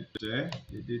put it there,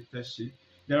 the data sheet.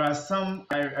 There are some,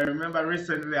 I remember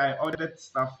recently I ordered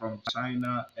stuff from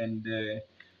China, and the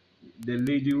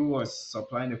lady who was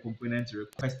supplying the component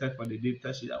requested for the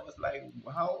data sheet. I was like,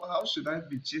 how should I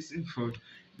be chasing for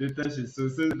data sheets? So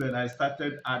since then, I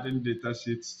started adding data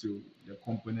sheets to the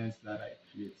components that I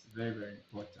create. It's very, very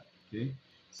important. Okay.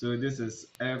 So this is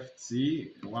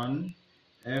FT1,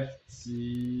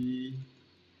 FT,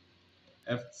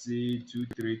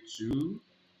 FT232.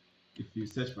 If you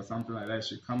search for something like that, it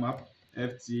should come up.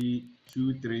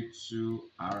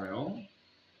 FT232RL.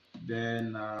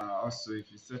 Then also,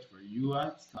 if you search for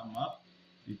UART, come up.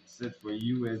 If you search for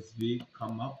USB,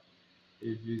 come up.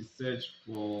 If you search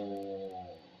for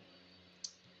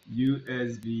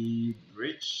USB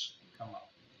bridge, come up.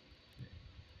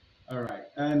 All right,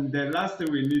 and the last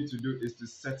thing we need to do is to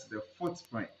set the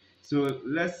footprint. So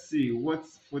let's see what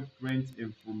footprint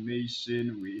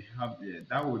information we have here.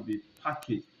 That would be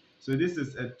package. So this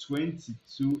is a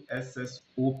 22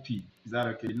 SSOP. Is that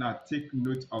okay? Now take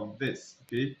note of this.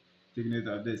 Okay, take note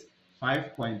of this.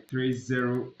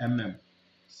 5.30 mm.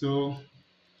 So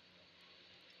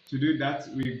to do that,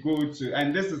 we go to,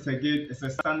 and this is again, it's a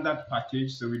standard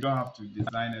package, so we don't have to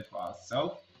design it for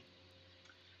ourselves.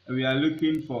 We are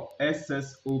looking for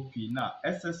SSOP. Now,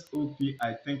 SSOP,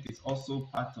 I think, is also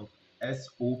part of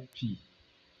SOP.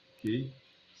 Okay,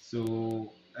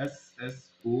 so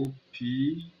SSOP,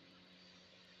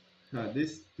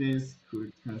 these things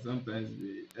can sometimes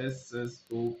be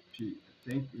SSOP. I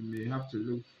think we may have to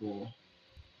look for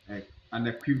an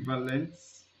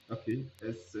equivalence. Okay,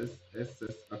 SS.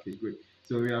 Okay, good.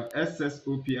 So we have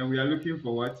SSOP, and we are looking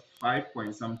for what? 5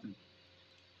 point something.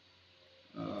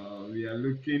 We are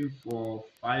looking for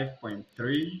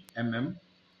 5.3 mm.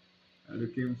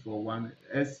 Looking for one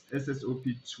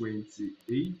SSOP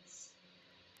 28.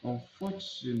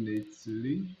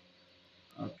 Unfortunately,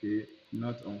 okay,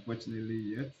 not unfortunately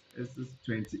yet. SS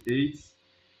 28,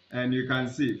 and you can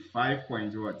see 5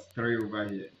 point what 3 over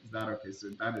here. Is that okay? So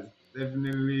that is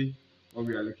definitely what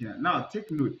we are looking at. Now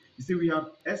take note. You see, we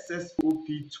have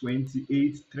SSOP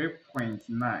 28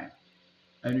 3.9,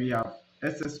 and we have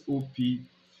SSOP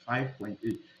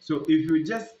 5.8. So if you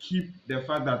just keep the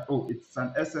fact that, oh, it's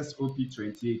an SSOP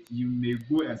 28, you may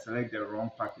go and select the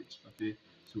wrong package. Okay,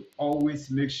 so always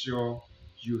make sure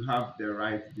you have the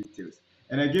right details.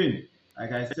 And again,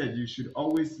 like I said, you should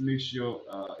always make sure,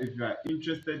 if you are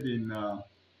interested in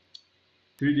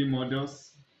 3D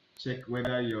models, check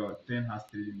whether your thing has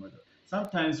 3D model.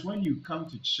 Sometimes when you come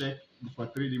to check for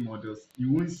 3D models,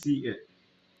 you won't see it.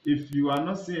 If you are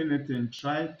not seeing anything,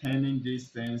 try turning these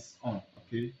things on.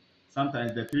 Okay,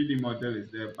 sometimes the 3D model is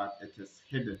there, but it is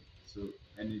hidden. So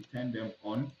when you turn them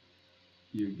on,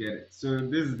 you get it. So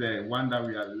this is the one that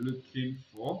we are looking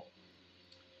for.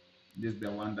 This is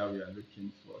the one that we are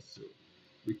looking for. So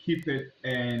we keep it,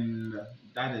 and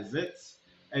that is it.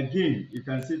 Again, you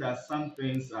can see that some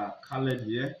things are colored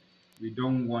here. We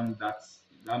don't want that.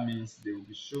 That means they will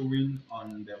be showing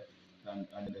on the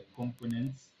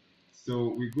components. So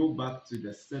we go back to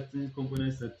the settings,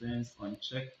 component settings,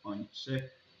 uncheck,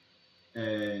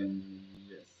 and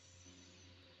yes.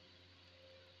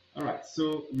 All right,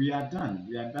 so we are done.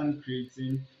 We are done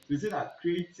creating. So you see that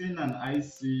creating an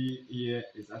IC here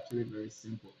is actually very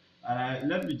simple.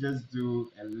 Let me just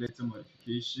do a little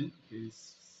modification. Okay,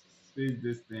 space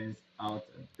these things out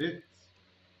a bit.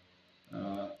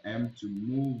 M to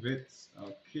move it.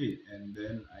 Okay, and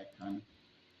then I can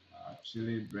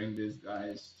actually bring these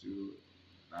guys to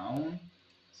down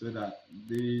so that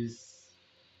these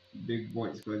big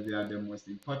boys, because they are the most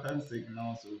important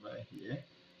signals over here,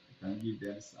 I can give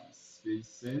them some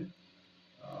spacing.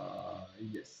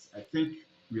 Yes, I think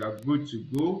we are good to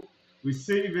go. We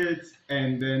save it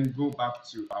and then go back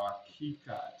to our key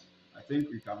card. I think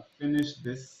we can finish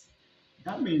this.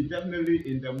 That means definitely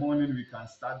in the morning we can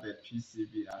start the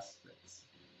PCB aspects.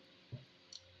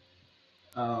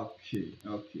 Okay.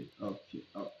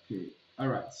 All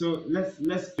right, so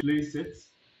let's place it.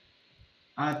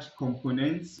 Add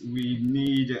components. We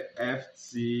need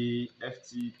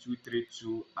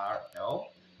FT232RL,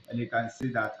 and you can see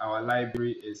that our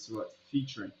library is what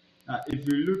featuring. Now, if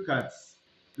you look at,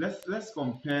 let's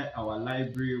compare our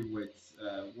library with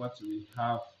what we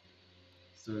have.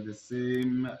 So the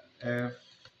same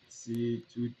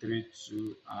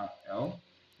FT232RL,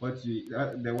 what we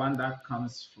the one that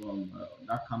comes from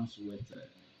that comes with a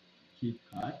key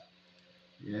card.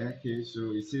 Yeah. Okay.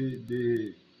 So you see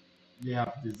they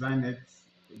have designed it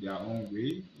their own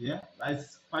way. Yeah,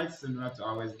 that's quite similar to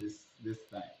ours this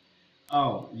time.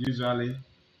 Oh, usually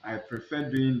I prefer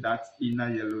doing that inner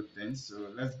yellow thing.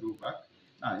 So let's go back.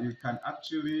 Now you can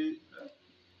actually,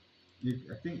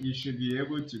 I think you should be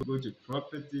able to go to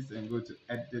properties and go to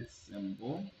edit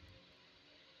symbol,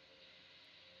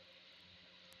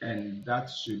 and that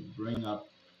should bring up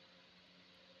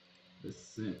the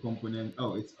same component.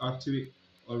 Oh, it's actually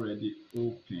already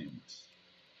opened.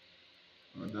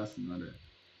 Oh, that's not it.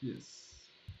 Yes,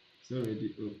 it's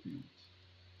already opened.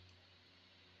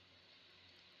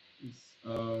 It's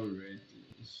already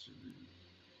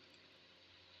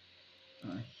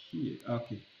uh, here.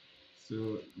 Okay,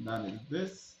 so that is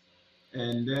this,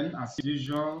 and then as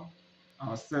usual,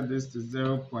 I'll set this to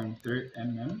 0.3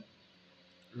 mm.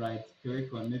 Right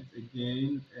click on it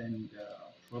again, and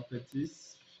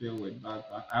properties, fill with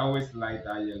background. I always like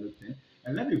that yellow thing,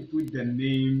 and let me put the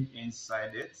name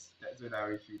inside it so that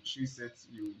if you choose it,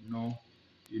 you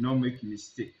don't make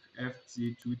mistake.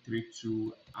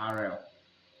 FT232RL.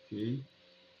 Okay,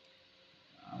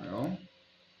 RL.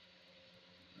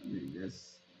 Let me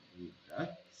just do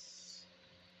that.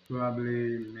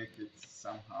 Probably make it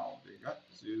somehow bigger,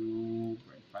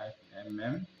 2.5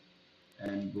 mm,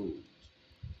 and bold.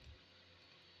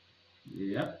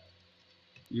 Yep.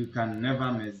 You can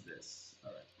never miss this.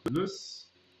 All right, close.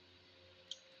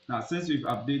 Now, since we've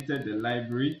updated the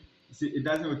library, you see, it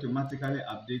doesn't automatically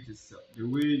update itself. The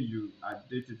way you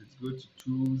update it is go to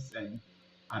Tools and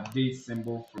Update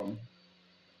Symbol from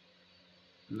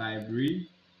Library,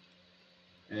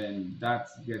 and that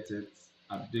gets it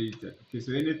updated. Okay,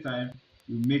 so anytime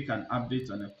you make an update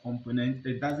on a component,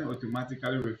 it doesn't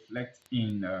automatically reflect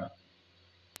in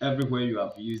everywhere you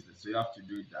have used it, so you have to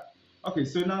do that. Okay,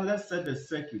 so now let's set the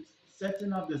circuit.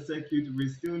 Setting up the circuit, we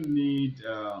still need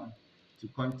to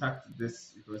contact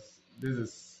this, because this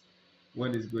is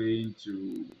what is going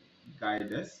to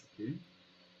guide us. Okay,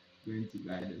 going to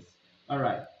guide us. All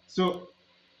right, so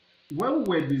when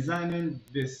we're designing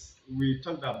this, we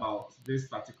talked about these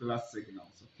particular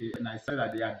signals, okay, and I said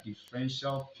that they are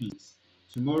differential pins.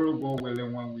 Tomorrow, God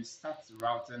willing, when we start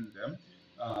routing them,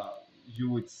 uh, you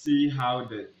would see how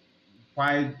the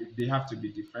why they have to be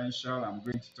differential. I'm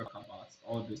going to talk about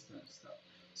all this kind of stuff.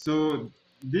 So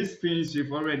these pins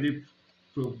you've already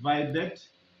provided,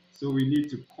 so we need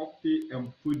to copy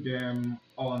and put them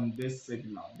on this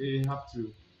signal. They have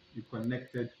to be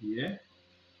connected here.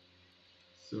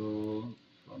 So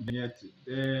from here to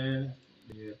there,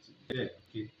 from here to there.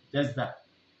 Okay, just that.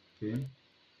 Okay,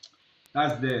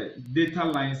 that's the data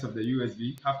lines of the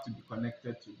USB have to be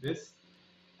connected to this.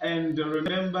 And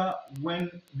remember, when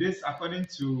this, according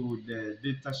to the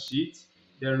data sheet,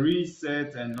 the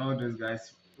reset and all those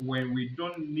guys, when we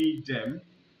don't need them,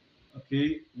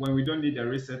 okay, when we don't need the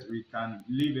reset, we can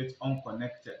leave it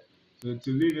unconnected. So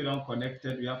to leave it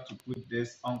unconnected, we have to put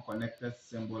this unconnected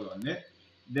symbol on it.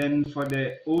 Then for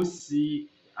the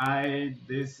OCI,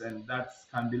 this and that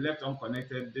can be left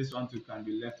unconnected. This one too can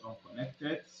be left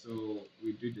unconnected. So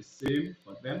we do the same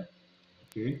for them.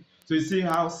 Okay, so you see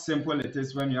how simple it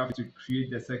is when you have to create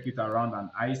the circuit around an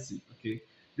IC. Okay,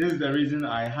 this is the reason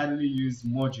I hardly use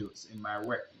modules in my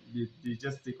work. They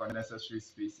just take unnecessary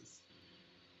spaces.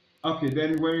 Okay,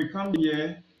 then when we come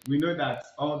here, we know that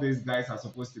all these guys are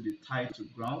supposed to be tied to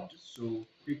ground. So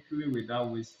quickly, without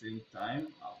wasting time,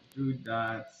 I'll do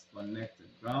that. Connect the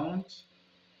ground.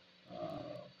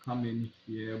 Come in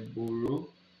here, borrow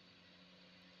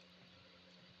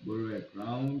a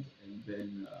ground, and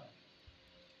then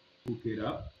hook it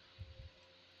up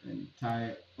and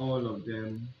tie all of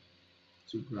them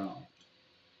to ground.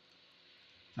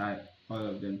 Tie all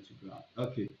of them to ground.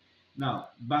 Okay, now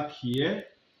back here,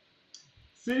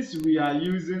 since we are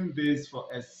using this for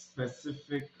a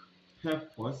specific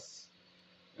purpose,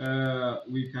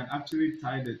 we can actually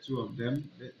tie the two of them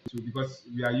to, because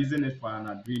we are using it for an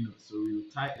Arduino, so we will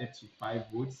tie it to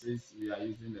 5 volts since we are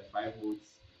using the 5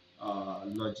 volts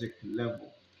logic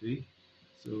level. Okay,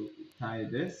 so we tie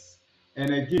this,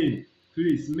 and again,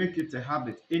 please make it a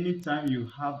habit. Anytime you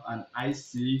have an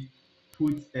IC,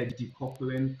 put a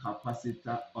decoupling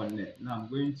capacitor on it. Now I'm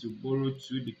going to borrow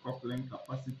 2 decoupling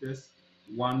capacitors,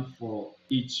 one for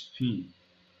each pin.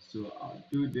 So I'll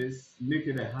do this, make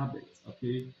it a habit.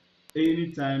 Okay,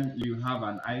 anytime you have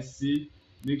an IC,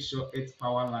 make sure its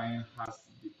power line has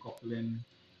decoupling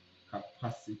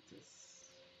capacitors.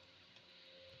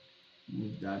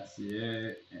 Move that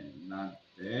here and not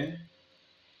there.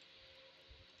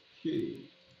 Okay,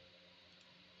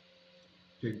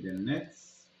 pick the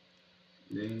next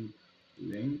link,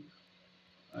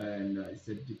 and it's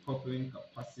a decoupling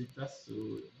capacitor,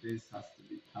 so this has to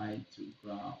be tied to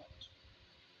ground.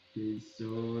 Okay, so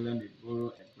let me borrow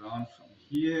a ground from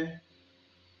here,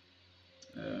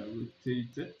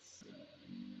 rotate it,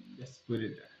 just put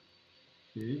it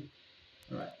there. Okay,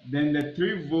 all right, then the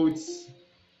 3 volts,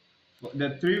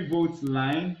 the 3 volts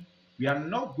line, we are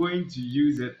not going to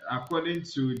use it according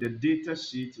to the data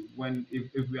sheet. When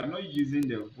if we are not using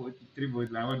the 3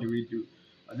 volt line, what do we do?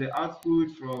 The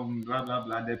output from blah blah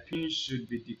blah, the pin should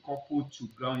be decoupled to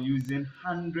ground using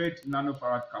 100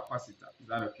 nanofarad capacitor. Is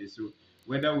that okay? So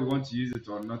whether we want to use it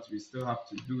or not, we still have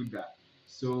to do that.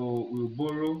 So we'll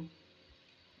borrow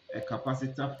a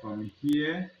capacitor from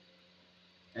here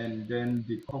and then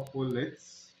decouple it.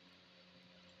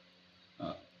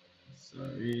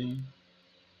 Sorry,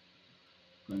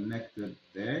 connected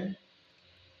there.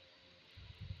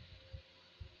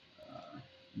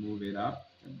 Move it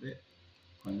up a bit,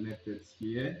 connect it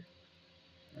here,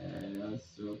 and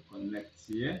also connect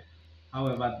here.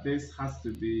 However, this has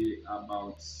to be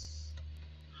about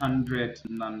 100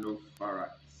 nanofarads.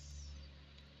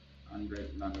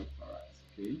 100 nanofarads.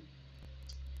 Okay,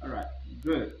 all right,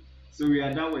 good. So we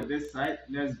are done with this side.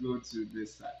 Let's go to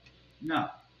this side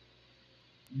now.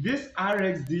 This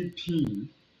RxD pin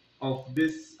of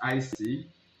this IC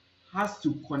has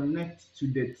to connect to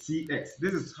the TX.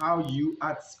 This is how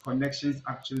UART connections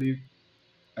actually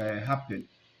happen.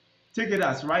 take it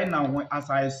as right now, as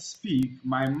I speak,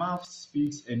 my mouth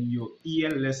speaks and your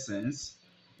ear listens.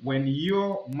 When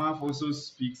your mouth also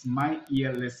speaks, my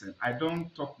ear listens. I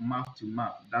don't talk mouth to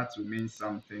mouth. That will mean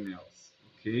something else.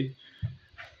 Okay.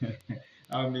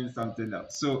 That means something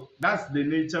else. So that's the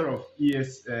nature of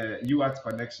UART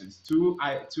connections. Two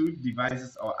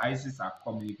devices or ICs are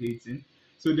communicating.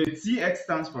 So the TX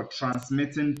stands for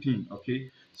transmitting pin. Okay.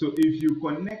 So if you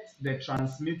connect the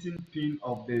transmitting pin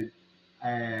of the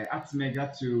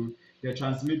ATmega to the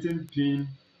transmitting pin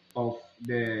of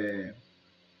the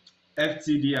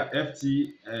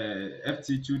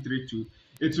FT232,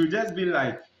 it will just be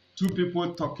like two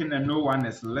people talking and no one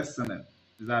is listening.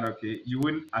 Is that okay? You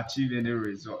won't achieve any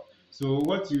result. So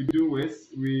what you do is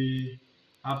we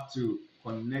have to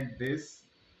connect this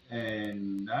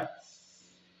and that,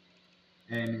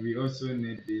 and we also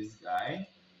need this guy.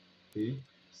 Okay,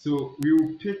 so we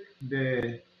will pick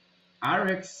the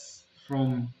RX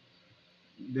from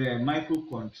the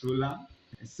microcontroller.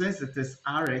 Since it is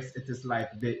RX, it is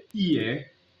like the ear.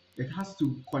 It has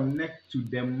to connect to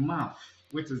the mouth,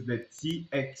 which is the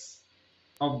TX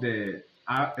of the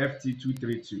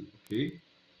FT232. Okay.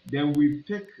 Then we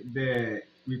pick the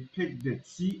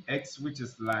TX, which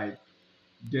is like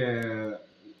the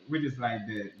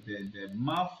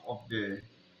mouth of the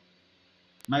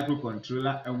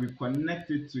microcontroller, and we connect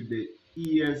it to the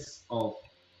ears of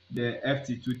the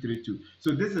FT232.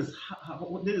 So this is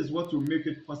what will make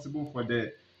it possible for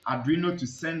the Arduino to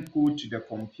send code to the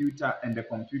computer and the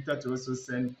computer to also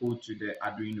send code to the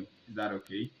Arduino. Is that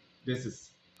okay? This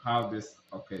is how this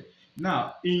okay.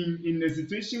 Now, in a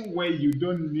situation where you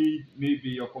don't need maybe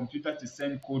your computer to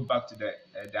send code back to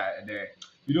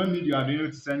you don't need your Arduino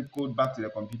to send code back to the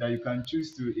computer, you can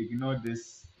choose to ignore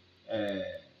this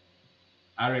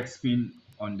RX pin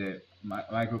on the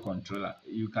microcontroller.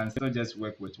 You can still just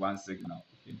work with one signal.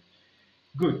 Okay.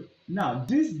 Good. Now,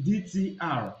 this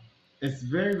DTR is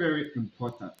very, very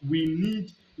important. We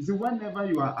need, so whenever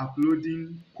you are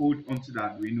uploading code onto the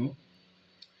Arduino,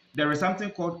 there is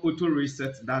something called auto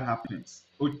reset that happens.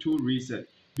 Auto reset.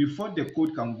 Before the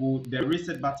code can go, the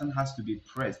reset button has to be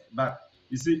pressed. But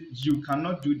you see, you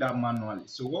cannot do that manually.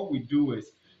 So what we do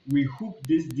is we hook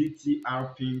this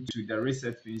DTR pin to the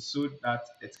reset pin so that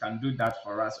it can do that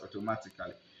for us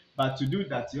automatically. But to do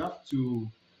that, you have to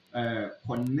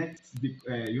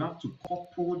you have to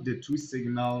couple the two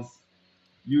signals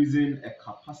using a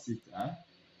capacitor.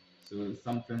 So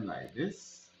something like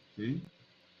this. Okay.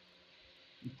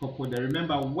 Couple there.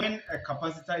 Remember, when a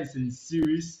capacitor is in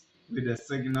series with a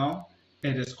signal,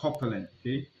 it is coupling.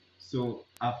 Okay. So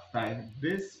after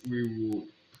this, we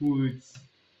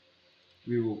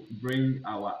will bring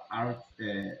our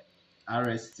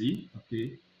RST.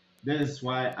 Okay, that is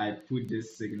why I put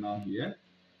this signal here.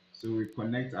 So we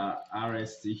connect our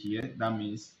RST here. That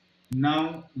means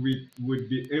now we would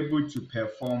be able to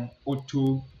perform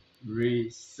auto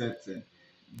resetting.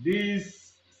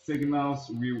 These signals,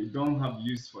 we don't have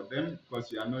use for them because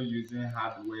we are not using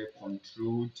hardware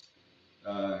controlled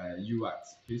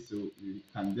UART. Okay, so we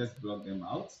can just block them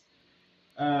out.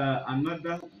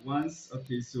 Another ones,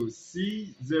 okay, so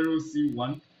C0,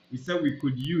 C1, we said we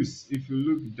could use, if you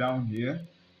look down here,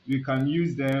 we can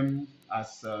use them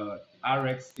as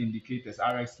RX indicators,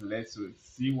 RX LED. So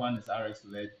C1 is RX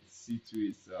LED, C2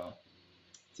 is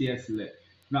TX LED.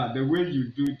 Now, the way you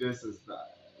do this is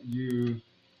that you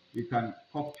can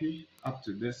copy up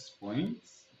to this point,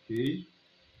 okay,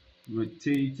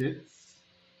 rotate it,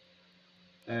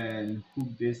 and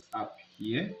hook this up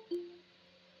here.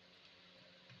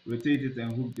 Rotate it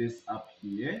and hook this up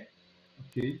here.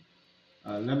 Okay.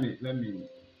 Let me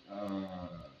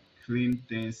clean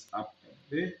things up a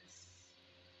bit.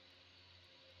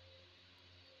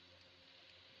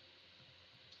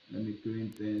 Let me clean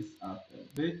things up a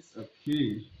bit.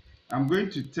 Okay. I'm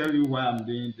going to tell you why I'm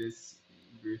doing this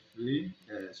briefly,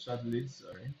 shortly.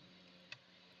 Sorry.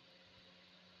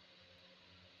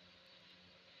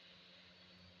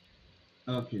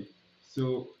 Okay.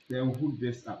 So then hook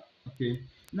this up. Okay.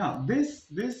 Now this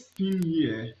pin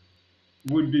here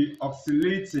would be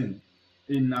oscillating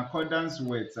in accordance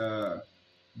with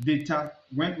data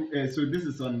when so this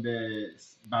is on the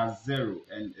bus 0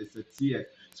 and it's a TX.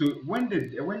 So when the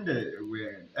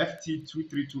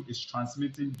FT232 is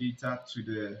transmitting data to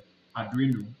the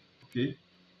Arduino, okay,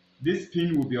 this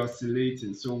pin will be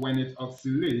oscillating. So when it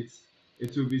oscillates,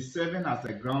 it will be serving as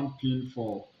a ground pin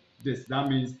for this. That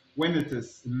means when it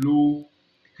is low,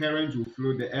 current will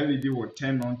flow, the LED will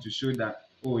turn on to show that,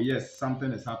 oh yes,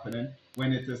 something is happening.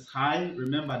 When it is high,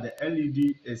 remember the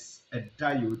LED is a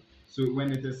diode, So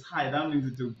when it is high, that means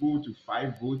it will go to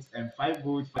 5 volts, and 5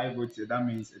 volts, that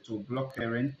means it will block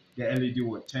current. The LED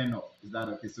will turn off. Is that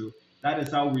okay? So that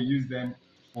is how we use them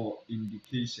for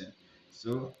indication.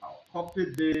 So I'll copy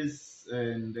this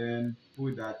and then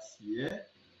put that here.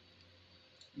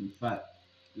 In fact,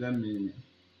 let me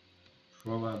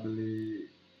probably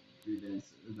do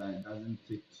this so that it doesn't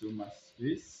take so much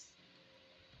space.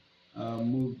 I'll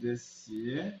move this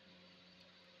here.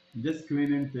 Just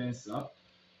cleaning things up.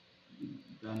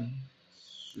 Done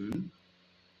soon.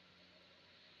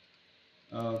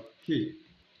 Okay,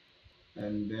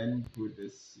 and then put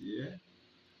this here.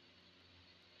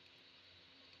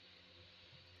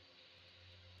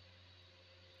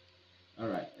 All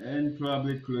right, and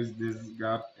probably close this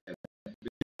gap and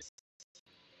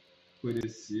put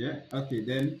this here. Okay,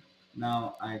 then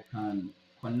now I can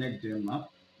connect them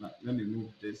up. Let me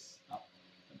move this up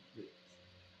a bit.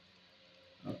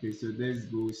 Okay, so this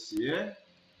goes here,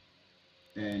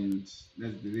 and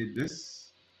let's delete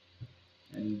this,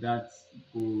 and that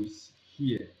goes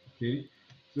here. Okay,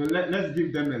 so let's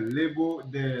give them a label.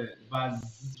 The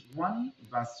verse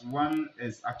 1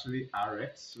 is actually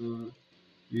RX, so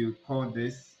you call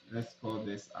this, let's call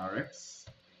this RX.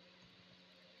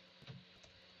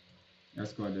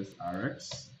 Let's call this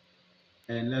RX,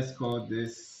 and let's call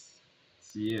this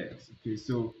CX. Okay,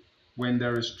 so when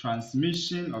there is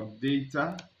transmission of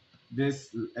data, these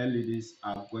LEDs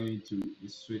are going to be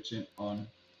switching on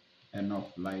and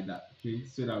off like that. Okay,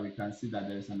 so that we can see that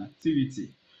there is an activity.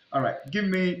 All right, give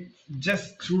me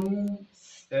just 2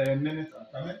 minutes. I'm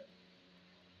coming.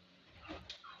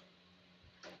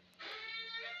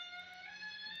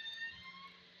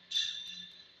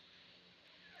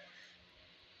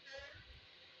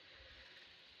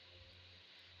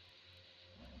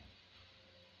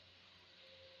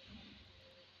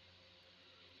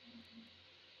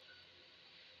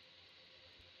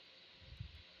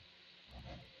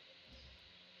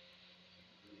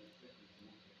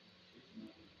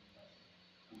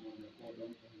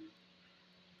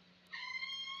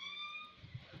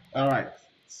 All right,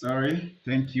 sorry.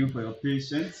 Thank you for your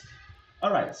patience.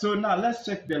 All right, so now let's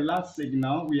check the last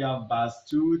signal. We have bars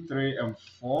 2, 3, and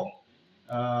 4.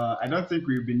 I don't think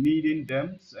we'll be needing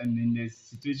them. So, and in a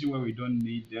situation where we don't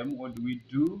need them, what do we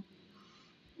do?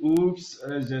 Oops,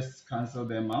 let's just cancel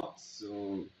them out.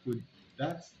 So put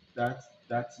that,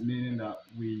 that, meaning that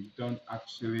we don't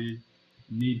actually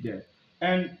need them.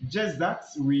 And just that,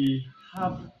 we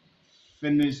have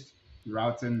finished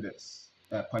routing this,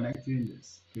 connecting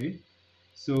this, okay?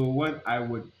 So what I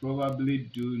would probably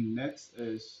do next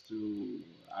is to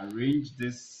arrange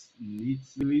this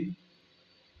neatly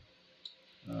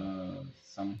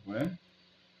somewhere.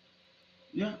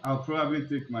 Yeah, I'll probably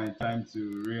take my time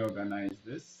to reorganize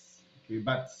this. Okay,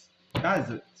 but that's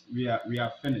it. We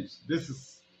are finished. This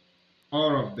is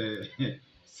all of the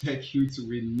circuits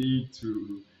we need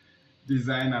to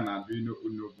design an Arduino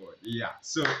Uno board. Yeah.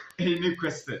 So any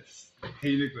questions?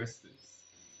 Any questions?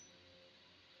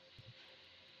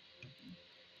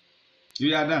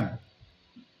 You are done.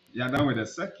 You are done with the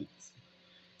circuits.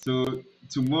 So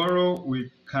tomorrow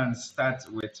we can start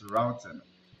with routing.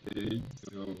 Okay,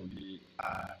 so we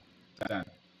are done.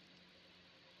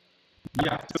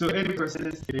 Yeah. So any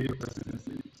questions? Any questions?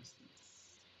 Any questions?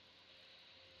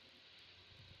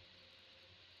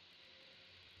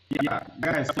 Yeah,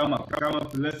 guys, come up, come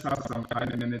up. Let's have some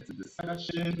 5 minutes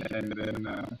discussion, and then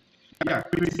yeah,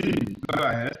 Christine, go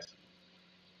ahead.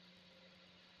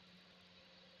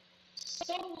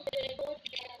 So the board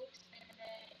layout and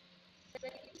the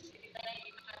circuit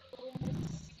design are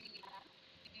almost similar,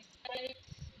 despite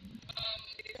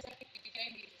the circuit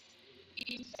design is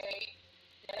inside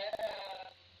the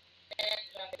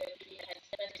diagram that we had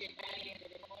started early in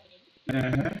the morning.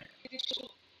 Uh-huh. Is it true?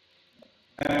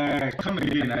 Come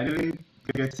again. I didn't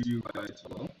get you quite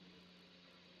well.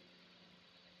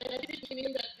 Does it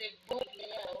mean that the board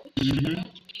layout Mm-hmm.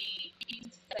 won't be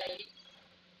inside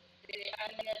the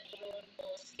earlier drawn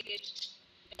or sketched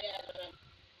diagram?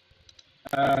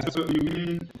 So you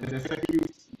mean the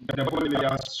circuit, the board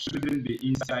layout shouldn't be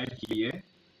inside here?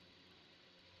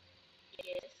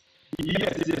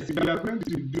 Yes. Yes. We are going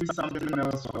to do something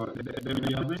else, or then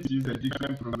we are going to use a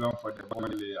different program for the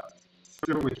board layout.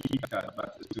 Still with KiCad,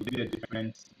 but it will be a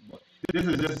different board. This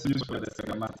is just used for the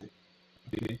schematic.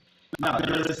 Okay. Now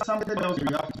there is something else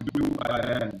we have to do by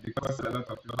then because a lot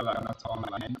of people are not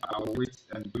online. I'll wait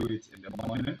and do it in the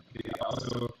morning. Okay.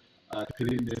 Also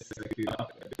clean this circuit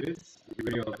up a bit,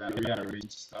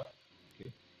 rearrange stuff.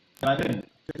 Okay. But then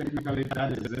technically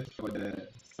that is it for the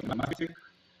schematic.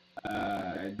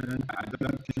 I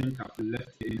don't think I've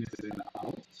left anything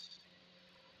out.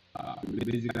 We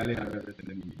basically have everything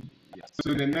we need.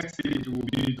 So the next stage will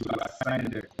be to assign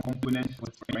the component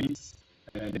footprints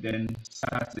and then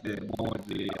start the board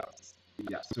layout.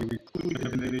 Yeah, so we could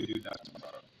definitely do that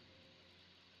tomorrow.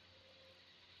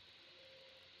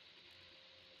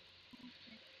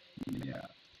 Yeah.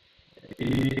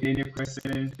 Any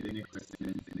questions? Any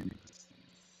questions? Any questions?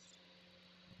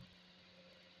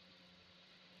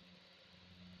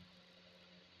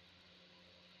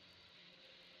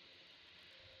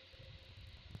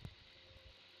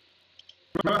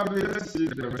 Probably let's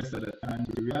use the rest of the time.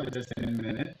 We have just 10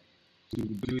 minutes to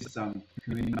do some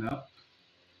cleanup.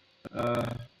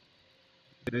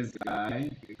 This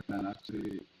guy, we can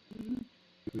actually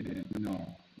put in,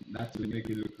 no, that will make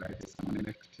it look like it's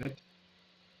connected.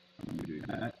 I'm going to do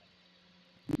that.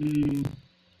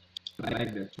 I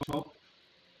like the top.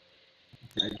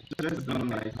 I just don't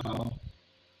like how.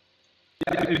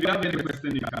 Yeah, if you have any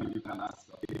question, you can ask.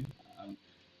 Okay,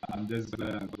 I'm just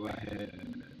gonna go ahead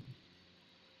and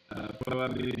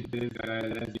probably this guy.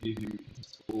 Let's give him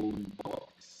his own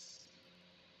box,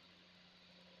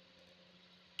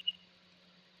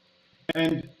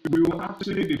 and we will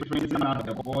actually be printing out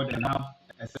the board and have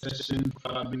a session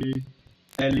probably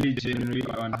early January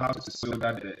on how to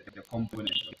solder the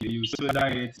component. Okay, you solder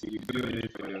it, you build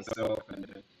it for yourself, and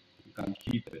then you can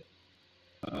keep it.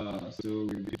 So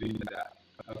we'll be doing that.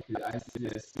 Okay,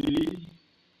 ICSP.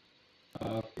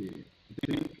 Okay, I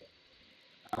think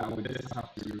I will just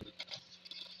have to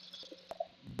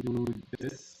do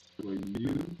this for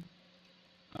you.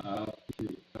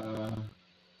 Okay.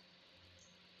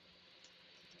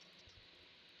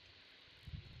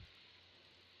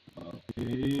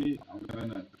 Okay, I'm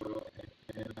gonna draw a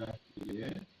header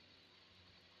here,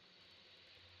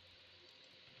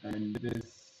 and this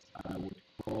I would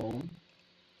call.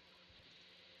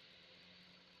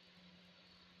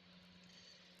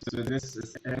 So this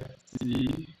is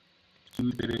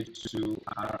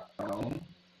FT232RL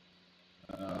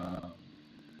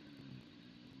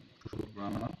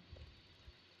programmer.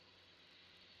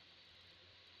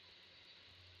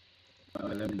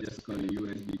 Let me just call it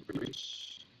USB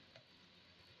bridge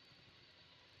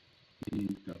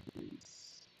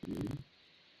interface. Okay.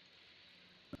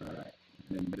 All right,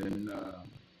 and then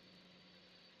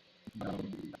that'll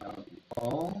be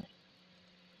all.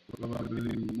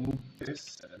 Probably move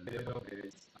this a little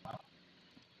bit up,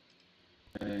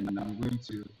 and I'm going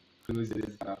to close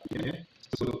this up here.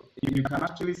 So you can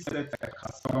actually set a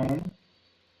custom.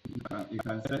 You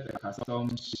can set a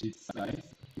custom sheet size.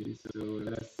 Okay, so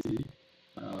let's see.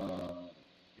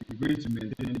 If you're going to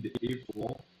maintain the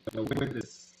A4, the width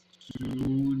is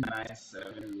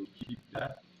 297. We'll keep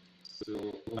that.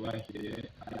 So over here,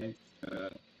 height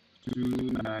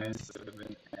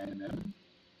 297 mm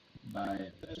by,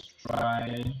 let's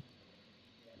try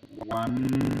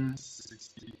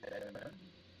 160 mm.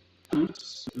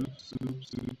 Oops.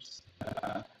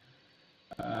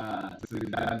 So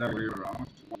the other way around,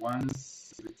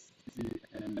 160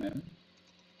 mm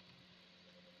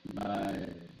by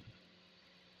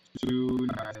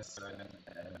 297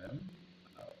 mm.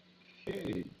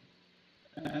 Okay,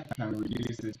 I can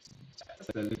reduce it just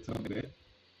a little bit.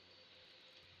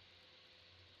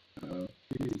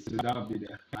 Okay, so that'll be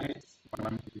the height,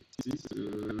 150. So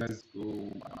let's go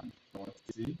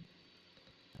 140,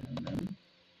 and then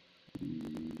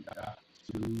not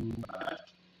too bad.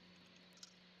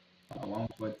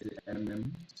 140 mm,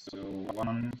 so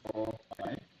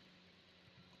 145,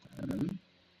 and then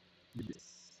yes,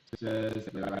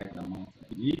 just the right amount I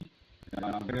need. And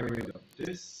I'll get rid of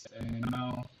this, and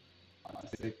now I'll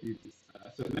execute this.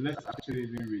 So let's actually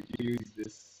even reduce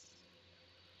this.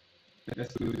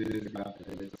 Let's do this gap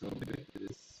a little bit,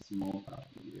 this small gap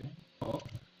here. Oh,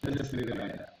 let's just leave it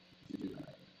like that.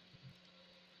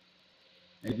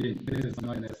 Again, this is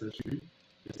not necessary.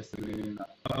 Just leaving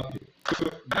that. Okay, so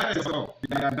that is all.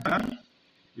 We are done.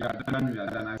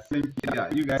 I think, yeah,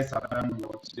 you guys have done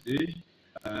well today.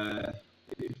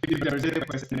 If there is any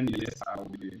question, yes, I will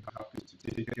be happy to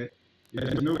take it. If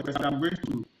there is no question, I'm going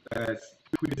to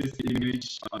put this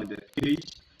image on the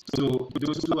page. So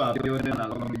those who are building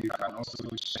along, you can also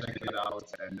check it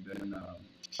out and then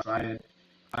try it.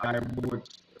 I would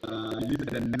use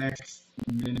the next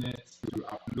minute to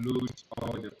upload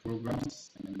all the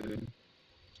programs, and then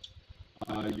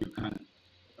you can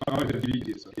all the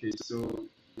videos. Okay, so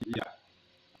yeah,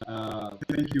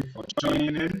 thank you for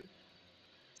joining.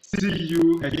 See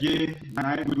you again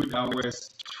 9 good hours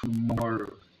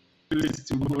tomorrow. Please,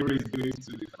 tomorrow is going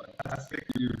to be fantastic.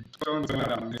 You don't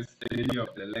want to miss any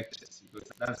of the lectures, because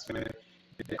that's where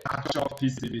the actual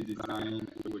PCB design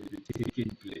will be taking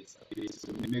place. Okay,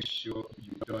 so make sure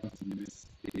you don't miss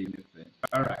anything.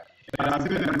 All right, it has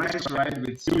been a nice ride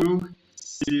with you.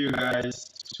 see you guys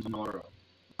tomorrow.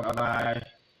 Bye bye.